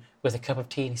kitchen with a cup of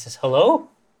tea and he says, "Hello?"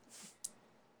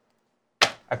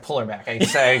 I pull her back. I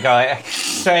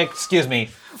say, excuse me.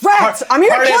 Rats! I'm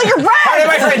here to kill your Pardon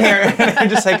my rats! friend here. I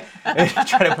just like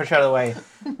try to push her out of the way.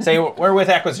 Say, we're with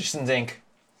Acquisitions Inc.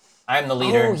 I'm the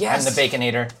leader. Oh, yes. I'm the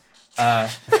Baconator.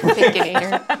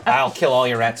 Baconator. I'll kill all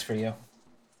your rats for you.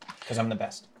 Because I'm the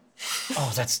best.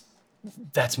 Oh,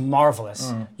 that's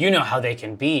marvelous. You know how they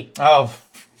can be. Oh,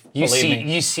 You believe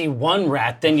me. see one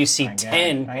rat, then you see God,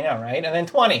 10, I know, right? And then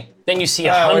 20. then you see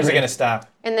When's 100. it going to stop?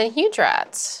 And then huge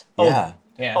rats. Yeah.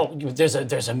 Yeah. Oh,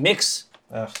 there's a mix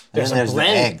Ugh. And then there's the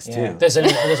blend. eggs too. Yeah. There's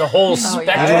a whole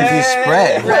spectrum. Even if you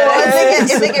spread. Well,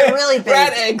 if they get really big,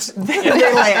 Rat eggs. they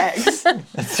lay eggs.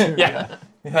 Yeah.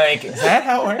 Like, is that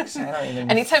how it works? I don't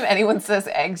even. Anytime anyone says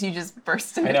eggs, you just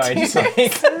burst into I know.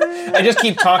 tears. I just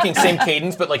keep talking same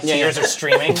cadence, but like tears are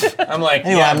streaming. I'm like,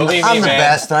 Anyway, yeah, I'm believe the me, man.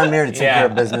 best. I'm here to take Yeah. care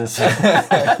of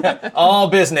business. All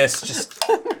business. Just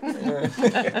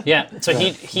Yeah. So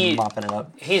he Mopping it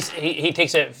up. he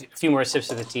takes a few more sips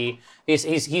of the tea.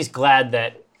 He's glad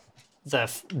that the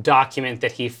document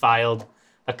that he filed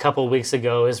a couple weeks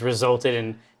ago has resulted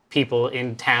in people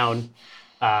in town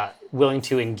willing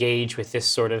to engage with this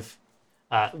sort of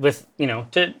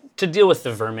to deal with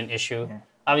the vermin issue. Yeah.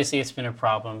 Obviously, it's been a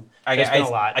problem. There's been a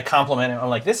lot. I compliment him. I'm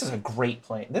like, this is a great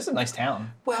place. This is a nice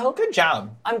town. Well, good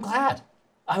job. I'm glad.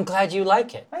 I'm glad you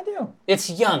like it. I do. It's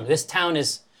young. This town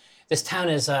is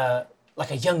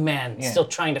like a young man still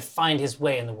trying to find his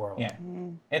way in the world. Yeah,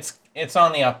 it's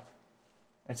on the up.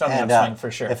 It's on the And, upswing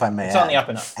for sure. If I may it's on add, the up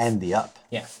and up. And the up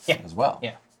Yeah, as well.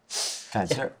 Yeah. Kind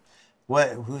sir.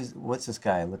 What's this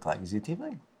guy look like? Is he a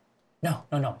tiefling? No.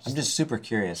 I'm just super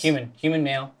curious. Human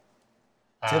male.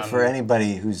 Tip for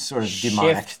anybody who's sort of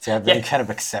demonic shift. to have any kind of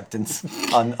acceptance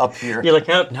on up here. You're like,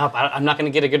 nope, I'm not going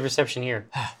to get a good reception here.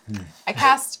 I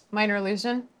cast Minor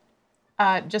Illusion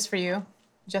just for you.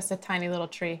 Just a tiny little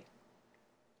tree.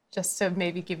 Just to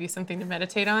maybe give you something to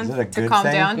meditate on, Is it a to good calm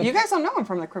thing? down. You guys don't know I'm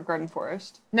from the Crypt Garden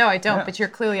Forest. No, I don't, but you're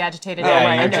clearly agitated. Yeah,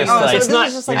 I you're know just you love- like- It's this not-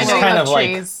 is just you're I like know you kind love of like-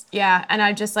 trees. Yeah, and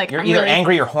I'm just like, You're I'm either really,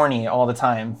 angry or horny all the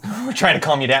time. We're trying to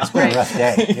calm you down. It's been a rough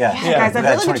day. Yeah. Guys, I've We've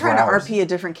had really been 24 trying to hours. RP a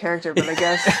different character, but I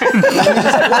guess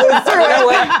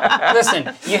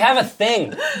Listen, you have a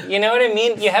thing. You know what I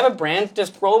mean? You have a brand,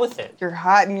 just roll with it. you're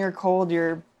hot and you're cold.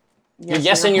 You're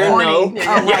yes and you're horny. no.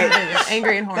 Oh, right, You're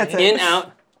angry and horny. That's it. In,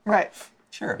 out. right.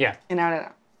 Sure. Yeah. In, out, and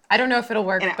out. I don't know if it'll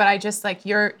work, And- but I just like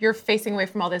you're facing away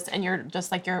from all this, and you're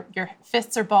just like your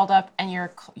fists are balled up, and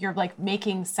you're like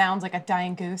making sounds like a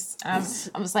dying goose. And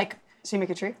I'm just like, So you make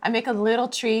a tree? I make a little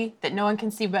tree that no one can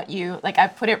see but you. Like I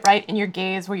put it right in your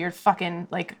gaze where you're fucking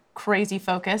like crazy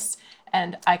focused,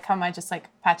 and I just like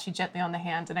pat you gently on the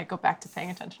hand, and I go back to paying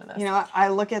attention to this. You know, I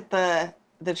look at the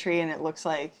tree and it looks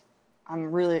like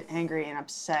I'm really angry and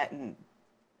upset, and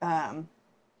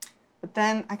but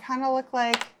then I kind of look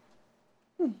like,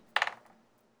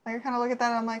 I kind of look at that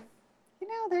and I'm like, you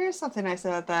know, there is something nice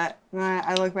about that. And then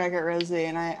I look back at Rosie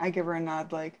and I give her a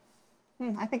nod like,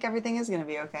 I think everything is going to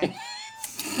be okay.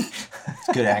 It's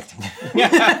good acting.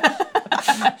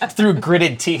 Through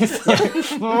gritted teeth.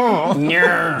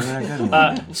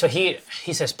 So he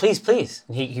says, please.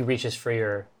 And he reaches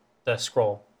for the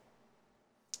scroll.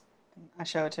 I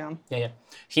show it to him. Yeah.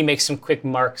 He makes some quick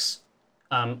marks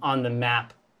on the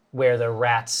map where the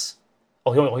rats.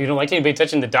 Oh, you don't like anybody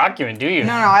touching the document, do you?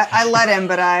 No, I let him,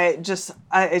 but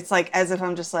it's like as if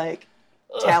I'm just like,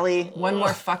 tally. One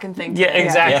more fucking thing. Yeah,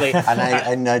 exactly. And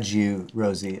I nudge you,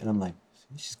 Rosie, and I'm like,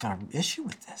 she's got an issue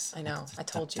with this. I know. I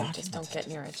told you. Just don't get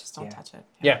near it. Just don't touch it.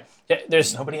 Yeah.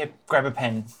 There's Nobody grab a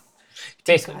pen.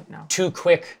 basically no. two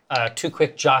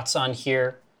quick jots on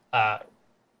here.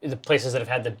 The places that have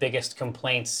had the biggest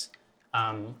complaints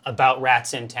about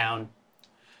rats in town.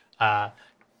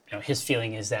 His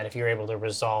feeling is that if you're able to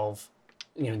resolve,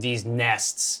 these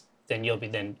nests, then you'll be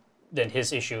then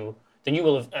his issue. Then you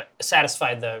will have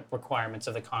satisfied the requirements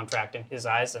of the contract in his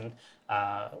eyes, and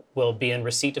will be in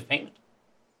receipt of payment.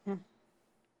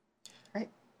 Right.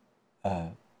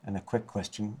 And a quick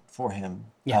question for him.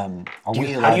 Yeah. How do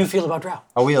you feel about Drow?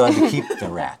 Are we allowed to keep the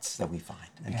rats that we find?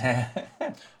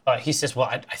 He says, "Well,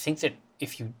 I think that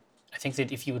if you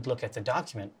would look at the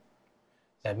document,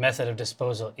 that method of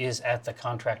disposal is at the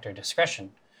contractor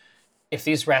discretion. If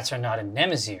these rats are not in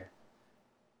Nemazir,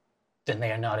 then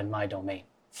they are not in my domain.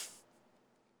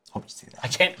 Hope you see that. I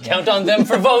can't count on them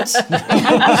for votes." People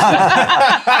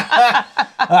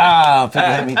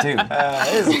hate me too.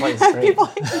 This place is great.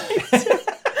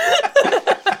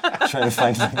 Trying to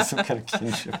find some kind of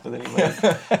kinship with anybody.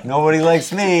 Nobody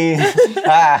likes me.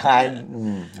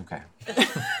 Okay.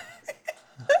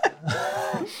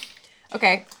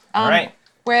 Okay. All right.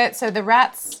 So the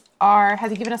rats are.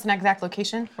 Has he given us an exact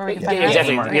location where we can find the rats?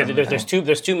 Exactly. Yeah,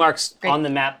 there's two marks Great. on the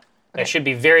map. That should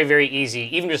be very, very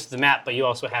easy, even just the map, but you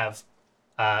also have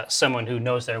someone who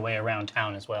knows their way around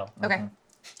town as well. Okay.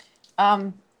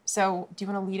 So do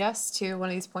you want to lead us to one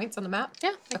of these points on the map?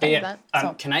 Yeah, I can do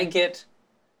that. Can I get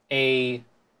a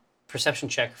perception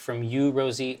check from you,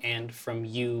 Rosie, and from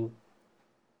you,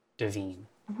 Devine?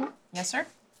 Yes, sir.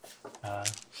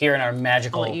 Here in our I'll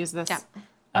magical let you use this.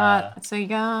 Yeah. So you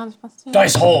got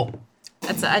dice hole.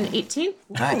 That's an 18.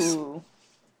 Nice. Ooh.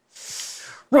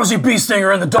 Rosie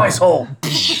Beestinger in the dice hole.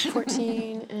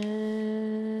 14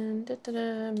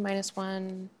 and minus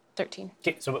 1, 13.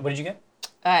 Okay, so what did you get?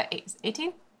 18?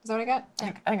 Is that what I got? I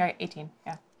think I got 18.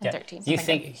 Yeah. And 13.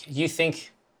 You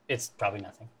think it's probably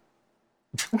nothing.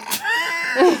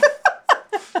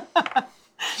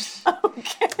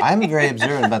 I'm very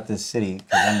observant about this city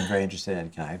because I'm very interested in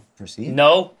it. Can I proceed?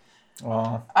 No.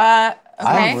 Well, Okay.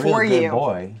 I'm a real for good you.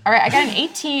 boy. All right, I got an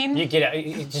 18, You get it.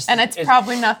 You just, and it's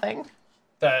probably nothing.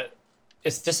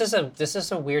 this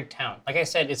is a weird town. Like I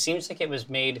said, it seems like it was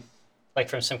made like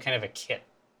from some kind of a kit.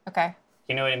 Okay.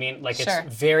 You know what I mean? Like Sure.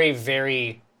 it's very,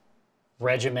 very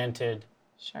regimented.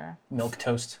 Sure. milk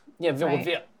toast. Yeah,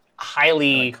 Right.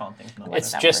 highly. I calling things milk What's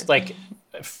It's that just word? like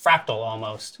fractal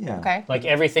almost. Yeah. Okay. Like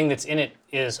everything that's in it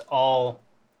is all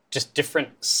just different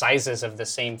sizes of the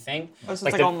same thing. Oh, so Like it's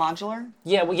like the- all modular?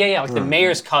 Yeah, well, yeah. Like the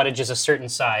mayor's cottage is a certain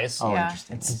size. Oh, Yeah.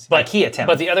 interesting. But IKEA town.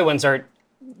 But the other ones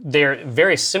they're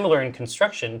very similar in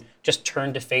construction, just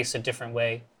turned to face a different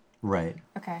way. Right.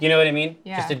 Okay. You know what I mean?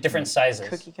 Yeah. Just at different sizes.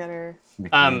 Cookie cutter.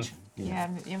 McMansion, Yeah,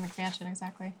 McMansion,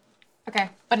 exactly. Okay,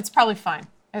 but it's probably fine,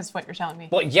 is what you're telling me.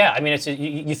 Well, yeah. I mean,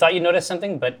 you thought you noticed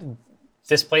something, but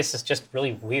this place is just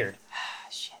really weird.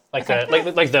 Shit. Like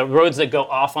Okay. like the roads that go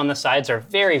off on the sides are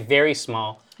very, very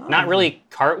small. Not really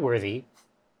cart worthy.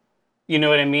 You know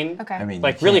what I mean? Okay. I mean,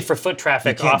 Like you really can't- for foot you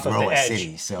traffic can't off of grow the a edge.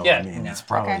 city, so yeah. I mean, it's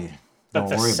probably Okay. But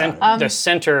don't worry about it. the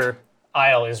center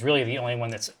aisle is really the only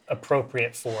one that's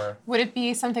appropriate for. Would it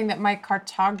be something that my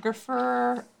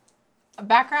cartographer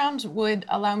background would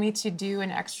allow me to do an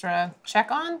extra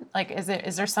check on? Like,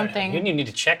 is there something? You need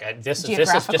to check it. This is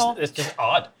Geographical? just it's just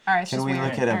odd. All right, it's Can just we weird.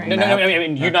 look at a All right. No, map? I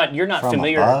mean you're not From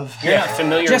familiar. above? You're not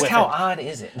familiar Just with how it. odd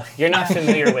is it? You're not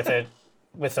familiar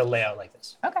with a layout like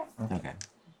this. Okay. Okay.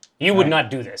 You would not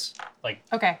do this. Like,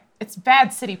 Okay. It's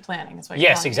bad city planning, is what you're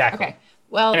Yes, telling me. exactly. Okay.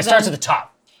 Well, and it starts at the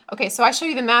top. Okay, so I show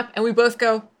you the map, and we both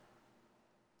go.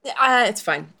 It's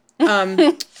fine.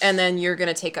 And then you're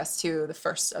gonna take us to the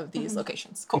first of these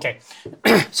locations. Cool. Okay.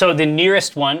 So the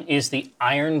nearest one is the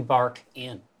Ironbark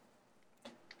Inn.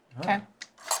 Okay.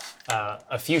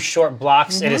 A few short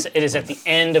blocks. It is at the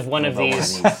end of one of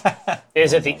these. It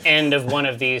is at the end of one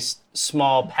of these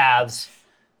small paths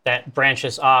that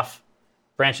branches off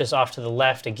to the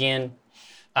left again,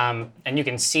 and you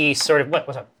can see sort of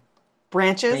what's up.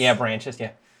 Branches? Yeah, branches.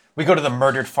 Yeah, we go to the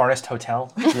Murdered Forest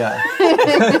Hotel. Yeah.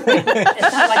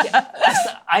 It's not like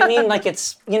I mean, like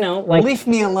it's like. Leave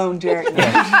me alone, Jared.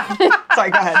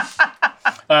 Sorry, go ahead.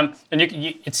 And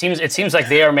it seems like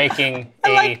they are making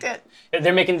I liked it.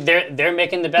 They're making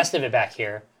the best of it back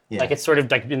here. Yeah. Like it's sort of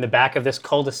like in the back of this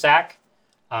cul-de-sac.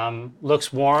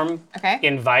 Looks warm, Okay.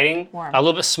 inviting. Warm. A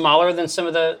little bit smaller than some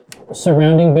of the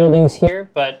surrounding buildings here,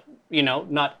 but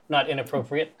not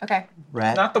inappropriate. Okay.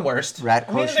 Rat. Not the worst. Rat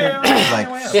I mean, quotient. they're- they're way Like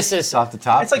up. This is off the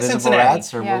top. It's like visible Cincinnati.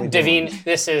 rats are Yeah. really doing Davine.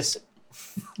 This is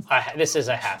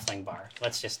a halfling bar.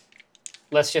 Let's just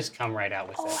come right out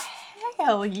with it.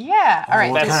 Hell yeah. All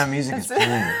right. What That's- kind of music is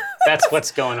playing? That's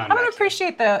what's going on. I don't back here.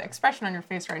 appreciate the expression on your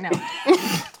face right now.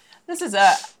 This is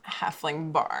a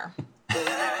halfling bar.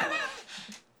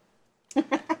 A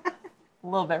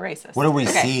little bit racist. What do we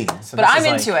Okay. see? So But this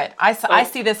I'm is into it. I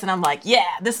see this and I'm like, yeah,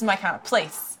 this is my kind of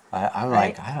place. I'm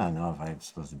Right. like, I don't know if I'm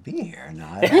supposed to be here or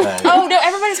not. Oh no,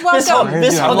 everybody's welcome.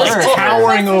 This I'm whole- like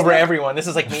towering over everyone. This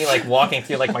is like me like walking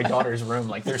through like my daughter's room.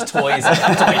 Like there's toys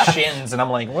up to my shins, and I'm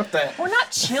like, what the? We're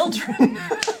not children.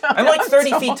 I'm like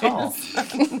 30 feet tall.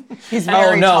 He's Oh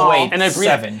very no, tall. wait, And I breathe,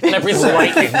 7. And I breathe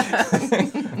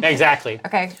lightning. Exactly.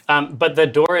 Okay. But the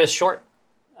door is short.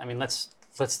 I mean, let's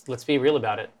be real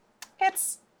about it.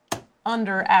 It's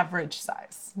under average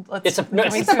size. It's a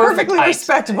perfect Perfectly height.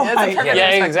 respectable It's a height. perfect- Yeah,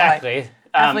 respectful exactly.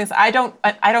 Halflings,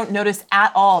 I don't notice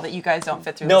at all that you guys don't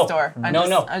fit through No, this door. I'm no.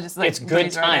 just like, It's good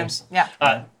breeze right in. times.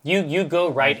 Yeah. You go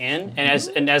right in,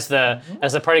 and as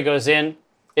the party goes in,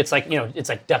 it's like it's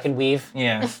like duck and weave.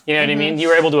 Yeah. You know what I mean? You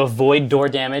were able to avoid door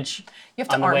damage. You have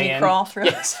to on the way army in. crawl through.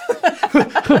 Yes.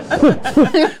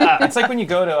 It's like when you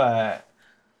go to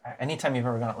anytime you've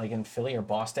ever gone like in Philly or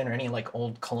Boston or any like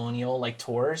old colonial like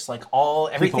tours, like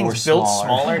everything's were built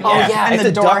smaller. smaller. Oh, yeah. I have And to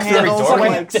the door duck through every handles are doorway.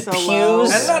 like The so pews. low.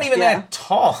 And I'm not even Yeah. that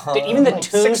tall. Even the I'm like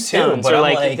 6'2", tombstones but are I'm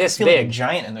like like this feeling big.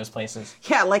 giant in those places.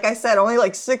 Yeah, like I said, only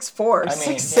like 6'4", I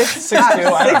mean, 6'6", 6'2",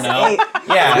 I don't know.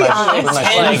 6'8". Yeah, With my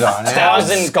clothes on, yeah.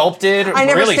 10,000 sculpted, I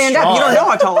never really stand strong. up. You don't know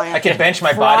how tall I am. I can bench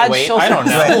my Broad body weight. I don't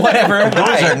know. shoulders. Whatever. Those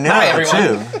Hi. are narrow Hi,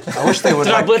 everyone. too. I wish they would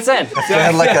Did I like, blitz in? they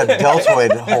had like a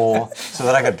deltoid hole so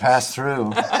that I could pass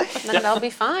through. Then that'll be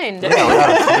fine.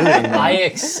 Without occluding them. I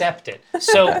accept it.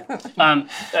 So,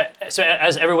 so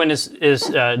as everyone is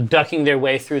ducking their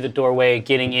way through the doorway,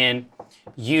 getting in,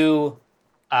 you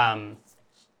are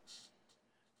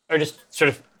just sort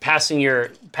of passing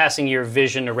your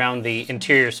vision around the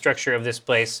interior structure of this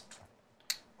place.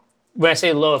 When I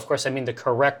say low, of course, I mean the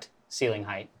correct ceiling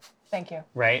height, Thank you.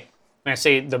 right? When I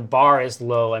say the bar is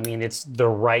low, I mean it's the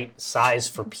right size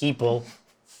for people,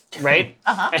 right?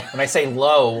 When I say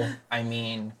low, I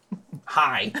mean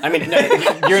high. I mean,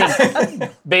 no,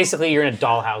 basically you're in a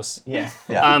dollhouse. Yeah.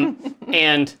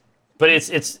 But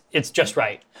it's just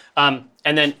right.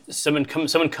 And then someone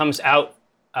comes out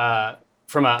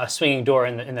from a swinging door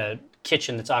in the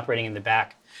kitchen that's operating in the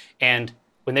back, and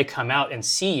when they come out and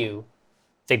see you,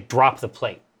 they drop the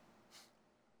plate.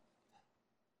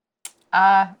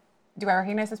 Do I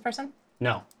recognize this person?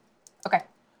 No. Okay.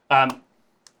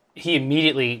 He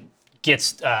immediately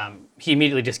just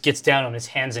gets down on his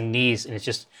hands and knees and is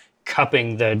just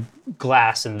cupping the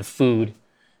glass and the food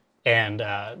and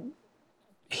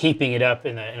heaping it up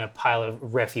in a pile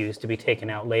of refuse to be taken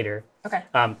out later. Okay.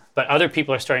 But other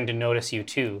people are starting to notice you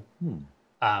too.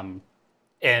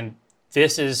 And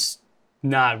this is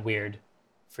not weird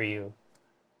for you.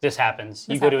 This happens.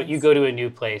 You go to a new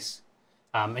place,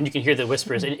 and you can hear the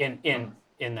whispers in a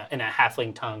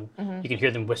halfling tongue. You can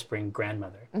hear them whispering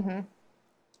 "grandmother."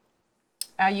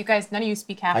 You guys, none of you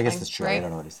speak halfling, I guess that's true. right? I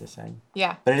don't know what he's saying.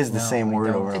 Yeah. But it is the same word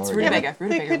over and It's over really again. big.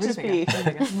 They could just be.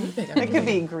 It could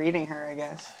be greeting her, I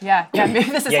guess. Yeah. Maybe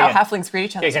this is Yeah, how yeah. halflings greet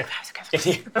each other.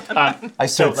 Exactly. I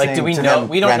So, started like, do saying we to know? them,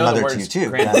 We don't know the grandmother words to you too.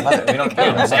 grandmother. We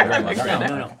don't say grandmother.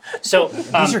 No. So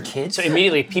These are kids? So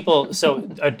immediately, people. So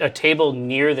a table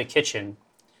near the kitchen,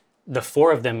 the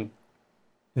four of them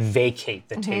vacate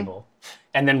the table,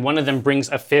 and then one of them brings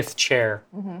a fifth chair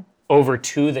over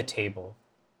to the table,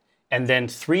 and then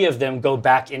three of them go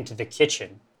back into the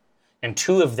kitchen, and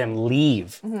two of them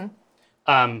leave,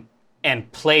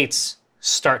 and plates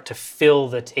start to fill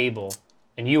the table,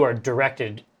 and you are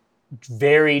directed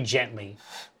very gently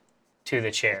to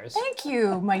the chairs. Thank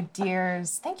you, my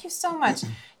dears. Thank you so much.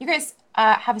 You guys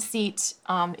have a seat.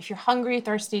 If you're hungry,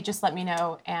 thirsty, just let me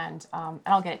know, and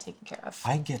I'll get it taken care of.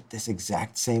 I get this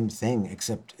exact same thing,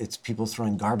 except it's people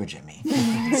throwing garbage at me.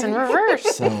 It's in reverse.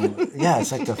 So yeah,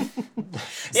 it's like the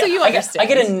So you understand.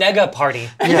 I get a nega party.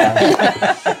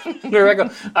 yeah. Where I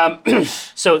go.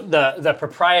 So the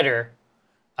proprietor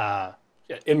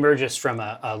emerges from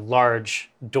a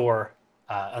large door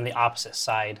on the opposite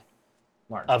side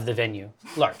of the venue.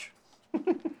 Large.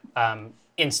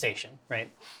 In station,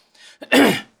 right?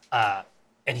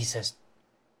 And he says,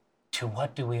 "To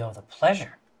what do we owe the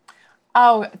pleasure?"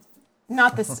 Oh,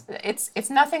 not this. It's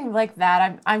nothing like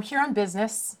that. I'm here on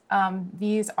business.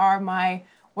 These are my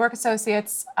work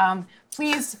associates.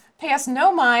 Please pay us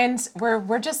no mind.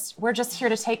 We're just here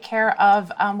to take care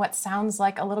of what sounds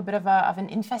like a little bit of an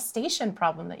infestation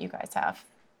problem that you guys have.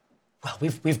 Well,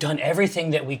 we've done everything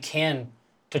that we can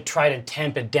to try to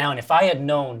tamp it down. If I had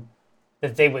known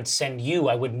that they would send you,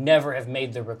 I would never have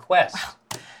made the request.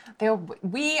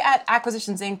 We at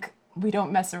Acquisitions Inc., we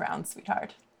don't mess around,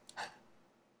 sweetheart.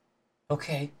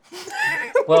 Okay.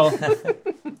 Well,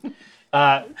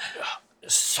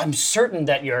 so I'm certain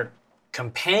that your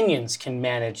companions can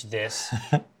manage this.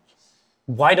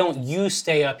 Why don't you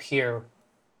stay up here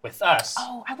with us?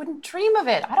 Oh, I wouldn't dream of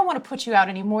it. I don't want to put you out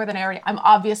any more than I already. I'm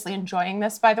obviously enjoying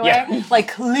this, by the way. Yeah. Like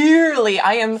clearly,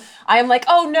 I am like,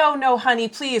 oh no, honey,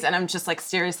 please, and I'm just like,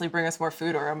 seriously, bring us more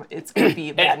food, or it's gonna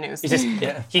be bad news.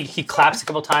 He claps a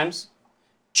couple times.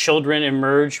 Children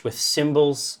emerge with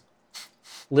cymbals,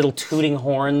 little tooting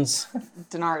horns.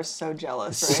 Dinar is so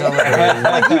jealous, right? So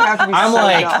Like, you have to be I'm so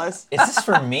like, jealous. is this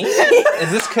for me?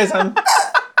 Is this because I'm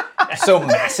so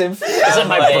massive? Is it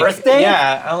my birthday?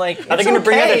 Yeah, I'm like, Are they going to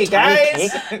bring out a tiny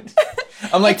guys? cake?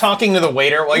 I'm like talking to the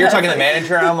waiter while you're talking to the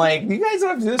manager. I'm like, you guys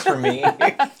don't have to do this for me.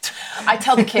 I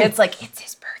tell the kids like, it's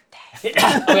his birthday.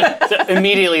 Okay, so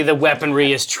immediately the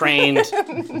weaponry is trained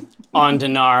on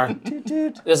Dinar.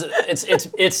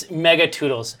 It's mega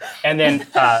toodles. And then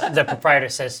the proprietor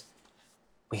says,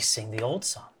 "We sing the old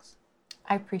songs."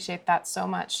 I appreciate that so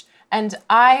much. And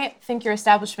I think your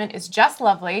establishment is just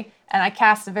lovely. And I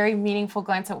cast a very meaningful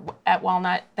glance at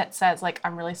Walnut that says, like,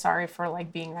 I'm really sorry for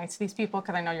like being nice to these people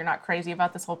because I know you're not crazy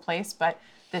about this whole place, but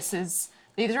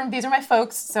these are my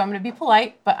folks, so I'm going to be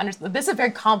polite. But this is a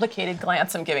very complicated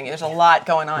glance I'm giving you. There's a lot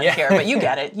going on here, but you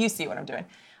get it. You see what I'm doing.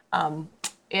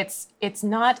 It's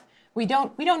not. We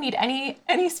don't need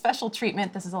any special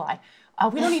treatment. This is a lie.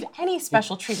 We don't need any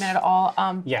special treatment at all.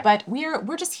 But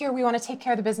we're just here. We want to take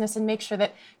care of the business and make sure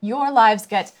that your lives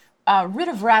get rid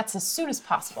of rats as soon as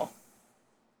possible.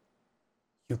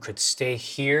 You could stay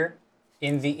here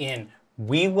in the inn.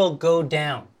 We will go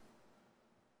down.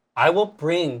 I will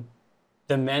bring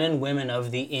the men and women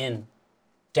of the inn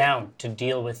down to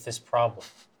deal with this problem.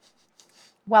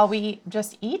 while we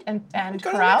just eat and Go to the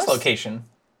carouse. next location.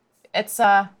 It's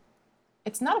not.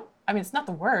 It's not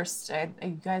the worst.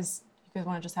 You guys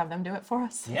want to just have them do it for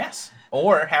us? Yes.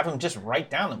 Or have them just write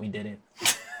down that we did it.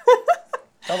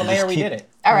 Tell the mayor we did it.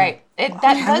 All right. That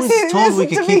I does. was told we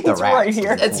could keep the rats. right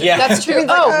here. Yeah. That's true.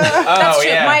 Oh, that's true.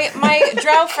 yeah. My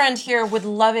drow friend here would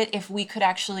love it if we could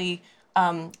actually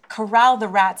corral the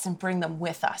rats and bring them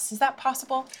with us. Is that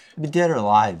possible? Be dead or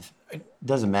alive,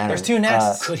 doesn't matter. There's 2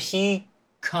 nests. Could he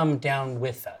come down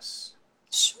with us?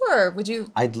 Sure. Would you?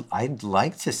 I'd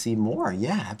like to see more.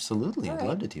 Yeah, absolutely. I'd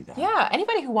love to do that. Yeah.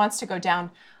 Anybody who wants to go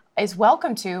down is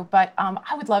welcome to. But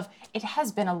I would love. It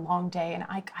has been a long day, and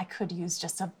I could use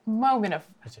just a moment of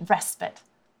respite.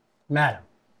 Madam,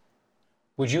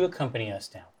 would you accompany us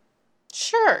down?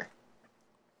 Sure.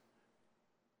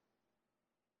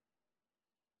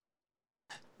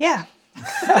 Yeah.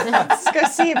 Let's go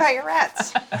see about your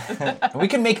rats. We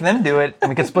can make them do it, and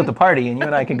we can split the party, and you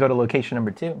and I can go to location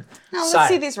number 2. No, let's Sire.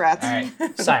 see these rats. All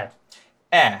right, sire.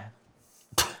 Eh.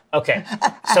 Okay,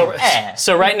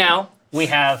 so right now we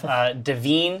have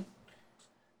Devine,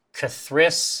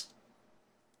 Cathris,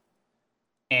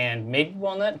 and maybe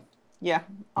Walnut. Yeah,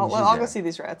 I'll go see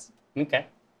these rats. Okay.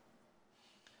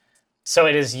 So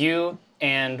it is you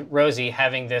and Rosie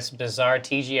having this bizarre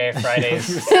TGI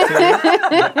Fridays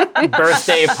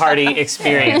birthday party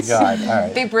experience. God, all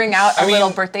right. They bring out a little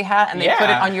birthday hat and they put it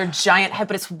yeah. on your giant head,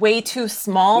 but it's way too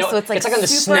small, No, so it's like on the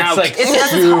super, snout.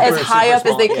 It's Super, as high up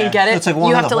super as they small, can yeah. get it. It's like one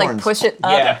you of have the to like horns. push it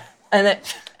up, Yeah.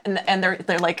 and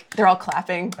they're all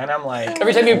clapping. And I'm like,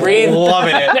 Every time you breathe,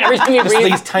 loving it. every time you Just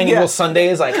breathe, these tiny little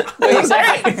Sundays, like,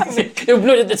 exactly.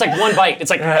 No, it's like one bite.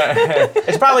 It's like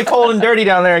it's probably cold and dirty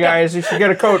down there, guys. You should get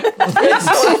a coat.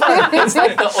 it's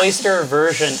like the oyster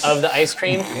version of the ice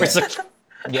cream. Where it's like,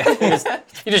 Yeah.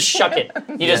 you just shuck it.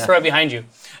 You just throw it behind you.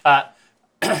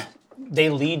 They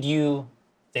lead you.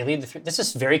 They lead the three. This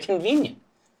is very convenient.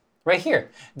 Right here,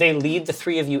 they lead the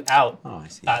 3 of you out I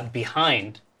see.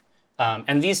 behind,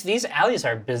 and these alleys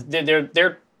are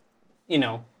they're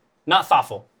not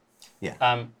thoughtful.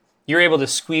 Yeah. You're able to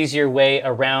squeeze your way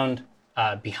around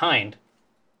behind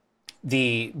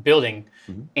the building,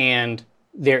 and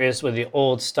there is with the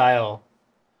old style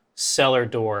cellar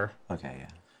door. Okay.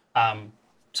 Yeah.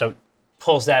 So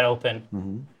pulls that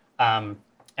open, and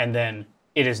then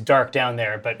it is dark down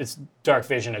there, but it's dark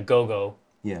vision a go-go,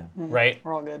 Yeah. right?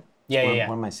 We're all good. Yeah, What, yeah,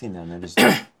 what yeah. am I seeing down there? Just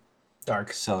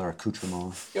Dark. cellar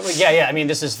accoutrement. Yeah. I mean,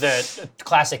 this is the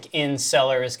classic inn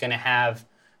cellar is going to have,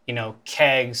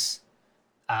 kegs,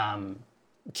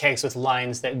 kegs with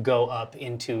lines that go up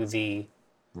into the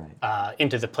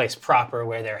place proper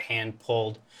where they're hand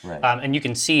pulled. Right. And you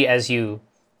can see as you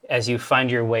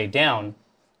find your way down,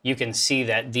 you can see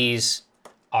that these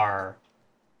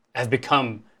have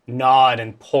become gnawed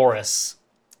and porous.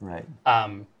 Right.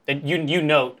 And you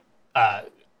note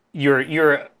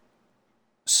your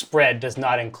spread does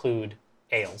not include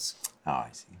ales. Oh, I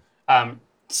see.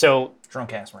 So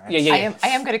Drunk ass rats. yeah. I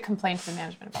am going to complain to the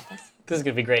management about this. This is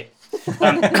gonna be great.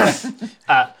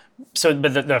 But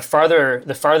the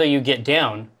farther you get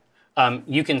down,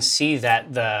 you can see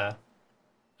that the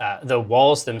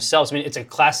walls themselves. I mean, it's a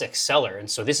classic cellar, and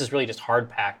so this is really just hard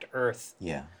packed earth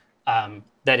Yeah.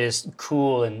 that is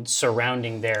cool and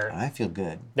surrounding I feel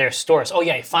good. their stores. Oh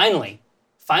yeah, finally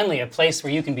a place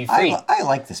where you can be free. I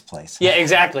like this place. Yeah,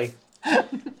 exactly.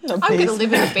 I'm going to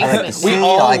live in the basement. We I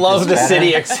all like love the this better.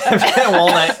 city except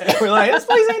Walnut. We're like, this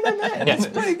place ain't that bad. Yeah. It's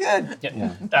pretty good.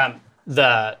 Yeah.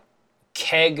 The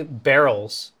keg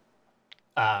barrels,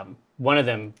 one of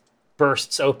them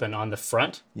bursts open on the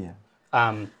front. Yeah.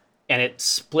 And it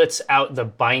splits out the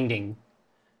binding.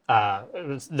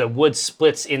 The wood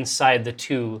splits inside the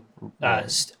 2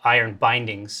 iron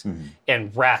bindings,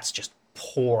 and rats just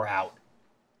pour out.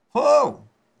 Whoa!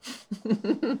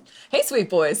 Hey, sweet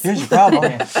boys. Here's your problem.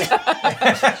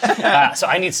 So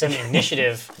I need some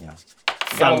initiative Got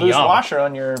from a loose y'all. washer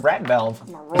on your rat valve.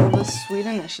 I'm gonna roll this sweet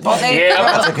initiative. Yeah.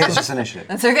 That's okay. It's just initiative.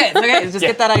 That's okay. It's okay. Just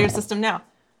get that out of your system now.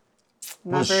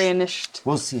 Not very initiative.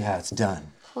 We'll see how it's done.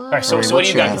 All right, so what do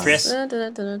you got, What's Chris? I You're in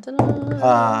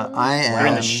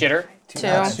am. the shitter.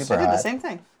 Super I did the hot. same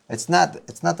thing. It's not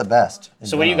the best.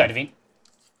 So what do you got, Devine?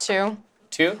 2.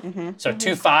 2? So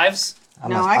 2 5s?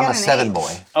 No, I got I'm a an 7 8.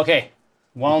 boy. Okay.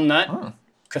 Walnut,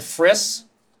 Cathris,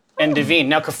 and Devine.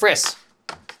 Now, Cathris,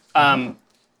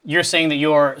 you're saying that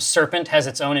your serpent has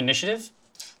its own initiative?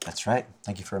 That's right.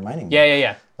 Thank you for reminding me.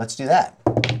 Yeah. Let's do that.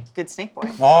 Good snake boy.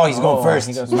 Oh, he's going Oh, first.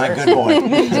 he goes My first. good boy.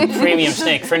 Premium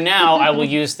snake. For now, I will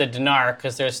use the dinar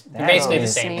because they're basically the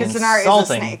is same. Because Dinar is a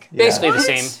Insulting. snake. Basically the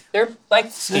same. They're like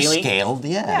They're scaly. scaled,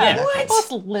 yeah. Yeah. They're both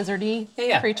lizardy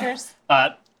Yeah. creatures.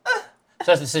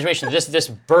 that's the situation. This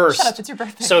burst. Shut up, it's your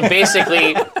birthday. So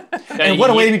basically, And what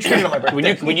a way to be treated on my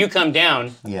birthday. when you come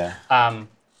down, Yeah.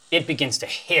 it begins to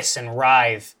hiss and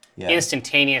writhe Yeah.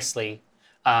 instantaneously.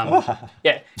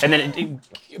 Yeah, and then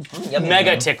it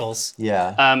mega tickles.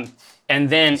 Yeah. And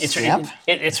then Snap?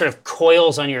 it sort of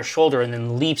coils on your shoulder and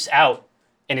then leaps out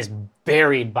and is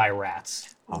buried by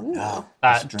rats. Oh no.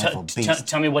 This dreadful beast.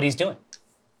 Tell me what he's doing.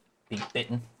 Being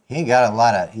bitten. He ain't got a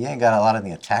lot on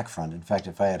the attack front. In fact,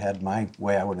 if I had had my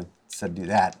way, I would have said do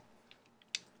that.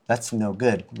 That's no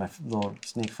good, my little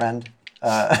snake friend.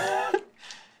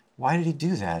 Why did he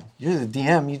do that? You're the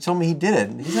DM. You told me he did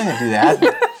it. He's not gonna do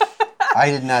that. I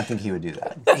did not think he would do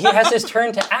that. He has his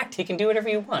turn to act. He can do whatever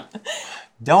you want.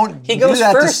 Don't He do goes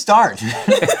that to first. start.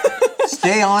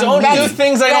 Stay on Don't me. do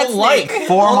things I don't like.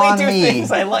 Form Only on do me.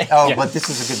 things I like. Oh, Yeah. but this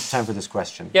is a good time for this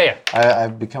question. Yeah.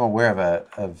 I've become aware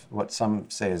of what some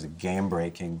say is a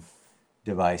game-breaking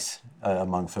device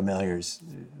among familiars,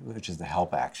 which is the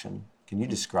help action. Can you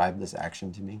describe this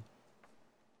action to me?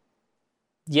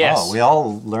 Yes. Oh, we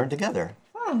all learn together.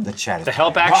 The chat is The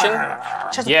help action?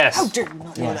 Yes. How dare you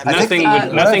not know that? I think,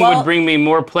 Nothing well- would bring me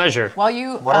more pleasure. While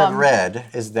you what I've read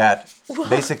is that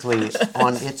basically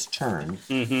on its turn,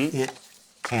 it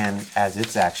can, as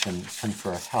its action,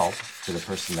 confer help to the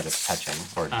person that it's touching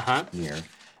or near,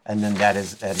 and then that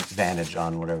is an advantage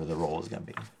on whatever the roll is going to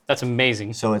be. That's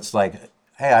amazing. So it's like,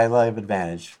 hey, I have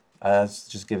advantage.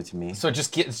 Just give it to me. So it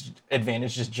just gets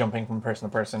advantage just jumping from person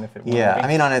to person if it were Yeah, to be. I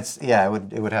mean on its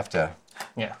it would have to.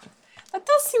 Yeah. That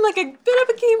does seem like a bit of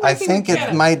a game. I think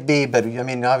it might be, but I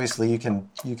mean obviously you can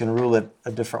rule it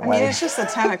a different I mean, way. it's just a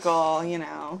tentacle, you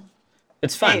know.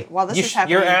 It's fun. Hey, while this is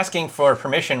happening, You're asking for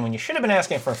permission when you should have been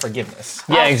asking for forgiveness.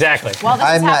 Yeah, exactly. while this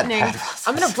I'm is not happening, past.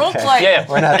 I'm gonna role Okay. play. Yeah.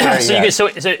 We're not there So, yet.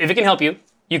 so if it can help you,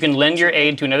 you can lend your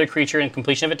aid to another creature in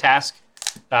completion of a task.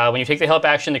 When you take the help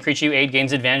action, the creature you aid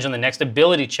gains advantage on the next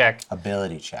ability check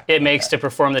Ability check. it makes to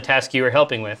perform the task you are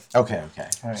helping with. Okay.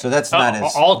 So that's not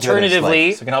as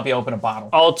Alternatively, So it can help you open a bottle.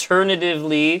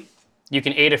 Alternatively, you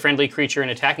can aid a friendly creature in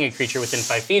attacking a creature within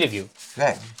 5 feet of you.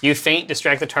 okay. You feint,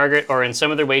 distract the target, or in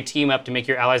some other way team up to make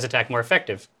your ally's attack more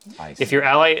effective. I see. If your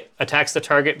ally attacks the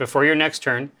target before your next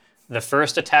turn, the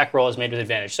first attack roll is made with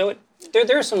advantage. So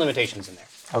there are some limitations in there.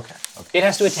 Okay. It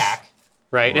has to attack,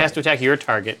 right? It has to attack your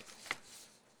target,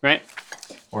 right?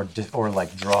 Or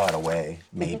like draw it away,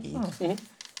 maybe. Mm-hmm.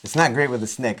 It's not great with the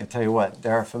snake. I tell you what,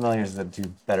 there are familiars that do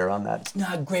better on that.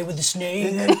 Not great with the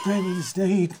snake. Great with the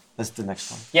snake. That's the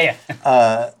next one.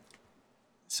 Yeah.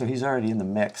 So he's already in the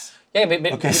mix. Yeah, but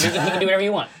Okay. he can do whatever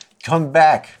you want. Come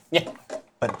back, Yeah.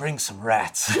 but bring some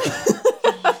rats.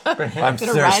 I'm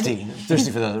thirsty. I'm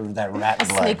thirsty for that rat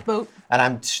blood. Snake boat. And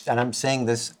I'm saying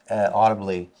this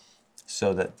audibly,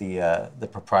 so that the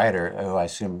proprietor, who I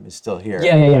assume is still here,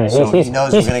 Yeah. so he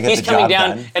knows we're gonna get He's the coming job down,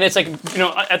 done. and it's like,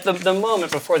 at the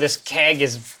moment before this keg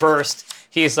is burst,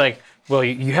 he's like, well,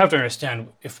 you have to understand,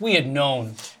 if we had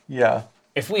known Yeah.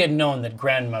 that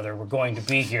grandmother were going to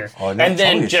be here, Oh, no, and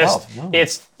then tell yourself, just, no.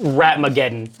 it's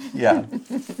Ratmageddon. Yeah.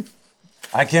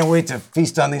 I can't wait to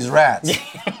feast on these rats.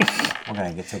 We're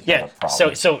gonna take care Yeah, of the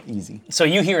problem. so easy. So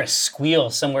you hear a squeal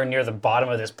somewhere near the bottom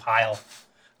of this pile,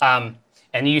 and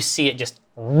you see it just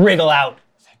wriggle out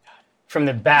from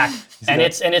the back, and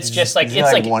it's just like He's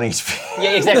it's like one HP.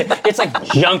 yeah, exactly. It's like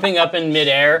jumping up in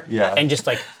midair, Yeah. and just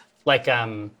like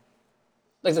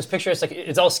this picture. It's like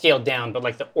it's all scaled down, but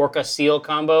like the orca seal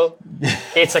combo.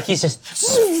 It's like he's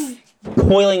just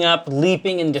coiling up,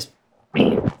 leaping, and just.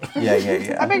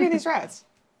 Yeah. how big are these rats?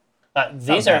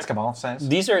 These are basketball size.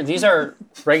 these are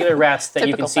regular rats that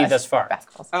you can Typical see size thus far.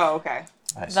 basketballs. Oh, okay.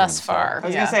 I assume Thus so. far. I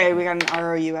was gonna say we got an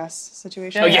ROUS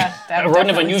situation. Oh yeah, that a rodent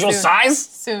of definitely unusual soon. size.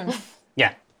 Soon.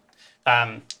 Yeah.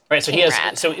 Right. So he King has.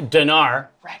 rat. So Dinar,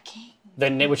 Rat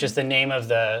King. which is the name of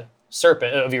the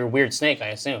serpent of your weird snake, I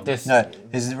assume. No,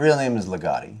 his real name is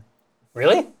Legati.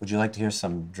 Really? Would you like to hear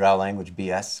some drow language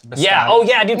BS? Yeah. Oh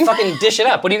yeah, dude. Fucking dish it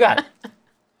up. What do you got?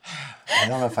 I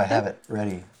don't know if I have it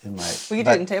ready in my. We could do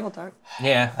but it in table talk.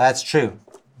 Yeah. That's true.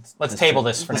 Let's table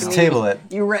this for Let's now. table it.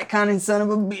 You retconning son of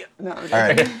a bitch. No, All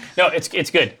right. No, it's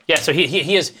good. Yeah. So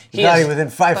he is Legati within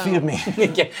 5 feet of me.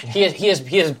 yeah, he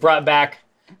has brought back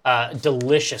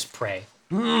delicious prey.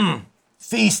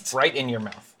 Feast. Right in your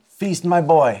mouth. Feast, my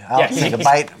boy. I'll Yeah, take a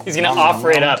bite. He's gonna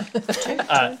offer it up.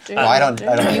 Oh, I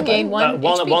don't. You gain one.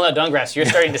 Walnut Dungrass, you're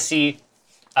starting to see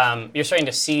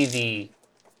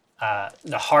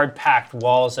the hard-packed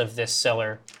walls of this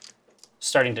cellar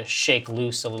starting to shake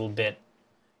loose a little bit.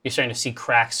 You're starting to see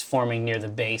cracks forming near the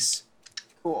base.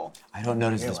 cool. I don't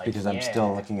notice this like, because I'm yeah.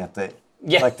 still looking at the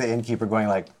Yeah. like the innkeeper going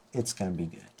like, it's gonna be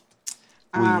good.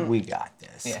 We got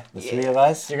this. Yeah. The three of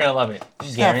us. You're gonna love it.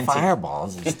 Got Guaranteed.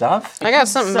 fireballs and stuff. I got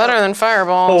something better than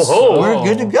fireballs. Oh, We're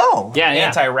good to go. yeah, yeah.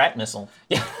 Anti-rat missile.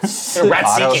 Rat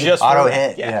seeking. Just Auto for-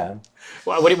 hit. yeah. Yeah.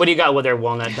 What do you got with there,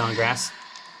 Walnut Dongrass?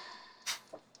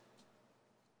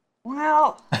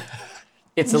 Well,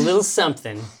 It's a little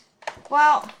something.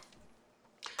 well,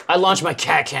 I launched my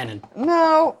cat cannon.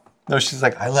 no. No, she's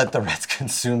like, I let the rats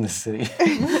consume the city.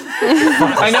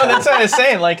 I know, that's what I was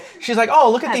saying. Like, she's like, oh,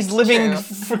 look at these living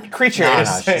creatures.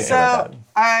 No, she's So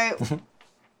good.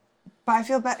 but I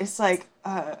feel bad. It's like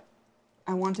I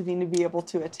want Tavine to be able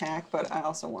to attack, but I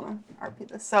also want to RP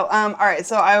this. So all right.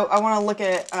 So I want to look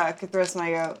at Cthulhu and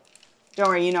I go, don't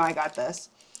worry, you know I got this.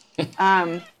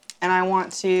 And I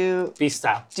want to Beast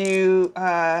style. do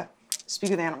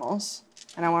speak with animals,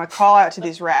 and I want to call out to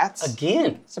these rats.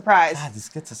 Again. Surprise. God, this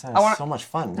gets us out wanna- so much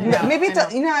fun. Maybe it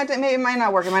does, it might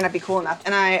not work. It might not be cool enough.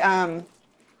 And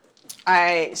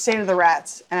I say to the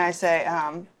rats, and I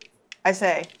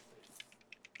say,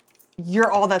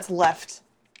 you're all that's left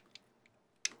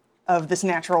of this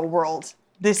natural world.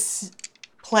 This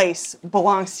place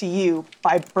belongs to you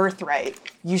by birthright.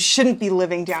 You shouldn't be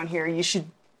living down here. You should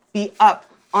be up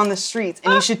on the streets,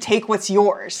 and you should take what's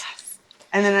yours.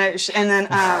 And then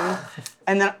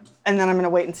I'm gonna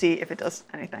wait and see if it does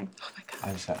anything. I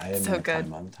didn't So mean to good.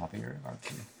 climb on top of your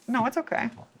RP. No, it's okay.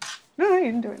 No, you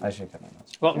didn't do it. I should cut my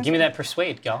notes. Well, give me that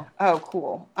persuade, gal. Oh,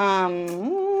 cool.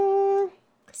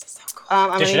 This is so cool.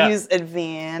 I'm Dish it gonna up. use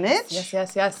advantage.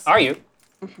 Yes. Are you?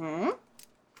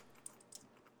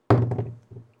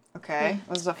 Okay,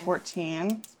 this is a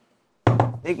 14.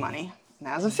 Big money.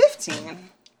 Now it's a 15.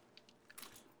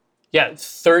 Yeah,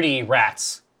 30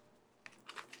 rats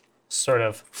sort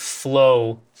of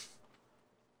flow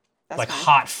That's like fine.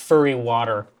 hot, furry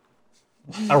water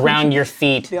around your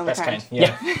feet The only That's kind. kind.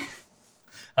 Yeah.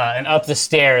 and up the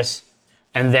stairs,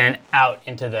 and then out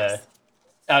into the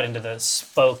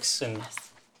spokes and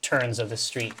turns of the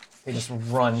street. They just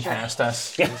run past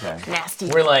us. Okay. Nasty.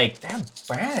 We're like, they're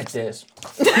bad at this.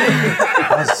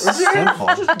 That's simple.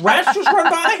 Rats just run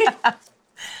by.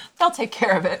 They'll take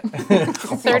care of it.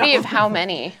 30 of how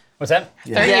many? What's that?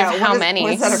 30 of how many?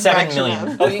 What is that a 7 fraction million.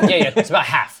 of? Oh, yeah, it's about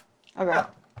half. Okay.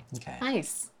 Okay.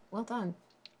 Nice. Well done.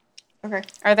 Okay.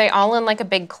 Are they all in like a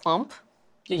big clump?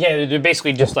 Yeah, they're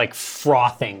basically just like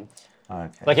frothing.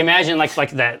 Okay. Like imagine like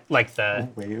the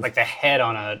Wave. head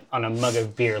on a mug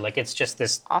of beer. Like it's just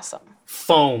this Awesome.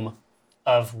 foam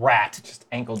of rat. Just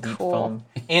ankle deep Cool. foam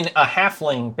in a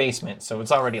halfling basement, so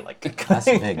it's already like That's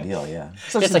a big deal, yeah.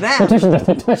 So It's to like them,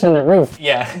 pushing the roof.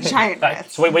 yeah. giant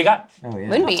rats. So what do you got? Oh, yeah.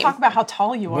 Moonbeam. Talk about how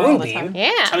tall you are all the time. Moonbeam.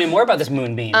 Yeah. Tell me more about this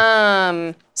moonbeam.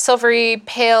 Silvery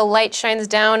pale light shines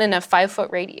down in a 5-foot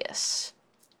radius.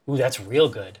 Ooh, that's real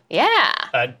good.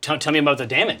 Yeah. Tell me about the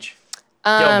damage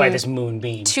dealt by this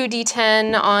moonbeam.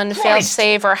 2d10 on failed Christ.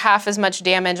 save or half as much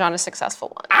damage on a successful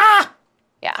one.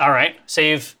 Yeah. All right,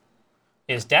 save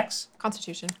is Dex.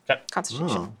 Constitution. Okay.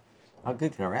 Constitution. How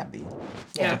good can a rat be?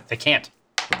 Yeah. They can't.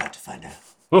 We're about to find out.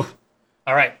 Ooh.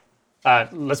 All right.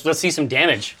 Let's see some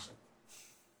damage.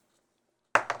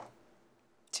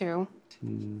 2.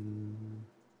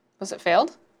 Was it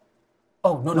failed?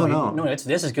 Oh no, no.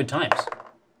 this is good times.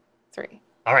 3.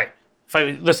 All right.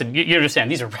 Listen, you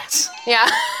understand. These are rats. Yeah.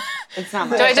 It's not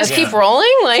much. Do I just keep rolling?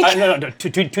 Like. No,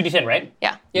 2d10, right?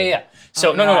 Yeah. Yeah.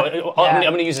 So no. I'm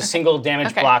going to use a single damage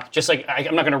Okay. block. Just like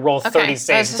I'm not going to roll 30 Okay.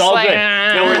 saves. It's It's all just good.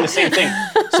 like, No, we're in the same thing.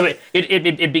 So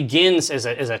it begins as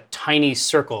a tiny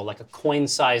circle, like a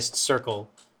coin-sized circle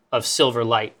of silver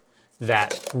light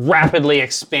that rapidly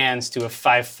expands to a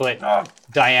 5-foot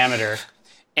diameter.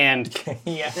 And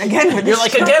Yeah. Again, with You're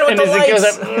like again with and the as it goes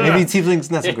lights. up, Maybe tieflings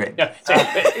not so great. yeah, so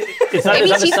it's not, Maybe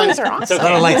it's not the sun. tieflings are It's awesome.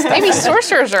 okay. Light stuff. Maybe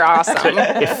sorcerers are awesome.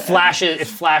 It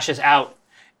flashes out,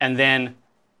 and then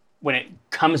when it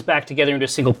comes back together into a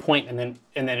single point, and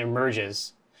then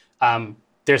emerges,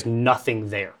 there's nothing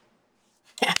there.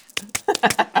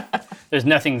 There's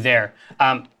nothing there.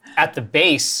 At the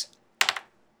base,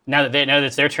 now that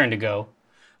it's their turn to go,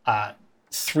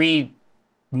 3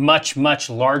 much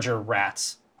larger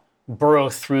rats burrow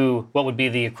through what would be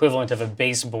the equivalent of a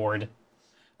baseboard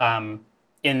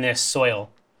in this soil.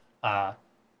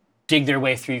 Dig their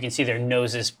way through. You can see their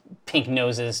noses, pink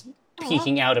noses,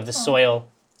 peeking out of the soil.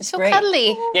 So Great.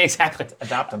 cuddly. Yeah, exactly.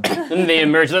 Adopt them. Then they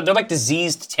emerge. They're like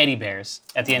diseased teddy bears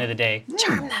at the end of the day.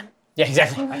 Charm them. Yeah,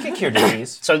 exactly. I can cure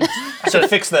disease. So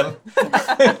Fix them.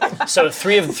 so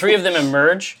three of them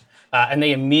emerge, and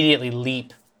they immediately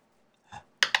leap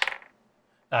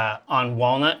on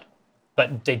Walnut,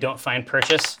 but they don't find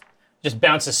purchase. Just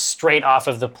bounces straight off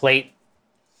of the plate,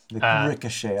 The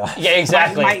ricochet off. Yeah,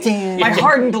 exactly. My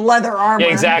hardened leather armor.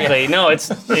 Yeah, exactly. No, it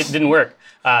didn't work.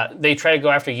 They try to go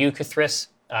after you, Cthulhu,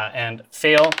 and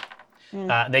fail.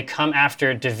 They come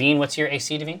after Devine. What's your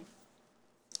AC, Devine?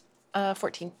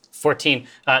 14. 14.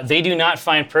 They do not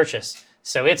find purchase.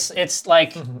 So it's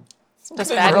like Just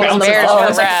bad news bears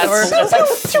for rats. it's like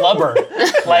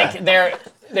flubber. Like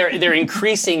they're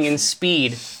increasing in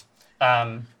speed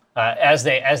as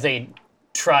they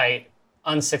try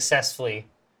unsuccessfully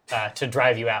to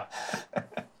drive you out.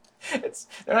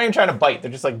 They're not even trying to bite.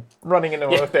 They're just like running into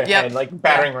with their head, like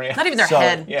battering rams. Not even their So-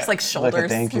 head, Yeah. just like Look shoulders. at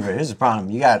the innkeeper. Here's the problem.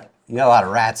 You got a lot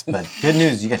of rats, but good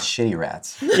news, you got shitty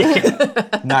rats.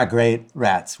 Not great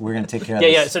rats. We're gonna take care of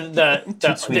Yeah. this.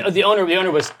 So sweet. the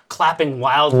owner was clapping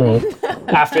wildly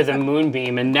after the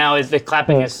moonbeam, and now the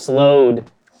clapping has slowed,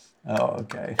 Oh,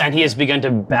 okay. and he has begun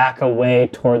to back away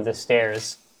toward the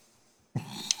stairs.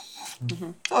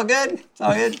 It's all good. It's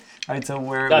all good. All right,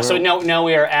 so So now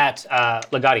we are at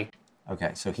Legati.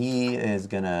 Okay, so he is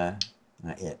gonna.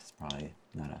 Not it. It's probably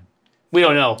not a. We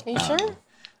don't know. Are you sure?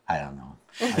 I don't know.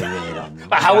 I really don't know.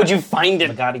 How would you find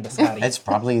it? Gotti biscotti. It's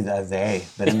probably the they,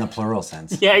 but in the plural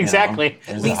sense. Yeah, you know? exactly.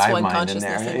 There's Least a hive one mind in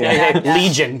there. consciousness in Yeah. there.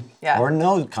 Legion. Yeah. Or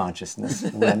no consciousness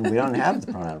when we don't have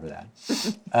the pronoun for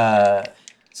that.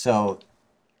 So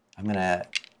I'm gonna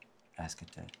ask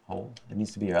it to hold. It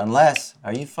needs to be here. Unless,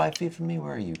 are you 5 feet from me?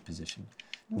 Where are you positioned?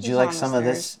 Would you Just like on the some of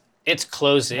stairs. this? It's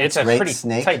close. It's It's a great pretty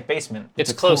snake. tight basement. it's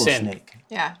a close cool in. Snake.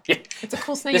 Yeah. Yeah. It's a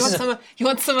cool snake. This You is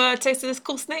want some taste of this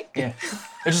cool snake? Yeah.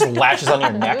 It just latches on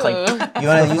your neck like. You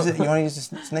want to use it? You want to use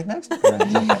the snake next? Or-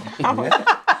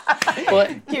 okay. Well,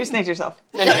 You snaked yourself.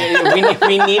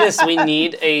 we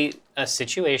need a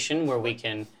situation where we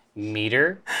can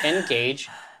meter and gauge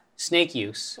snake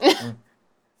use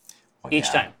Well, each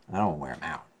yeah, time. I don't wear them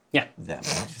out. Yeah, Them.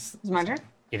 It's my turn.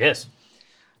 it is.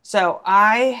 So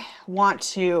I want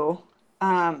to.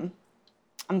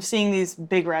 I'm seeing these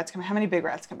big rats come. How many big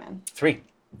rats come in? 3.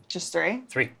 Just 3.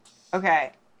 3.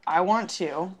 Okay. I want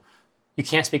to. You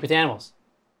can't speak with animals.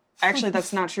 Actually,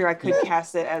 that's not true. I could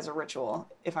cast it as a ritual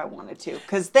if I wanted to.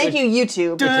 Because thank you,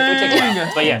 YouTube. It would take a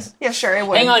while, but yes. Yeah, sure, it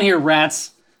would. Hang on here,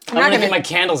 rats. I'm not gonna gonna- get my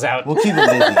candles out. We'll keep it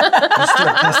busy. We'll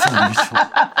start casting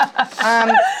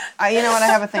ritual. You know what? I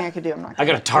have a thing I could do. I'm not. I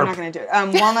got a I'm tarp. not going to do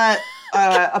it. Walnut,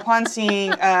 upon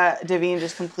seeing Devine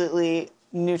just completely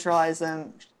neutralize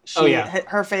them,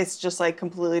 her face just like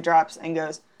completely drops and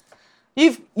goes,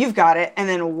 "You've got it," and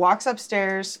then walks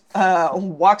upstairs,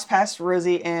 walks past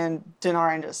Rosie and Dinar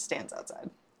and just stands outside.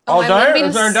 My done? moonbeam's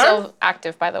Is there done? still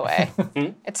active, by the way.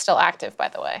 It's still active, by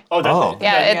the way. Oh, that's Oh.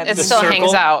 Yeah, it the still circle?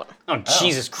 hangs out. Oh,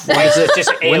 Jesus Christ. It's just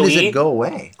AoE. When does it go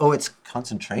away? Oh, it's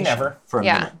concentration. Never. For a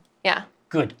Yeah, minute. yeah.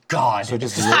 Good God. So it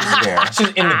just lives there. It's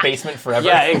just in the basement forever.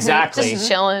 Yeah, exactly. Just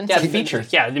chilling. Yeah, the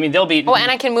features. Yeah, I mean, they'll be. Oh,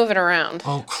 and I can move it around.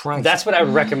 Oh, Christ. That's what I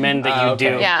would recommend that you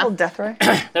okay. do. Yeah. Little death ray.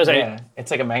 That was Yeah.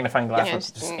 It's like a magnifying glass Yeah,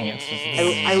 with just ants.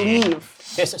 I leave.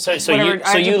 So Whatever. you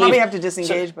I you probably leave. have to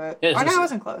disengage, but yeah, oh no, so- I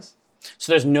wasn't close.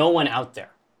 So there's no one out there.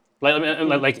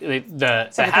 Like the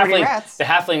Except for 30 halfling, rats. the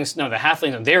halflings. No, the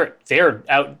halflings. They're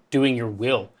out doing your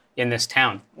will in this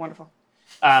town. Wonderful.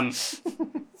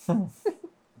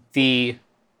 The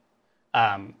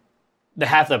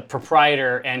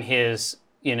proprietor and his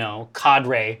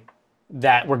cadre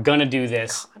that were gonna do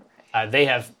this. They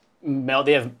have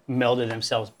melded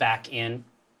themselves back in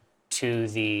to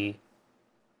the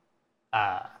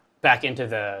back into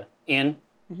the inn.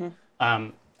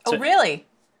 Oh, really?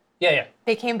 Yeah,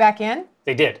 They came back in,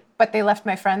 they did. but they left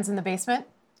my friends in the basement?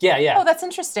 Yeah. Oh, that's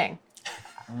interesting.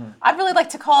 I'd really like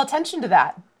to call attention to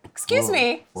that. Excuse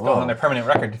me. It's going on their permanent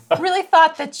record. Really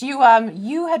thought that you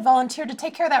had volunteered to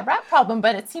take care of that rat problem,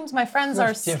 but it seems my friends are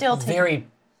They're still taking. very,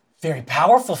 very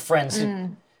powerful friends.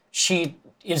 She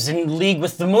is in league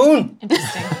with the moon.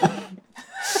 Interesting.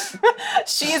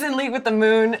 She is in league with the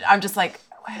moon. I'm just like,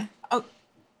 oh,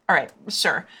 all right,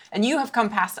 sure. And you have come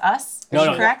past us. Is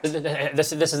No, correct? that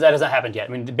has not happened yet.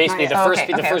 I mean, basically, the yet. first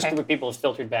Okay, the okay, first okay. group of people have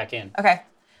filtered back in. Okay.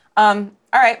 All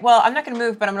right. Well, I'm not going to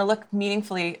move, but I'm going to look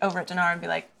meaningfully over at Dinar and be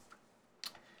like,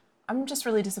 I'm just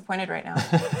really disappointed right now.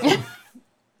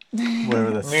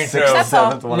 Whatever the Me sixth, too. That's all.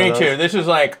 seventh one Me of too. those. This is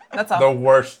like That's all. the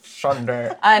worst Sunday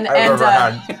And I've ever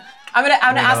had. I'm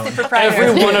gonna ask the proprietor.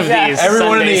 Every one of Yeah. these. Every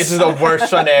one of Sundays. these is the worst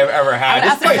Sunday I've ever had.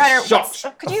 Ask the This place proprietor.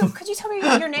 sucks. Could you tell me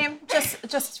your name,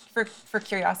 just for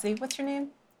curiosity? What's your name,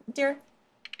 dear?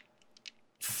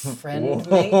 Friend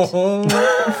mate.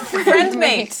 Friend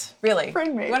mate. Really?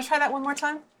 Friend mate. You want to try that one more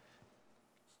time?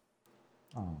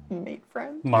 Mate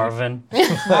friend. Marvin.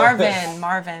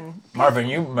 Marvin. Marvin,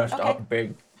 you messed Okay. up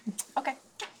big. Okay.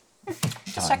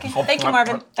 Just checking. Thank you,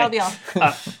 Marvin. That'll be all.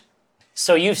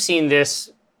 So you've seen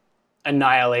this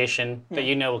annihilation that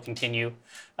you know will continue.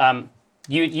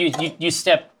 You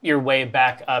step your way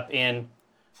back up in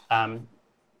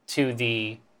to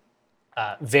the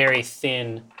very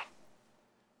thin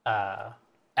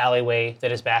alleyway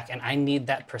that is back, and I need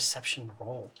that perception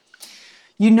roll.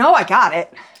 You know I got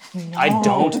it. I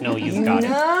don't know you've got it.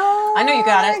 I know you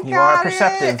got it. You are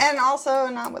perceptive. And also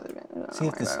not with it. See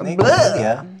if the snake will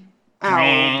ya.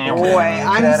 Oh boy,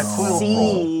 I'm had a cool roll.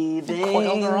 seething.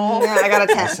 Coiled roll. Yeah, I got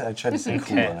a 10. I tried to say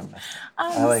cool, Okay. but I'm not.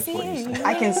 I like what you said.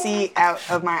 I can see out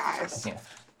of my eyes. Yeah.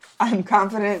 I'm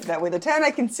confident that with a 10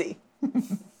 I can see.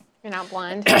 You're not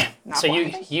blind. Not So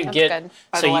blind. you That's get good.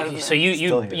 By so the light of you the so moon. you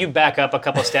Still you, here. you back up a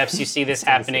couple steps. You see this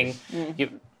happening.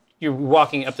 You're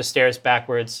walking up the stairs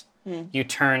backwards. You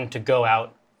turn to go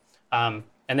out, and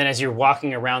then as you're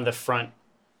walking around the front,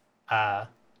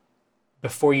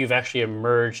 before you've actually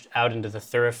emerged out into the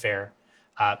thoroughfare,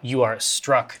 you are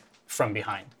struck from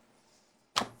behind.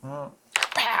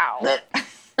 Pow.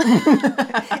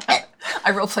 I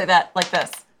roleplay that like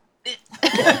this.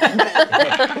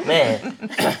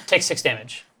 Take 6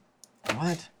 damage.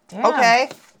 What? Okay.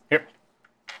 Here,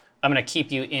 I'm gonna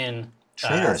keep you in.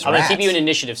 Traitors, I'm gonna keep you in rats.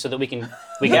 initiative so that we can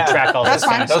track all this.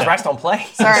 fine. kind of Those stuff. rats don't play.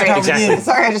 Sorry. Exactly.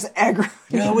 Sorry, I just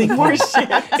aggroed more shit.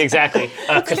 Exactly.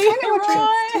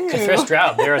 Cthulhu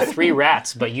Drow, there are 3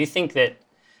 rats, but you think that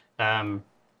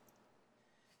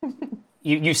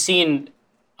you've seen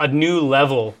a new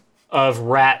level of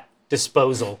rat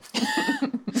disposal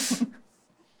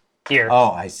here.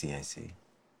 Oh, I see.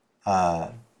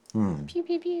 Pew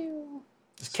pew pew.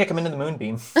 Just kick them into the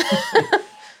moonbeam.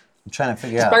 I'm trying to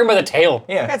figure out. Grab him by the tail.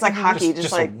 Yeah. It's like hockey,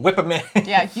 just like whip them in.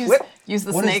 Yeah, use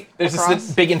the snake. There's across.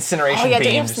 this big incineration Oh yeah, beam.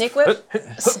 don't you have just- snake whip?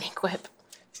 Snake whip.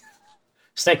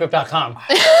 Snakewhip.com.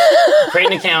 Create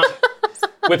an account.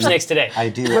 Whip snakes today. I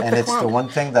do, and it's the one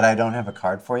thing that I don't have a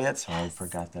card for yet, so I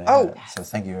forgot that. I had it. So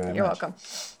thank you very You're much. welcome.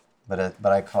 But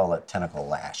I call it tentacle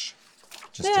lash,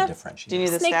 just Yeah. to differentiate. do you need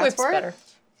the Snake stats whip's for it? better.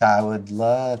 I would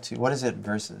love to. What is it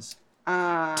versus?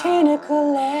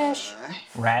 Tentacle lash.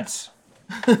 Rats.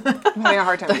 I'm having a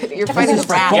hard time. You're fighting the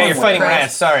rat. Yeah, you're fighting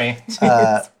rats. Sorry.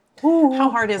 How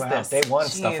hard is Wow, this? day one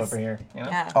stuff Jeez. over here. You know?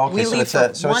 Yeah. Okay, we so leave it's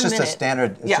a for 1 just a minute.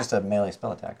 standard. It's Yeah. just a melee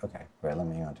spell attack. Okay, great. Let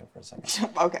me hang on to it for a second.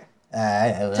 Okay.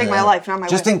 Take my life, not my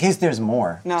Just whip. in case there's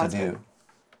more No, to it's do. good.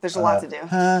 There's a lot to do.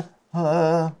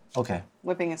 Okay.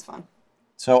 Whipping is fun.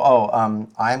 So, I'm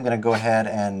gonna go ahead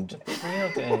and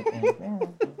Real good.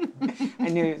 I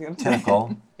knew he was going to say.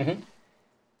 tentacle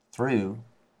through.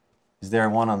 Is there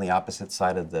one on the opposite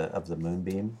side of the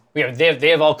moonbeam? Yeah, they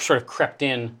have all sort of crept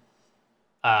in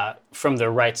from the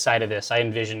right side of this. I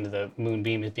envisioned the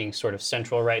moonbeam as being sort of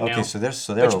central right now. Okay, so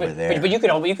they're over there. But you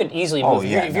could easily Oh, move.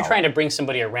 yeah, if you're no. trying to bring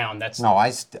somebody around, that's No,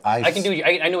 I I can do.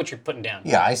 I know what you're putting down.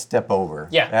 Yeah, I step over.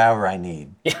 Yeah. However I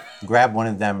need. Yeah. Grab one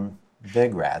of them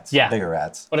big rats. Yeah. Bigger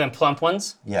rats. What are them plump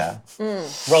ones? Yeah.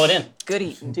 Roll it in. Good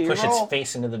eating. Do you Push roll? its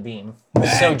face into the beam.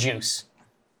 So juice.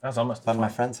 That was almost. But my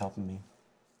friend's helping me.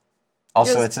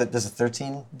 Also, does a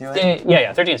 13 do it?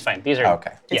 Yeah. 13 is fine. These are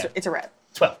Okay. Yeah, It's a rat.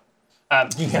 12.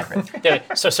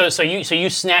 So you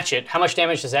snatch it. How much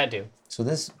damage does that do? So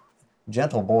this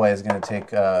gentle boy is going to take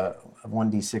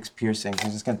 1d6 piercing.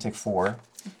 He's just going to take 4.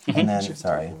 And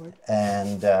then,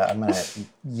 and I'm going to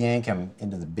yank him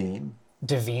into the beam.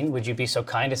 Devine, would you be so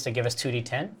kind as to give us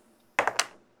 2d10?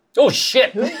 Oh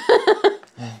shit!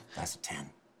 That's a 10.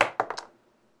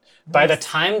 By the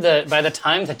time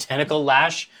the tentacle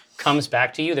lash comes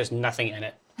back to you, there's nothing in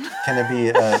it. Can there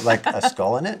be like a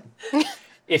skull in it?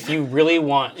 If you really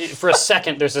want, for a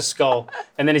second, there's a skull,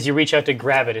 and then as you reach out to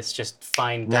grab it, it's just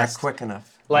fine Not dust. quick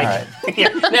enough. Like, All right. yeah,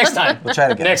 next time. We'll try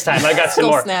it again. Next time, I got some Skull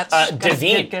more. snatch.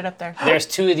 Devine, Get up there. there's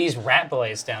 2 of these rat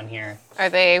boys down here. Are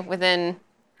they within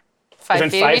 5 Within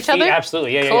feet 5 of each feet? other?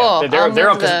 Absolutely, yeah. Cool. They're I'll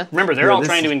all, move the- remember, they're Yeah, all this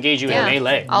trying to is- engage you Yeah. in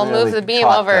melee. I'll move Nearly the beam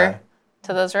caught over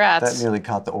to those That rats. nearly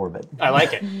caught the orbit. I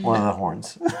like it. One of the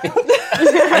horns. Are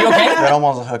you okay? That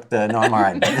almost hooked the. No, I'm all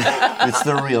right. It's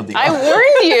the real deal. I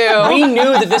warned you. We knew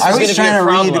that this I was going was to be trying a to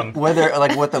problem. read whether,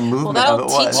 like, what the movement of that'll it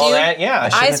was. teach Well, you. that, yeah.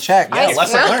 should have checked. Yeah,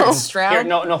 lesson learned. Stroud. Here,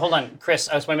 no, hold on, Chris.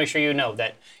 I just want to make sure you know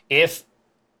that if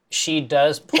she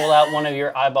does pull out one of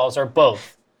your eyeballs or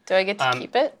both, Do I get to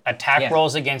keep it? attack Yeah.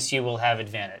 rolls against you will have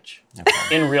advantage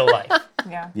in real life.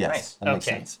 Yeah. Yes, Nice. that makes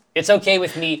Okay. sense. It's okay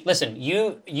with me. Listen,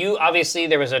 you obviously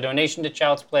there was a donation to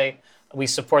Child's Play. We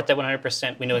support that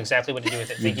 100%. We know exactly what to do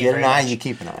with it. You Thank you get very an eye, much. you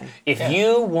keep an eye. If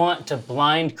you want to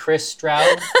blind Chris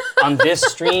Stroud on this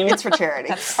stream, It's for charity.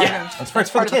 It's for the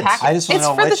part of the kids. package. I just want It's to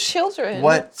know for the which, children.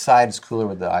 what side is cooler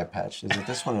with the eye patch. Is it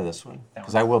this one or this one?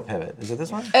 Because I will pivot. Is it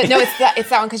this one? No, it's that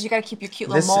one because you got to keep your cute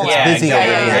little This mole. it's Yeah, busy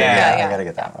exactly. over here. Yeah. I gotta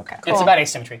get that one. Okay. it's about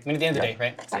asymmetry. I mean, at the end of the day,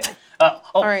 right?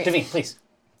 Oh, right. Davine, please.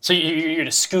 So you're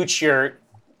to scooch your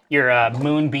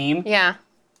moon beam. Yeah.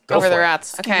 Go Over for the it.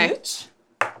 rats. Okay.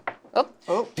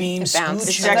 Oh, Beam It bounced.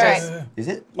 scooch. It's all right. Is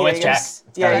it? Oh, it's you Jack.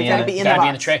 gotta- Yeah, you gotta be in the Gotta box. be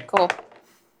in the tray. cool.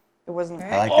 It wasn't.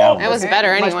 I like that one. That was Okay,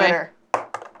 better much anyway. better.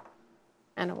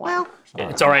 And a one. Well,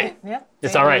 It's all right. Yeah.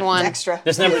 It's all right. One. extra.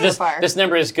 This number, Fire. this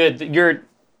number is good. Your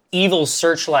evil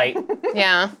searchlight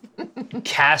Yeah.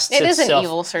 casts It is an itself.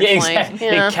 evil Yeah, searchlight. exactly.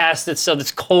 Yeah. It casts itself.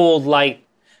 This cold light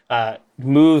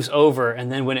moves over, and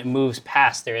then when it moves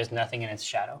past, there is nothing in its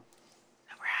shadow.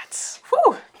 Rats.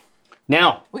 Whew.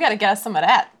 Now, We got to get us some of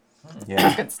that.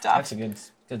 Yeah. Good stuff. That's a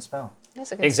good spell.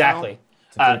 That's a good exactly.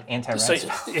 It's a good anti-rat So,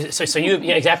 spell. so you,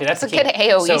 yeah, exactly. That's It's the a key. good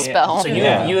AoE So- spell. So you,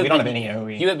 Yeah, you we have don't been, have any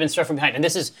AoE. You have been struck from behind, and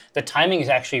this is the timing is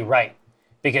actually right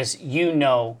because you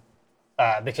know,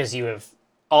 because you have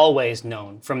always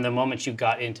known from the moment you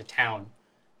got into town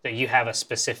that you have a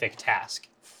specific task,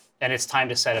 and it's time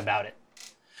to set about it.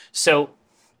 So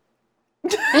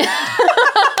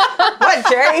What,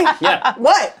 Jerry? yeah,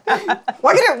 What?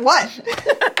 What? What?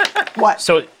 What?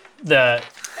 so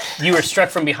you were struck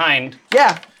from behind,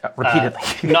 Yeah.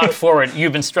 Repeatedly. knocked forward.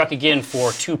 You've been struck again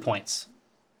for 2 points.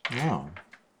 Oh.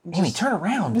 Amy, turn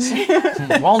around.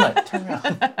 Walnut, turn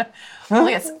around.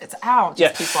 Like it's ow.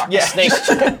 Just keep walking. Yeah, snake.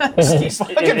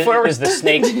 Fucking forward. Is the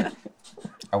snake?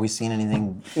 Are we seeing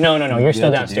anything? No. You're still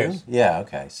good to downstairs. do? Yeah.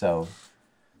 Okay. So,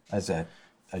 I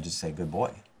just say good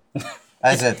boy.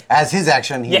 As his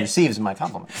action, he Yeah. receives my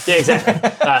compliment. Yeah,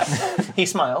 exactly. He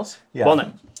smiles. Yeah.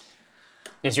 Walnut,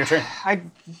 it's your turn. I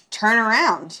turn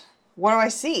around. What do I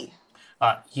see?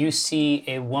 You see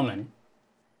a woman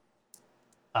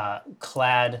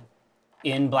clad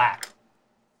in black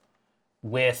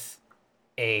with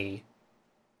a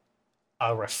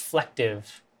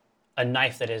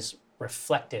knife that is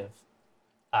reflective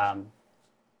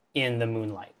in the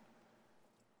moonlight.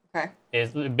 Okay.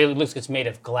 It looks like it's made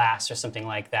of glass or something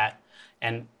like that,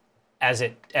 and as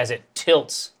it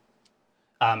tilts,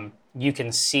 you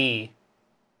can see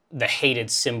the hated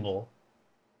symbol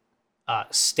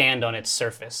stand on its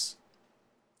surface,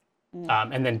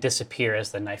 and then disappear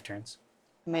as the knife turns.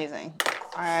 Amazing.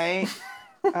 I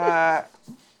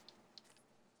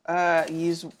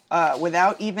use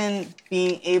without even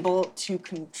being able to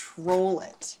control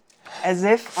it, as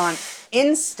if on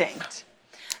instinct.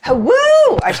 Woo!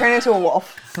 I turn into a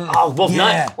wolf. Oh, wolf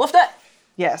nut! Wolf nut.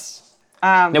 Yes.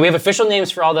 Now we have official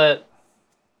names for all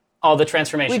the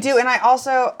transformations. We do, and I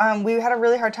also we had a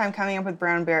really hard time coming up with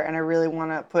brown bear, and I really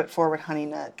want to put forward honey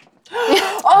nut.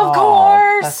 Of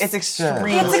course. It's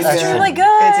extremely It's good. extremely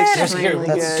good. It's extremely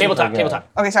That's good. Tabletop, good. tabletop.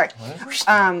 Okay, sorry.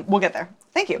 We'll get there.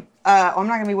 Thank you. I'm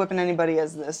not gonna be whipping anybody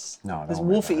as this No, this don't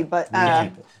worry wolfie, about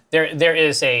it. but There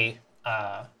is a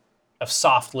of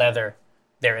soft leather.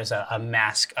 There is a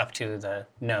mask up to the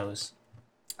nose.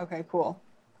 okay, cool.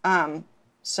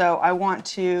 So I want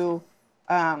to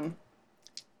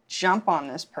jump on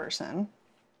this person.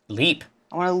 Leap,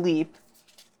 I want to leap.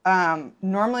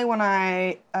 Normally when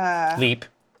I leap.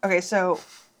 okay, so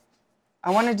I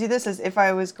want to do this as if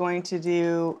I was going to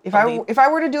do if I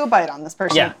were to do a bite on this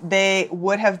person, Yeah. they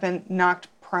would have been knocked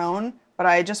prone, but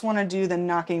I just want to do the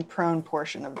knocking prone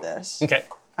portion of this. Okay.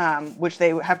 Which they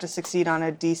have to succeed on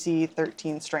a DC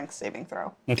 13 strength saving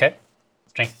throw. Okay.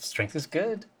 Strength is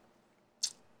good.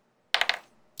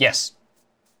 Yes,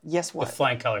 Yes, what? with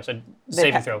flying colors. So They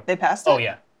saving pa- throw. They passed it? Oh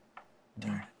yeah.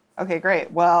 Okay,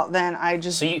 great. Well, then I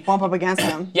just So you- bump up against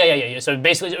them. Yeah. So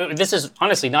basically, this is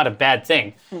honestly not a bad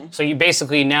thing. So you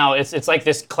basically now it's like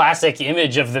this classic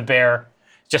image of the bear,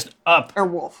 just up. Or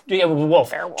wolf. Yeah,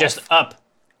 wolf. wolf. Just up,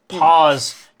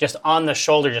 paws just on the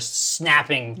shoulder, just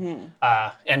snapping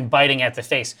and biting at the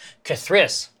face.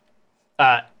 Cathris,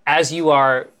 as you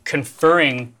are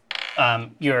conferring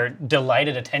your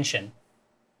delighted attention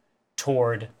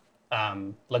toward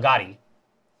Legati,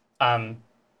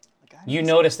 you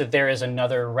notice that there is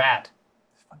another rat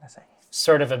Fun to say.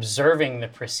 sort of observing the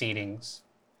proceedings,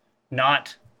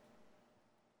 not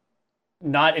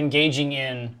engaging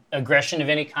in aggression of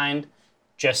any kind,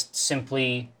 just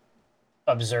simply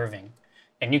observing.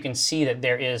 And you can see that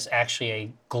there is actually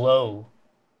a glow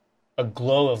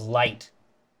of light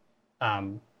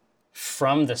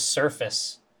from the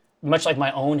surface, much like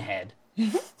my own head,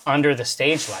 under the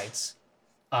stage lights.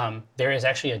 There is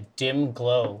actually a dim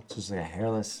glow. It's just like a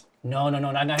hairless No.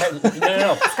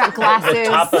 It's Got glasses. The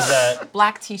top of the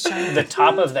Black T-shirt. the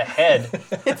top of the head.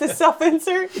 It's a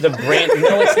self-insert. The brain.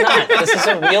 No, it's not. This is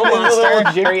a real monster.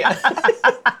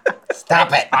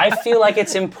 Stop it. I feel like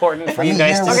it's important for you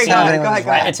guys to Okay, see. go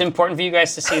ahead. It's important for you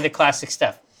guys to see the classic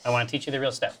stuff. I want to teach you the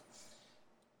real stuff.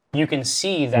 You can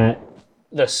see that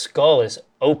the skull is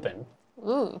open,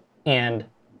 and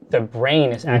the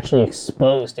brain is actually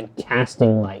exposed and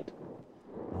casting light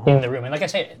in the room. And like I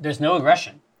say, there's no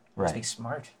aggression. Must be Right.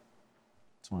 smart.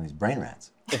 It's one of these brain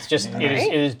rats. It's just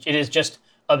it is just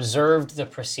observed the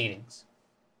proceedings.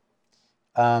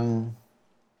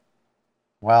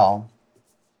 Well,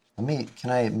 can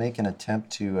I make an attempt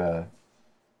to,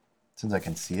 since I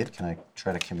can see it, can I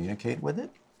try to communicate with it?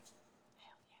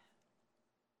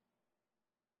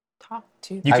 Talk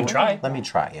to. You can try. Let me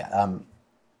try, yeah.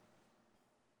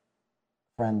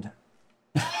 Friend,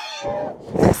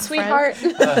 Sweetheart.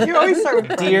 You always start with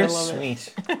friend, Dear I love it.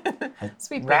 sweet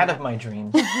Sweet rat of my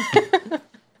dreams.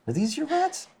 were these your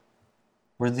rats?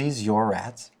 Were these your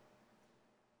rats?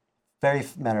 Very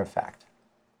matter of fact.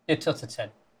 It tilts its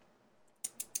head.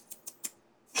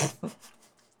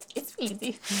 It's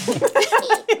easy.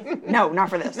 No, not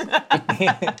for this.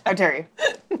 How dare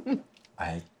you?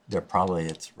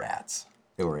 It's rats.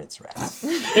 They were its rats.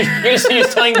 You're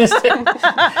telling this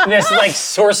to this like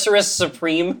sorceress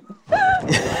supreme.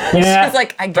 Yeah, It's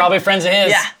like, I get probably friends of his.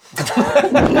 Yeah.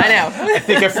 I know. I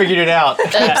think I figured it out.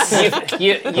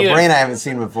 The brain I haven't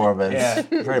seen before, but Yeah.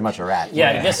 it's very much a rat.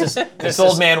 Yeah, this is This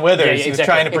old man Withers, yeah, he was exactly.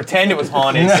 trying to pretend it was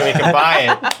haunted so he could buy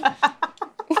it.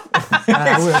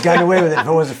 I would have gotten away with it if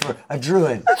it wasn't for a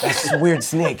druid, a weird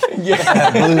snake, a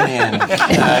blue man,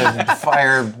 a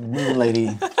fire moon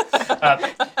lady.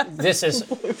 This is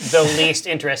the least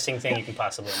interesting thing you can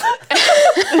possibly make.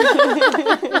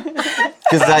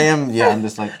 Because I'm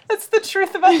just like, That's the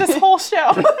truth about this whole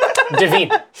show.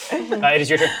 Davine, it is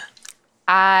your turn.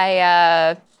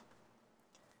 I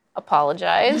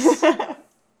apologize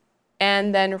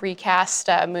and then recast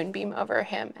Moonbeam over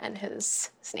him and his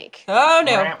snake. Oh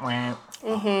no.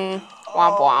 Womp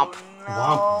womp. Womp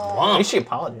At womp. least she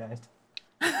apologized.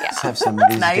 let's have some of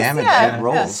these damage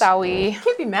rolls. That's how we.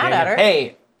 Can't be mad at her.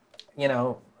 Hey,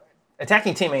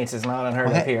 attacking teammates is not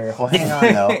unheard of here. Well, hang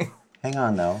on though. Hang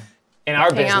on though. In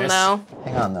our Hang business, on though.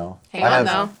 Hang on though. Hang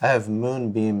on, I have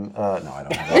Moonbeam. No, I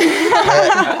don't have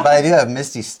that. but I do have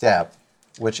Misty Step,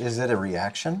 which is it a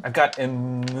reaction? I've got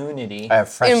immunity. I have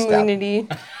Fresh Immunity.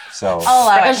 Step. So I'll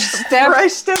allow it.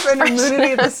 Fresh step and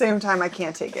immunity at the same time. I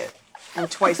can't take it. I'm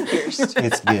twice pierced.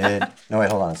 it's good. No, wait,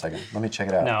 hold on a second. Let me check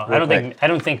it out. no, real quick. I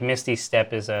don't think Misty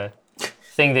Step is a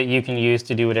thing that you can use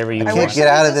to do whatever you I want. can't get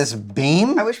out of this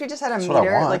beam. I wish we just had a That's what I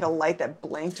meter, want. like a light that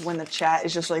blinked when the chat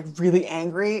is just like really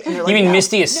angry. And they're You like, mean no.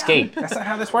 Misty Escape? That's not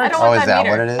how this I works. don't want Oh, is that meter.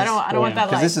 what it is? I don't want that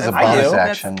Because light. this is a I do. bonus That's-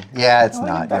 action. Yeah, it's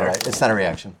not. You're right. It's not a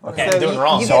reaction. Okay, So I'm doing it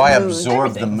wrong. you So get I moon.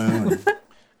 absorb the moon.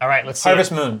 All right, let's see.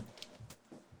 Harvest Moon.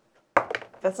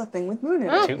 That's a thing with moon in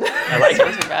it. Two. I like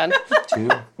it. Too bad. 2. You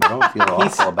don't feel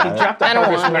awful He about it. dropped a I don't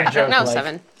Harvest want Moon it. joke No, like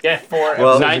 7. Yeah. 4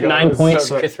 Well, episodes ago. Nine It was points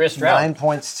so good. to Thrist Route. 9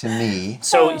 points to me.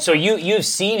 So you've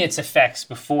seen its effects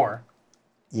before,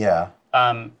 Yeah.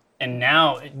 and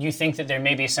now you think that there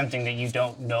may be something that you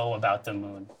don't know about the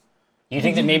moon. You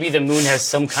think that maybe the moon has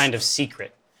some kind of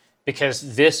secret,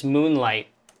 because this moonlight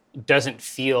doesn't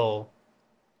feel.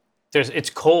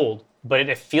 It's cold, but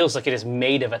it feels like it is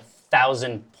made of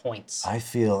 1,000 points. I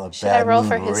feel a Should I bad roll moon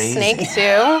for his raising. snake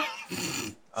too?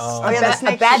 Oh yeah, the A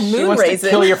snake. bad She moon wants to raisin.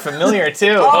 kill your familiar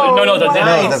too. Oh, no, the No, the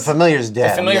Nice. familiar's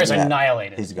dead. The familiar is I'm getting that.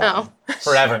 annihilated. He's gone. No,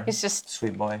 Forever. he's just.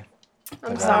 Sweet boy.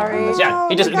 I'm sorry. Yeah,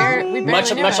 he just we barely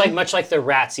much knew much him. like the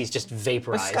rats. He's just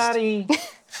vaporized. Scotty.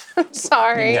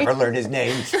 Sorry. Never learned his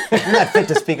name. I'm not fit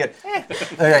to speak it.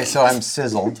 Okay, so I'm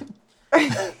sizzled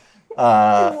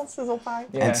Little sizzle pie.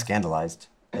 and scandalized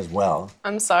as well.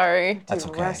 I'm sorry. That's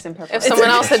okay. Rest in pepper. If someone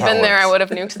else had That's how been it there, I works. would have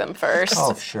nuked them first.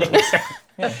 Oh, sure.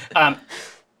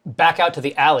 Back out to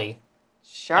the alley.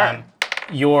 Sure.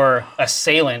 Your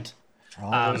assailant For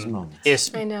all those moments.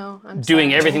 is I know. I'm doing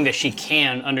sorry. everything that she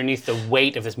can underneath the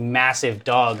weight of this massive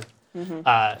dog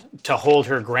to hold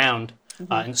her ground,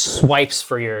 and swipes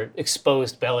for your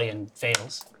exposed belly and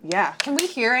fails. Yeah. Can we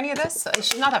hear any of this?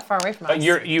 She's not that far away from us.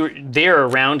 They're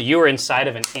around. You are inside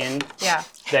of an inn Yeah.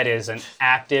 that is an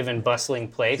active and bustling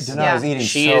place. You know, I was eating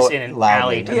She so is in an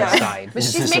loudly. alley to Yeah. the side. But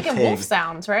Is she's this a making pig? wolf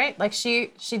sounds, right? Like she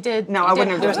did. No, you I did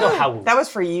wouldn't have There was done no that. how. That was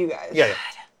for you guys. Yeah.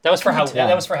 That was for how.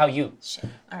 That was for how you.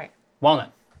 All right.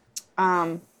 Walnut.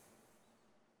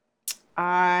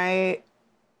 I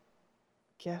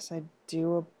guess I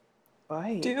do a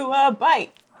bite. Do a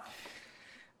bite.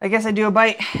 I guess I do a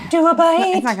bite. Do a It's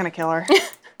bite. not gonna kill her.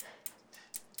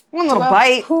 One little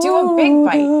bite. Do a big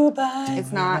bite.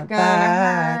 It's not gonna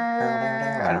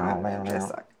hurt. I don't know. This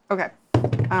suck. Okay.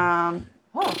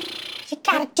 You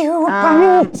gotta do a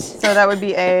bite. So that would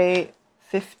be a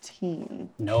 15.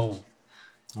 No,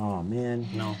 Oh man.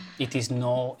 no. It is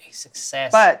no a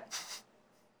success. But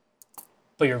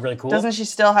you're really cool. doesn't she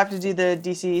still have to do the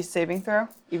DC saving throw,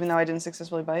 even though I didn't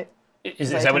successfully bite? Is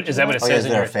that what it Oh, yeah, says is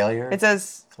in there your? a failure It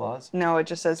says clause? no. It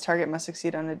just says target must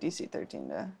succeed on a DC 13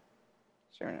 to.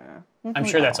 Sure. No. I'm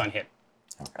sure that's on hit.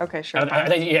 Okay. Sure. I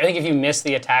think if you miss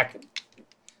the attack,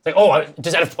 it's like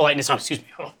just out of politeness. Oh, excuse me.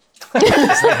 Oh, And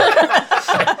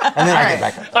then I get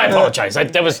back up. I apologize.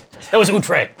 That was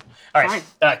outre. All right,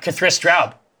 Cathris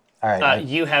Straub. All right.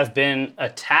 You have been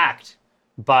attacked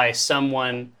by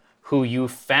someone who you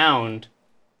found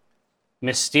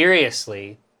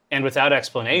mysteriously and without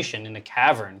explanation in a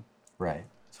cavern. right.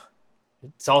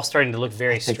 It's all starting to look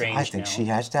very strange I think now. she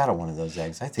hatched out of one of those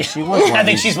eggs. I think she was one I of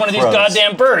think these she's one of these crows.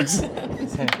 goddamn birds.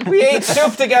 We ate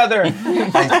soup together.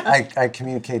 I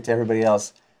communicate to everybody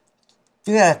else.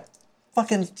 We got a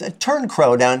fucking turn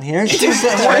crow down here. She just,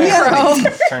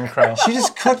 Turn crow. she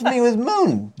just cooked me with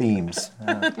moonbeams.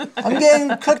 I'm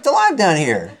getting cooked alive down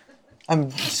here.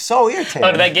 I'm so irritated.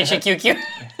 Oh, did that get you,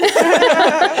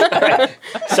 QQ? All right.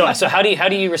 So how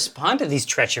do you respond to these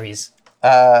treacheries?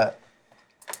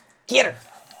 Get her.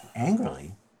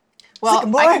 Angrily. Well,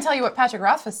 boy. I can tell you what Patrick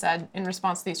Rothfuss said in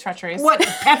response to these treacheries. What?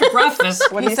 Patrick Rothfuss?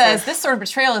 He says, this sort of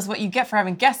betrayal is what you get for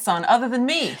having guests on other than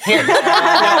me. Here.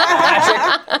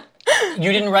 Patrick,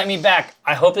 you didn't write me back.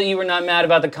 I hope that you were not mad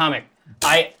about the comic.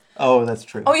 Oh, that's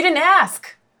true. Oh, you didn't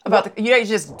ask about the, you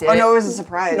just did Oh it. no, it was a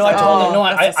surprise. No, I told him. No,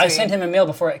 that's so I sweet. sent him a mail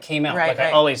before it came out, Right, like I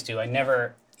right. always do.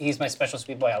 He's my special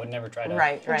sweet boy. I would never try to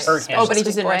Right. hurt him. Oh, but he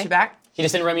just didn't write boy. you back? He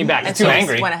just didn't write me back. He's And too so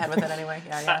angry. Went ahead with it anyway.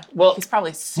 Yeah. Well, He's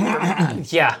probably super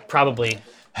mad. yeah, probably.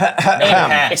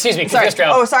 Excuse me, Cathris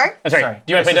Straub. Oh, sorry. I'm sorry. Sorry.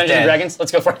 Do you want to play This is Dungeons and dead. Dragons?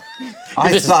 Let's go for it. I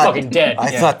This is thought, fucking dead.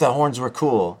 I thought the horns were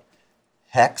cool.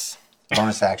 Hex,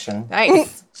 bonus action.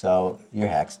 Nice. So you're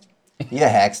hexed. You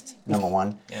hexed, number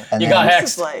one. And You then, got This hexed.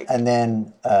 is like. And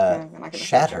then I'm not gonna say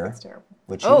shatter, that's terrible.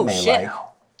 which you Oh, may shit.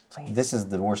 like. This is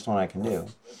the worst one I can do.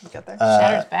 Get there.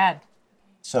 Shatter's bad.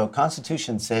 So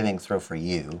Constitution saving throw for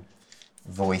you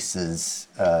voices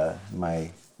my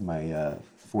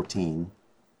 14.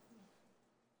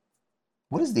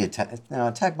 What is the attack? No,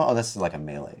 attack. Oh, this is like a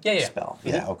melee Yeah. spell.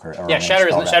 Yeah, okay. or a Yeah, ranged Shatter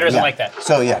spell, isn't rather. like that.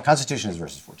 So yeah, Constitution is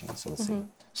versus 14. So let's see.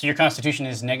 So your Constitution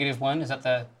is -1. Is that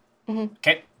the?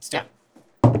 Okay, let's do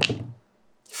it.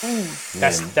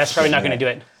 That's probably not going to do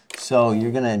it. So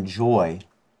you're gonna enjoy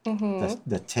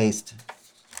the taste.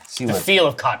 See The what feel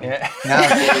of cotton, now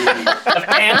of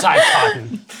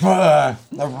anti-cotton.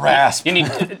 the rasp. You need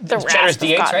The Shatter's rasp of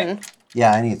D8s, cotton. right?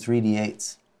 Yeah, I need 3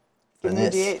 d8s for Give me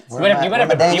this. D8s. Where You am I- might where have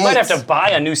are to. my You might have to D8s? buy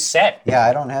a new set. Yeah,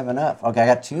 I don't have enough. Okay, I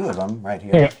got 2 of them right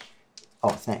here. Yeah. Oh,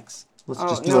 thanks. Let's Oh,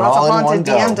 just do no, it that's all a in one haunted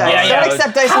go. DM dice. Yeah, yeah. Don't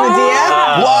accept dice from a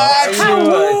DM.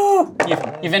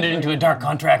 What? You've entered into a dark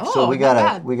contract. So we got not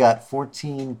bad. we got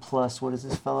 14 plus what is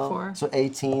this fellow? 4. So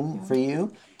 18 for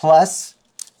you plus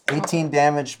 18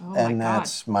 damage, and God.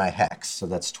 that's my hex. So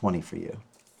that's 20 for you.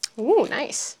 Ooh,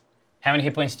 nice. How many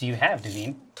hit points do you have,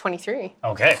 Davine? 23.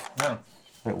 Okay.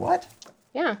 Wait, what?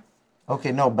 Yeah.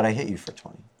 Okay, no, but I hit you for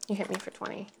 20. You hit me for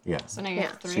 20. Yeah. So now you Yeah.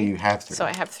 have 3. So you have 3. So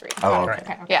I have 3. Oh, Right.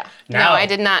 okay. Yeah. Now- No, I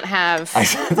did not have. I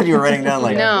thought you were writing down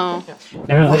like. No.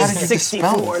 Now, How did you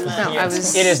dispel this? No, I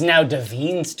was. it is now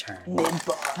Davine's turn. Oh,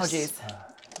 jeez.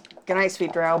 Good night,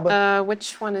 sweet Draub.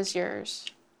 Which one is yours?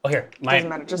 Oh, here. Doesn't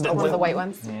matter. Just One of the white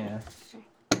ones. Yeah.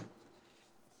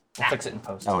 We'll fix it in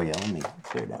post. Oh yeah, let me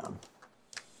clear down.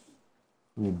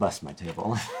 Let me bust my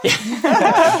table.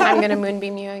 I'm gonna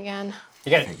moonbeam you again. You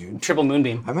got a triple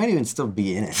moonbeam. I might even still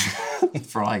be in it.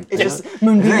 For all I It just I think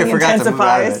moonbeaming I forgot to move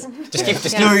out of intensifies. it. Just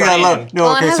keep No, you got frying. low. No,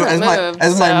 Well, it okay. So hasn't moved,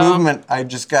 as my so- movement, I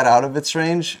just got out of its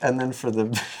range, and then for the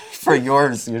for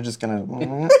yours, you're just gonna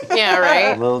Yeah, a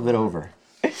right? little bit over.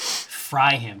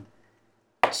 Fry him.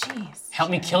 Jeez. Help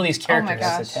me kill these Oh my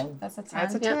characters. gosh. That's a 10.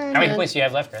 That's a Yeah. 10. How many points do you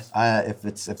have left, Chris?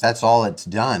 If that's all it's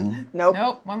done. Nope.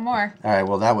 Nope, one more. All right.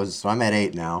 Well, that was. So I'm at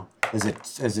 8 now. Is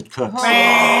it cooked?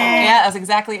 Yeah, that's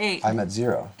exactly 8. I'm at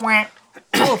 0. Wackety.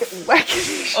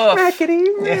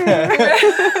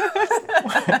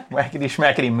 Wackety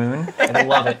schmackety moon. I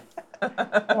love it.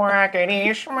 Wackety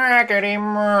schmackety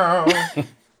moon.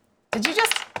 Did you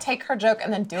just take her joke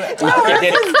and then do it? You did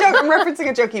it. This is a joke. I'm referencing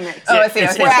a joke he makes. Oh, I see.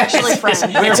 We're actually friends.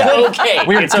 It's okay.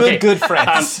 We're it's good, okay. good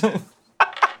friends.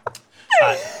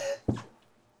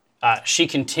 She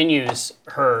continues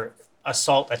her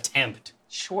assault attempt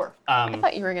Sure. I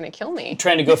thought you were gonna kill me.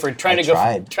 Trying to go for tried. go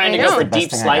know. for Best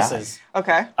deep thing I got. slices.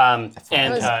 Okay. And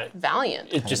That was valiant.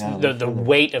 it's just gotta the look further.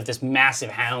 weight of this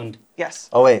massive hound. Yes.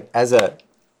 Oh wait,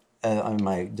 on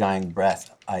my dying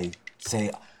breath, I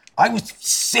say, I was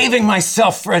saving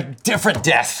myself for a different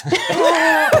death.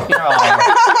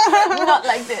 Not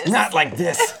like this. Not like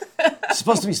this. It's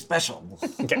supposed to be special.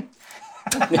 Okay.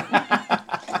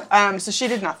 So she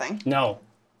did nothing. No,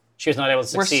 she was not able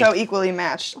to We're succeed. so equally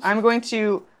matched. I'm going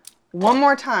to, one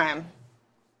more time,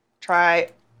 try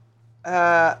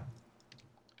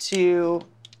to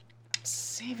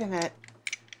saving it.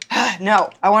 No,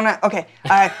 I want to. Okay,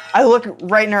 I look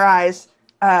right in her eyes,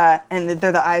 and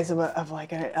they're the eyes of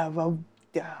a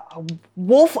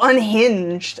wolf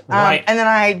unhinged. Right. And then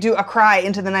I do a cry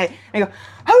into the night. And I go,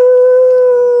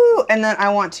 "Hoo!" And then I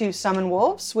want to summon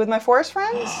wolves with my forest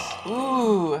friends.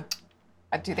 Ooh.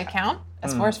 Do they count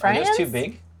as forest Are friends? those too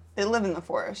big? They live in the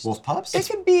forest. Wolf pups? They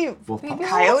could be Wolf pups?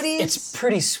 coyotes. It's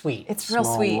pretty sweet. It's real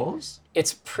Small sweet. wolves?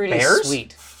 It's pretty Bears?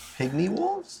 sweet. Pygmy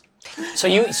wolves? So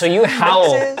you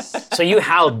howl. Foxes. So you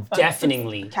howl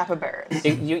deafeningly. Capybaras.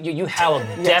 You howl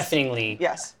deafeningly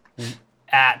Yes.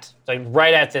 at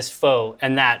right at this foe,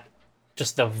 and that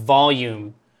just the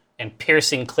volume and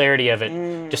piercing clarity of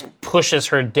it just pushes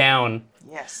her down.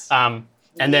 Yes. And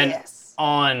then Yes.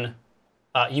 on,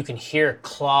 you can hear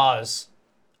claws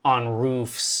on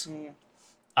roofs,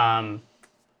 and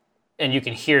you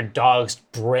can hear dogs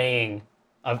braying,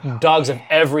 dogs of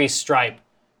every stripe,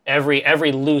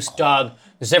 every loose dog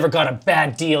who's ever got a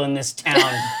bad deal in this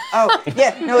town. Oh,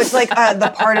 yeah. No, it's like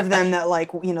the part of them that,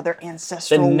 like, their The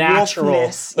ancestral natural,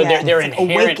 wolfness. but Yeah, their it's, like,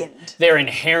 inherent, awakened. their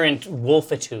inherent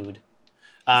wolfitude.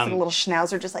 The little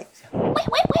schnauzer just like,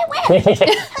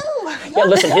 Yeah,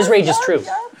 listen, his rage is true.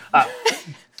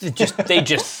 They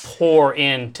just pour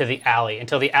into the alley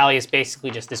until the alley is basically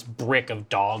just this brick of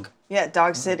dog, yeah,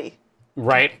 Dog City,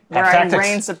 right? where I tactics.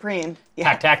 reign supreme. Yeah,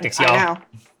 Pack tactics, y'all. I know.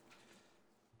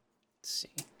 Let's see.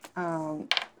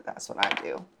 That's what I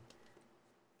do.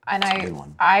 And good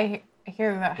one. I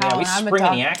hear that howl. we and I'm a spring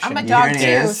dog. any action. I'm a You dog hear too,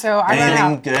 any is? so I run Anything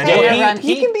out. good? Yeah, Yeah, I run.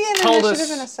 He can be in told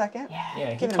initiative us- in a second. Yeah,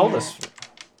 he Give it a told minute. us.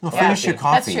 Well, finish your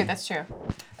coffee. That's true.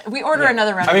 We order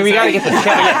another round. I mean, of we gotta dessert. get the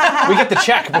check. We get the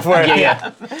check before. Yeah.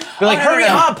 Be like, hurry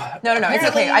up! No, it's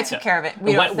okay. I took care of it.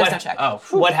 We don't. There's no check. Oh,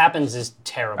 What happens is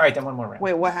terrible. all right, then one more round.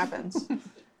 Wait, what happens?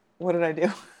 What did I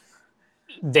do?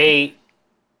 They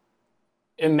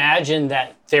imagine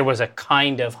that there was a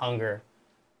kind of hunger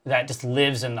that just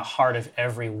lives in the heart of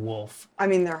every wolf. I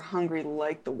mean, they're hungry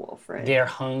like the wolf, right? They're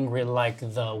hungry like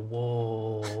the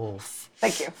wolf.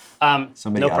 Thank you.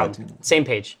 Somebody No auto-tune problem. it. Same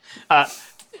page.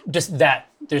 Just that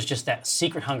there's just that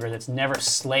secret hunger that's never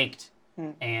slaked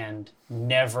and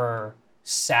never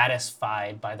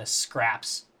satisfied by the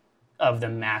scraps of the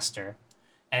master,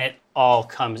 and it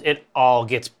all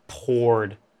gets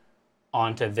poured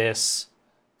onto this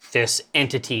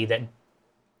entity that,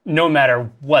 no matter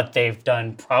what they've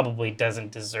done, probably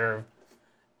doesn't deserve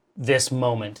this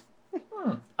moment.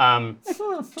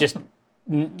 Just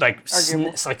like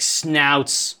like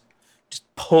snouts, just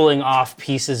pulling off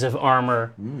pieces of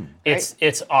armor.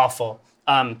 It's awful.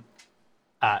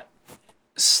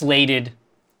 Slated,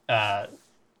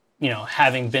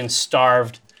 having been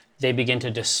starved, they begin to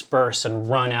disperse and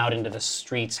run out into the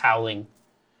streets howling.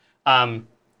 And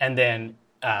then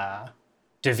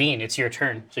Devine, it's your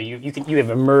turn. So you have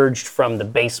emerged from the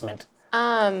basement.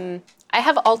 I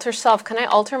have alter self. Can I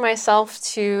alter myself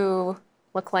to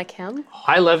look like him?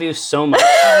 I love you so much.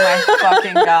 Oh my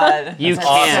fucking god. You That's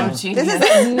can. so genius. This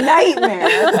is a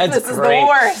nightmare. This is the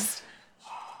worst.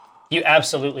 You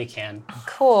absolutely can.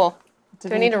 Cool.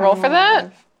 Do I need to roll for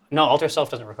that? No, alter self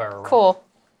doesn't require a roll. Cool.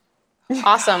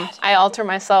 Awesome. I alter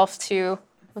myself to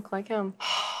look like him.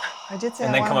 I did say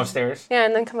And I then come wanted- upstairs. Yeah,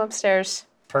 and then come upstairs.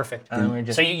 Perfect. And then we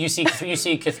just. So you see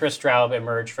Kithra Straub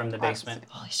emerge from the basement.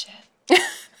 Holy shit.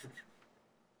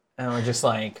 And we're just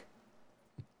like,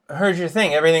 I heard your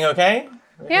thing. Everything okay?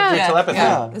 Yeah. Your telepathy.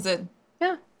 Yeah. Is it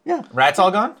Yeah. Rats all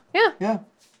gone? Yeah.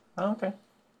 Oh, okay.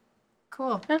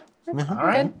 cool? All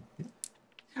right.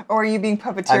 Or are you being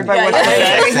puppeteered by Yeah, what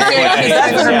yeah, you're saying?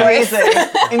 yeah. That's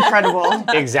amazing. Incredible.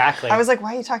 Exactly. I was like,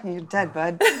 why are you talking? You're dead,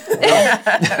 bud.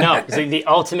 No, it's like the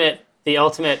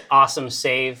ultimate awesome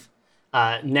save.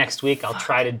 Next week, I'll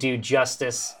try to do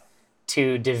justice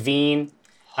to Devine.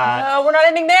 Oh, we're not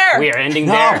ending there. We are ending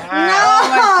there.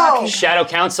 No! Shadow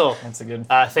Council. That's a good.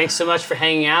 Thanks so much for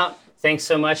hanging out. Thanks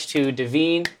so much to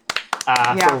Devine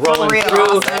Yeah, for rolling for real.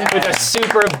 through Awesome. with a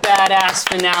super badass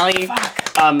finale.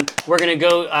 We're gonna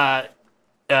go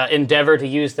endeavor to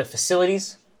use the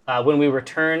facilities. When we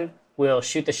return, we'll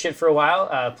shoot the shit for a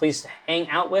while. Please hang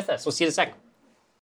out with us. We'll see you in a sec.